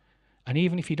me, and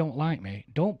even if you don't like me,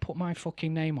 don't put my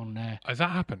fucking name on there. Has that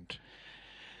happened?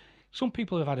 Some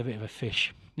people have had a bit of a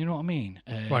fish. You know what I mean?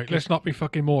 Right, let's not be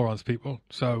fucking morons, people.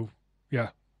 So,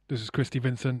 yeah, this is Christie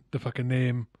Vincent. The fucking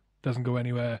name doesn't go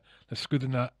anywhere. Let's screw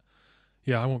than that.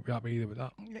 Yeah, I won't be happy either with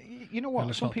that. You know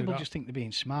what? Some people just think they're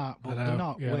being smart, but they're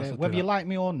not. Yeah, whether you like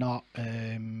me or not,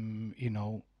 you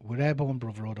know, we're Airborne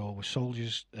Brotherhood, or we're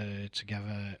soldiers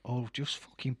together, or just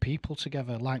fucking people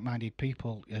together, like-minded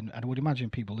people. And I would imagine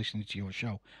people listening to your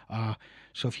show are.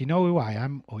 So if you know who I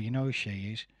am, or you know who she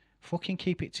is, fucking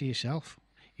keep it to yourself.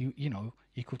 You know,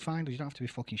 you could find us. You don't have to be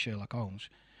fucking Sherlock Holmes.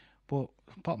 But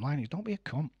bottom line is, don't be a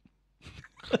cunt.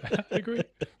 I agree.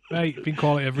 Mate, it's been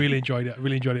quality. I've really enjoyed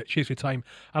it. Cheers for your time.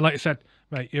 And like I said,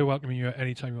 mate, you're welcome here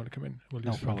anytime you want to come in. We'll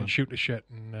just fucking shoot the shit.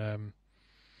 And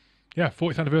yeah,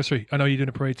 40th anniversary. I know you're doing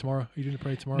a parade tomorrow. Are you doing a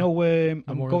parade tomorrow? No,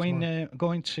 I'm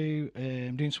going to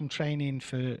doing some training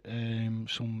for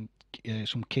some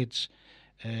kids.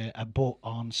 But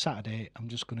on Saturday, I'm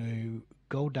just going to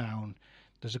go down.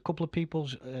 There's a couple of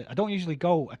people's. I don't usually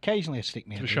go. Occasionally, I stick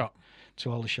me to the shop. To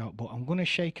all the shop, but I'm going to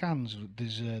shake hands.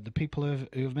 There's the people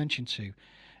who have mentioned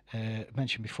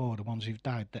before, the ones who've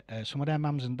died. Some of their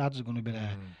mums and dads are going to be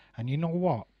there, and you know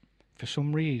what? For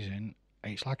some reason,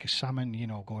 it's like a salmon. You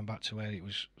know, going back to where it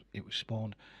was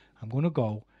spawned. I'm going to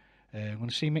go. I'm going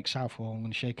to see Mick Southall. I'm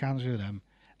going to shake hands with them,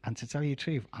 and to tell you the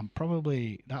truth,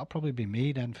 that'll probably be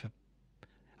me then.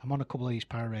 I'm on a couple of these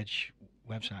Parareg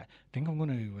websites. I think I'm going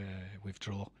to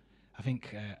withdraw. I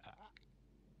think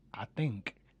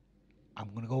I'm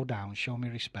going to go down, show me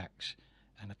respects,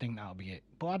 and I think that'll be it.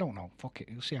 But I don't know. Fuck it.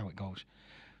 We'll see how it goes.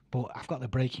 But I've got the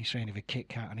breaking strain of a Kit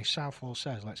Kat, and if Southall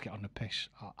says, let's get on the piss,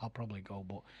 I'll probably go.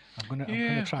 But I'm going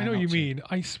to try. I know what you mean.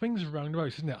 I swings around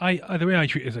roads, isn't it? The way I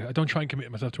treat it is I don't try and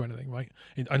commit myself to anything, right?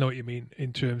 I know what you mean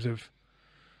in terms of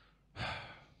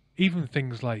even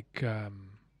things like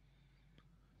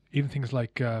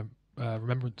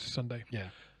Remembrance Sunday. Yeah.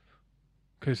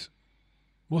 Because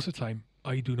most of the time,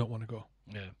 I do not want to go.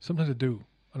 Yeah. Sometimes I do,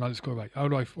 and I just go, right,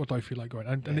 what do I feel like going?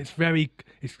 And it's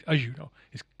as you know,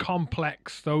 it's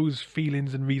complex. Those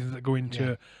feelings and reasons that go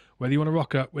into whether you want to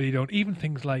rock up, whether you don't. Even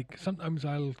things like sometimes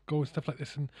I'll go with stuff like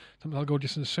this, and sometimes I'll go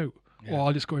just in a suit. Yeah. Or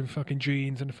I'll just go in fucking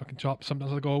jeans and a fucking top.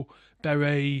 Sometimes I'll go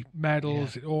beret,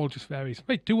 medals. Yeah. It all just varies.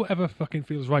 Mate, do whatever fucking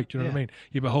feels right. Do you know what I mean?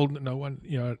 You're beholden to no one,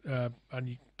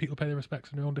 and people pay their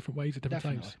respects in their own different ways at different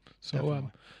times.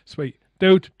 So, sweet.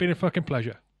 Dude, been a fucking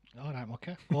pleasure. All right,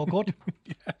 okay. All good.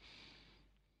 Yeah.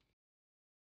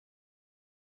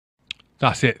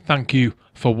 That's it. Thank you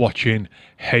for watching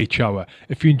H-Hour.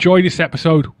 If you enjoyed this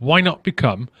episode, why not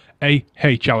become a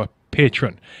H-Hour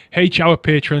patron? H-Hour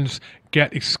patrons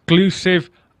get exclusive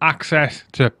access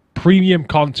to premium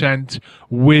content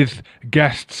with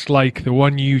guests like the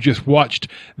one you just watched.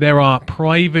 There are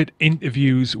private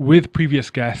interviews with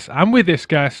previous guests and with this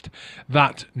guest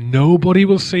that nobody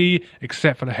will see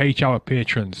except for the H-Hour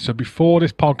patrons. So before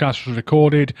this podcast was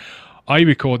recorded, I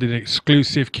recorded an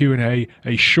exclusive Q&A,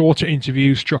 a shorter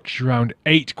interview structured around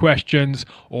 8 questions.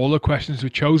 All the questions were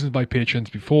chosen by patrons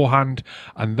beforehand,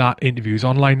 and that interview is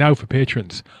online now for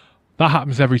patrons. That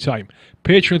happens every time.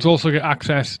 Patrons also get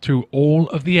access to all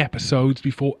of the episodes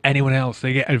before anyone else.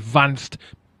 They get advanced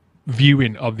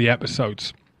viewing of the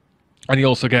episodes. And you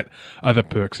also get other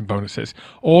perks and bonuses.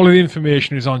 All of the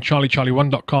information is on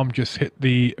charliecharlie1.com. Just hit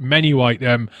the menu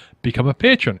item, become a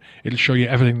patron. It'll show you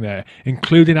everything there,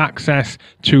 including access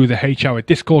to the H-Hour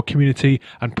Discord community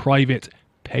and private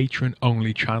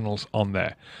patron-only channels on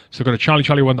there. So go to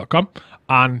charliecharlie1.com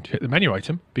and hit the menu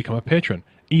item, become a patron.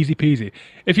 Easy peasy.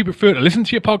 If you prefer to listen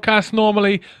to your podcast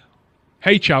normally,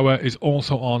 H-Hour is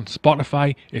also on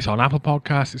Spotify, it's on Apple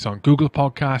Podcasts, it's on Google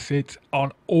Podcasts, it's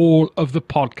on all of the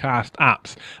podcast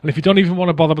apps. And if you don't even want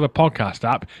to bother with a podcast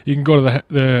app, you can go to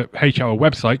the H-Hour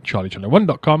website,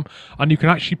 charliecharlie1.com, and you can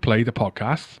actually play the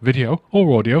podcast, video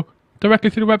or audio, directly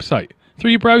through the website,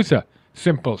 through your browser.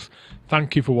 Simples.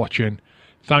 Thank you for watching.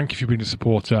 Thank you for being a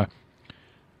supporter.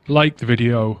 Like the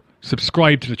video,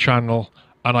 subscribe to the channel,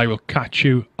 and I will catch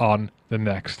you on the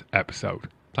next episode.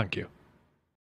 Thank you.